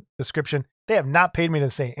link in the description. They have not paid me to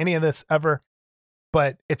say any of this ever,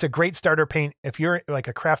 but it's a great starter paint. If you're like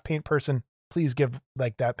a craft paint person, please give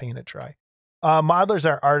like that paint a try. Modelers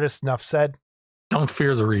are artists, enough said. Don't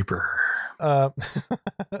fear the Reaper.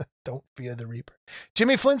 Don't fear the Reaper.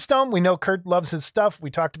 Jimmy Flintstone, we know Kurt loves his stuff.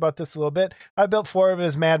 We talked about this a little bit. I built 4 of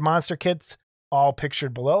his Mad Monster kits, all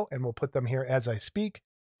pictured below, and we'll put them here as I speak.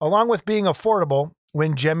 Along with being affordable,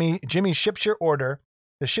 when Jimmy ships your order,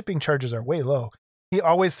 the shipping charges are way low. He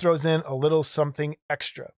always throws in a little something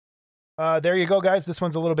extra. There you go, guys. This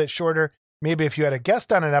one's a little bit shorter. Maybe if you had a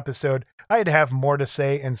guest on an episode, I'd have more to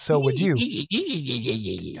say, and so would you.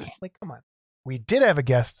 Like, come on. We did have a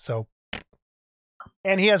guest, so.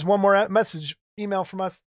 And he has one more email from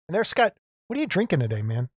us. And there's Scott. What are you drinking today,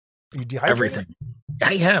 man? Are you dehydrated? Everything.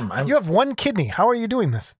 I am. You have one kidney. How are you doing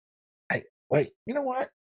this? Wait, you know what?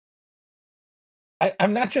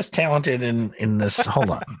 I'm not just talented in this. Hold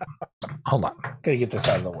on. Gotta get this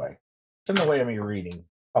out of the way. It's in the way of me reading.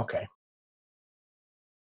 Okay.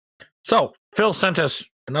 So Phil sent us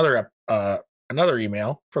another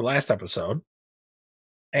email for last episode.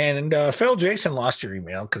 And Phil, Jason lost your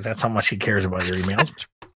email because that's how much he cares about your email.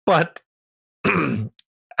 But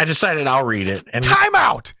I decided I'll read it. And Time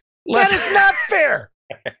out. That is not fair.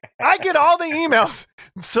 I get all the emails.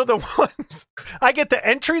 So the ones I get the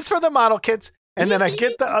entries for the model kits, and then I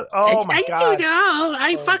get the oh my god! do it all.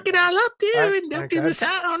 I fuck it all up too, Alright, and don't alright, do go the ahead.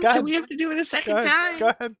 sound, Go so ahead. we have to do it a second Go time.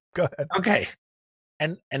 ahead. Go ahead. Okay.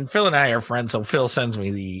 And Phil and I are friends, so Phil sends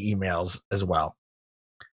me the emails as well.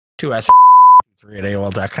 To us 3 at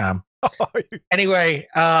AOL.com. Anyway,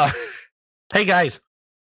 hey guys,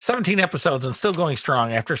 17 episodes and still going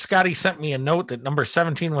strong. After Scotty sent me a note that number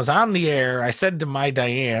 17 was on the air, I said to my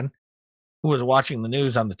Diane, who was watching the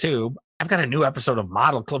news on the tube, I've got a new episode of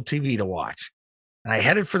Model Club TV to watch. And I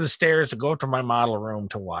headed for the stairs to go to my model room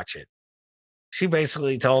to watch it. She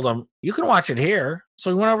basically told him, you can watch it here. So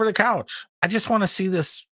we went over to the couch. I just want to see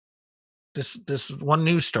this one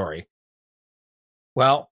news story.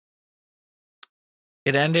 Well,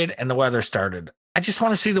 it ended and the weather started. I just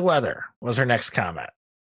want to see the weather, was her next comment.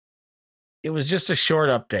 It was just a short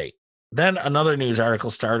update. Then another news article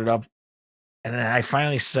started up, and then I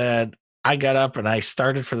finally said, I got up and I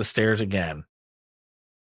started for the stairs again.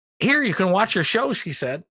 Here, you can watch your show, she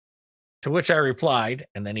said. To which I replied,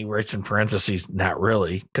 and then he writes in parentheses, not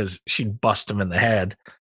really, because she'd bust him in the head.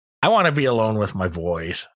 I want to be alone with my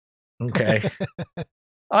boys. Okay.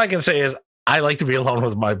 All I can say is I like to be alone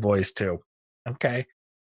with my boys too. Okay.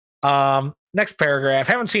 Next paragraph.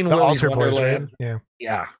 Haven't seen The Willy's Altar Boys, Wonderland. right? Yeah.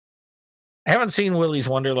 Yeah. I haven't seen Willy's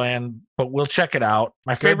Wonderland, but we'll check it out.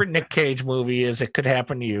 My favorite Nick Cage movie is It Could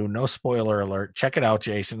Happen to You. No spoiler alert. Check it out,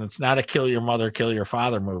 Jason. It's not a kill your mother, kill your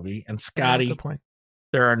father movie. And Scotty, That's the point.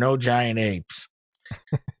 there are no giant apes.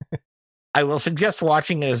 I will suggest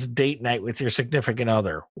watching it as date night with your significant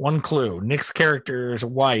other. One clue. Nick's character's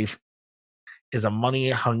wife is a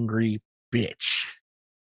money-hungry bitch.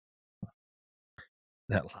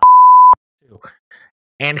 That too.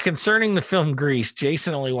 And concerning the film Grease,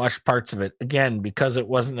 Jason only watched parts of it. Again, because it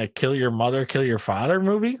wasn't a kill your mother, kill your father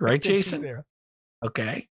movie. Right, Jason? Yeah.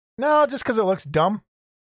 Okay. No, just because it looks dumb.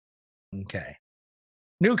 Okay.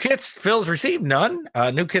 New kits, Phil's received none.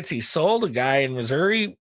 New kits he sold. A guy in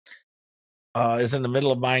Missouri is in the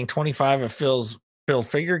middle of buying 25 of Phil's build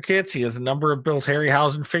figure kits. He has a number of built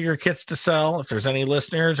Harryhausen figure kits to sell. If there's any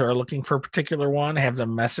listeners who are looking for a particular one, have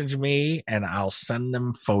them message me and I'll send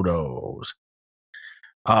them photos.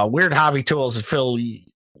 Weird hobby tools that Phil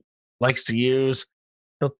likes to use.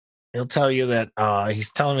 He'll tell you that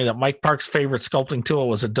he's telling me that Mike Park's favorite sculpting tool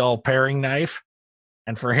was a dull paring knife.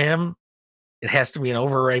 And for him, it has to be an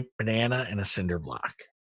overripe banana and a cinder block.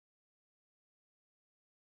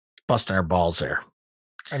 Busting our balls there.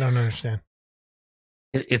 I don't understand.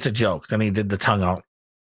 It's a joke. Then he did the tongue out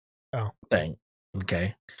thing.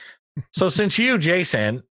 Okay. So since you,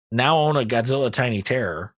 Jason, now own a Godzilla Tiny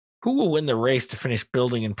Terror, who will win the race to finish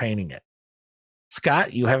building and painting it?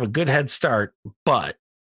 Scott, you have a good head start, but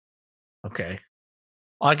okay.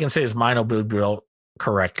 All I can say is mine will be built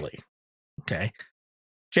correctly. Okay.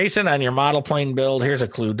 Jason, on your model plane build, here's a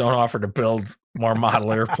clue. Don't offer to build more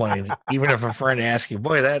model airplanes, even if a friend asks you.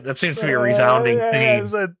 Boy, that seems to be a resounding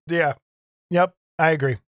theme. Yeah. Yep. I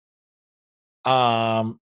agree.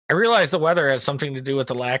 I realize the weather has something to do with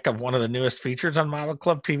the lack of one of the newest features on Model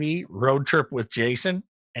Club TV, Road Trip with Jason.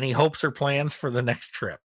 Any hopes or plans for the next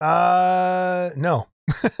trip? No.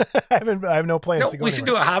 I have no plans to go. We should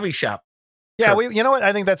do a hobby shop. Yeah, trip. you know what?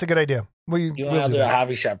 I think that's a good idea. You and I'll do a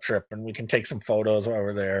hobby shop trip and we can take some photos while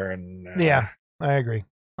we're there. And yeah, I agree.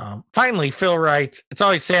 Finally, Phil writes, it's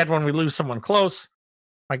always sad when we lose someone close.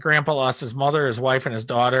 My grandpa lost his mother, his wife, and his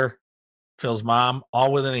daughter, Phil's mom,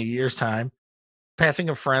 all within a year's time. Passing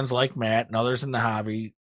of friends like Matt and others in the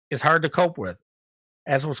hobby is hard to cope with,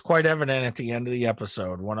 as was quite evident at the end of the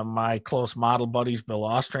episode. One of my close model buddies, Bill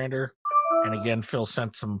Ostrander, and again, Phil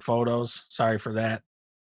sent some photos. Sorry for that.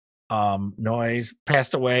 Noise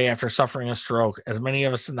passed away after suffering a stroke. As many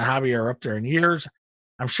of us in the hobby are up there in years,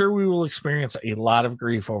 I'm sure we will experience a lot of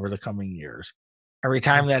grief over the coming years. Every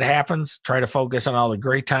time that happens, try to focus on all the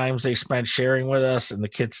great times they spent sharing with us and the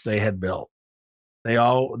kits they had built.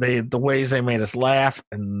 The ways they made us laugh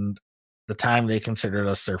and the time they considered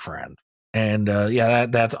us their friend. And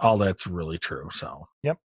that's all that's really true. So,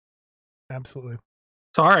 yep, absolutely.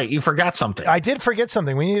 So, all right, you forgot something. I did forget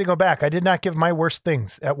something. We need to go back. I did not give my worst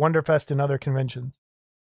things at Wonderfest and other conventions.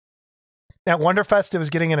 At Wonderfest, it was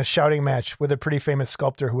getting in a shouting match with a pretty famous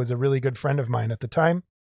sculptor who was a really good friend of mine at the time.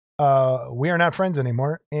 We are not friends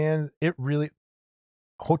anymore, and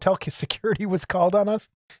hotel security was called on us,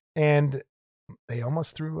 and they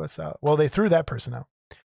almost threw us out. Well, they threw that person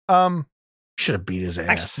out. Should have beat his ass.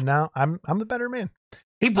 Actually, no, I'm the better man.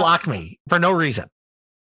 He blocked me for no reason.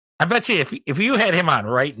 I bet you if you had him on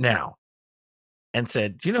right now, and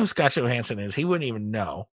said, "Do you know who Scott Johansson is?" He wouldn't even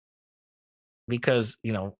know because,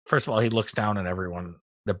 first of all, he looks down at everyone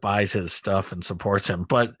that buys his stuff and supports him.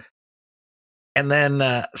 And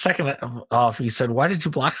then second off, he said, "Why did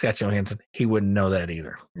you block Scott Johansson?" He wouldn't know that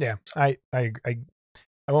either. Yeah, I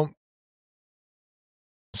won't.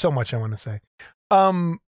 So much I want to say.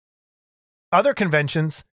 Other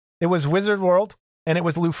conventions, it was Wizard World and it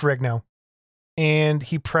was Lou Ferrigno, and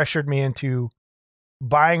he pressured me into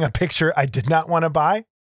buying a picture I did not want to buy.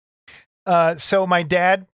 So my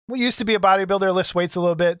dad, who used to be a bodybuilder, lifts weights a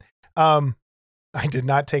little bit. I did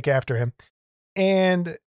not take after him,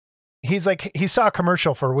 and he's like, he saw a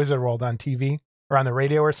commercial for Wizard World on TV or on the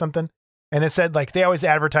radio or something, and it said like they always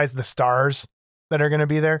advertise the stars that are going to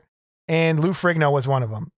be there, and Lou Ferrigno was one of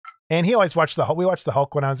them. And he always watched we watched the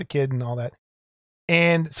Hulk when I was a kid and all that.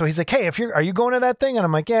 And so he's like, "Hey, are you going to that thing?" And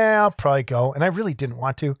I'm like, "Yeah, I'll probably go." And I really didn't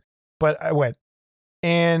want to, but I went.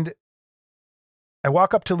 And I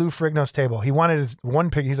walk up to Lou Ferrigno's table. He wanted his one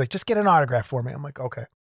pic. He's like, "Just get an autograph for me." I'm like, "Okay."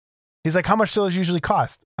 He's like, "How much do those usually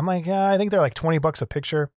cost?" I'm like, "Yeah, I think they're like $20 a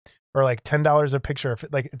picture or like $10 a picture.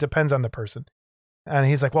 It depends on the person." And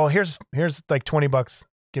he's like, "Well, here's like $20.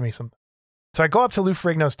 Give me something." So I go up to Lou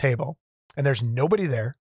Ferrigno's table and there's nobody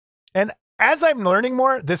there. And as I'm learning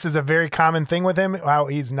more, this is a very common thing with him. Wow,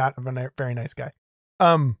 he's not a very nice guy.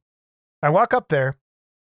 I walk up there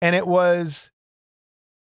and it was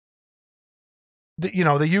the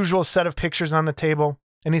usual set of pictures on the table.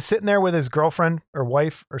 And he's sitting there with his girlfriend or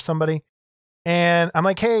wife or somebody. And I'm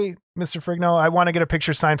like, "Hey, Mr. Ferrigno, I want to get a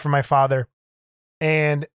picture signed for my father."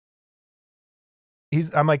 And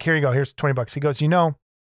I'm like, "Here you go. Here's $20. He goes,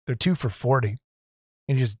 "They're 2 for $40.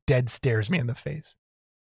 And he just dead stares me in the face.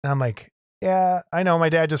 And I'm like, "Yeah, I know. My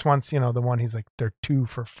dad just wants, the one." He's like, "They're 2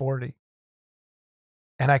 for $40.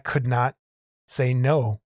 And I could not say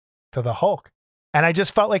no to the Hulk. And I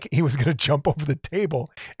just felt like he was going to jump over the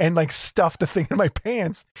table and like stuff the thing in my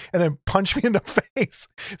pants and then punch me in the face.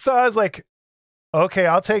 So I was like, "Okay,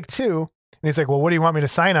 I'll take 2. And he's like, "Well, what do you want me to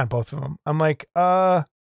sign on both of them?" I'm like,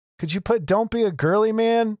 could you put "Don't Be a Girly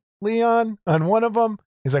Man, Leon" on one of them?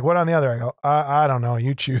 He's like, "What on the other?" I go, I don't know.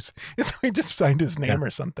 You choose." So he just signed his name or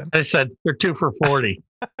something. I said, "They're 2 for $40.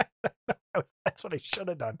 That's what I should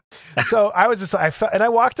have done. So I was just, I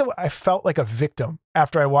felt like a victim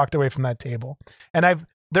after I walked away from that table. And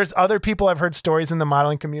there's other people I've heard stories in the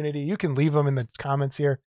modeling community. You can leave them in the comments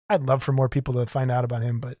here. I'd love for more people to find out about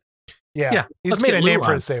him, but yeah he's made a name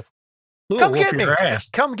for himself. Come get me.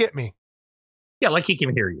 Come get me. Yeah, like he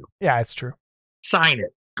can hear you. Yeah, it's true. Sign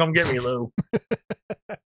it. Come get me, Lou.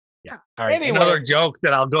 Yeah. All right. Anyway. Another joke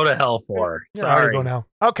that I'll go to hell for. You're already going now.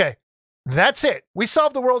 Okay. That's it. We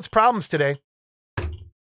solved the world's problems today.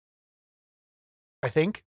 I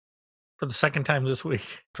think. For the second time this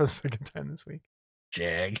week.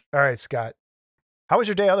 Jag. All right, Scott. How was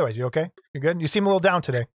your day otherwise? You okay? You good? You seem a little down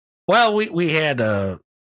today. Well,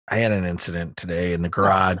 I had an incident today in the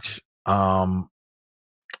garage. My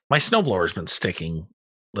snowblower's been sticking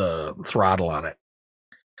the throttle on it.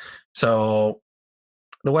 So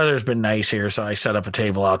the weather's been nice here, so I set up a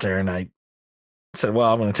table out there and I said,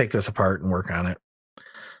 "Well, I'm going to take this apart and work on it."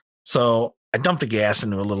 So I dumped the gas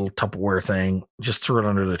into a little Tupperware thing, just threw it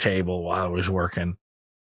under the table while I was working.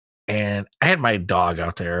 And I had my dog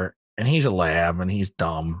out there, and he's a lab, and he's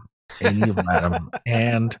dumb, and you let him.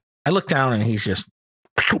 And I look down, and he's just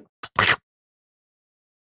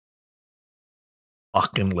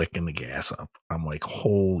fucking licking the gas up. I'm like,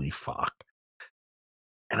 holy fuck.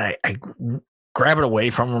 And I grab it away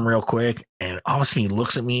from him real quick, and all of a sudden he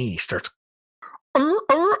looks at me, he starts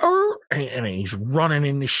and he's running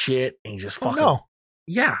into shit, and he just fucking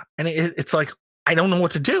yeah. And it's like, I don't know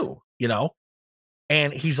what to do,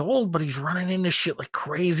 and he's old, but he's running into shit like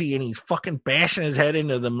crazy, and he's fucking bashing his head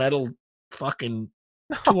into the metal fucking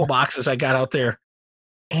toolboxes I got out there.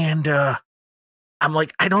 And I'm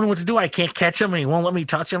like, I don't know what to do. I can't catch him, and he won't let me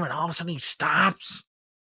touch him. And all of a sudden he stops,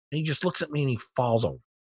 and he just looks at me, and he falls over.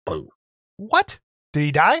 Boom. What? Did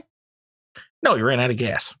he die? No, he ran out of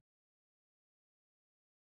gas.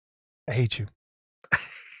 I hate you.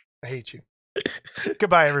 I hate you.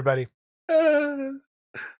 Goodbye, everybody.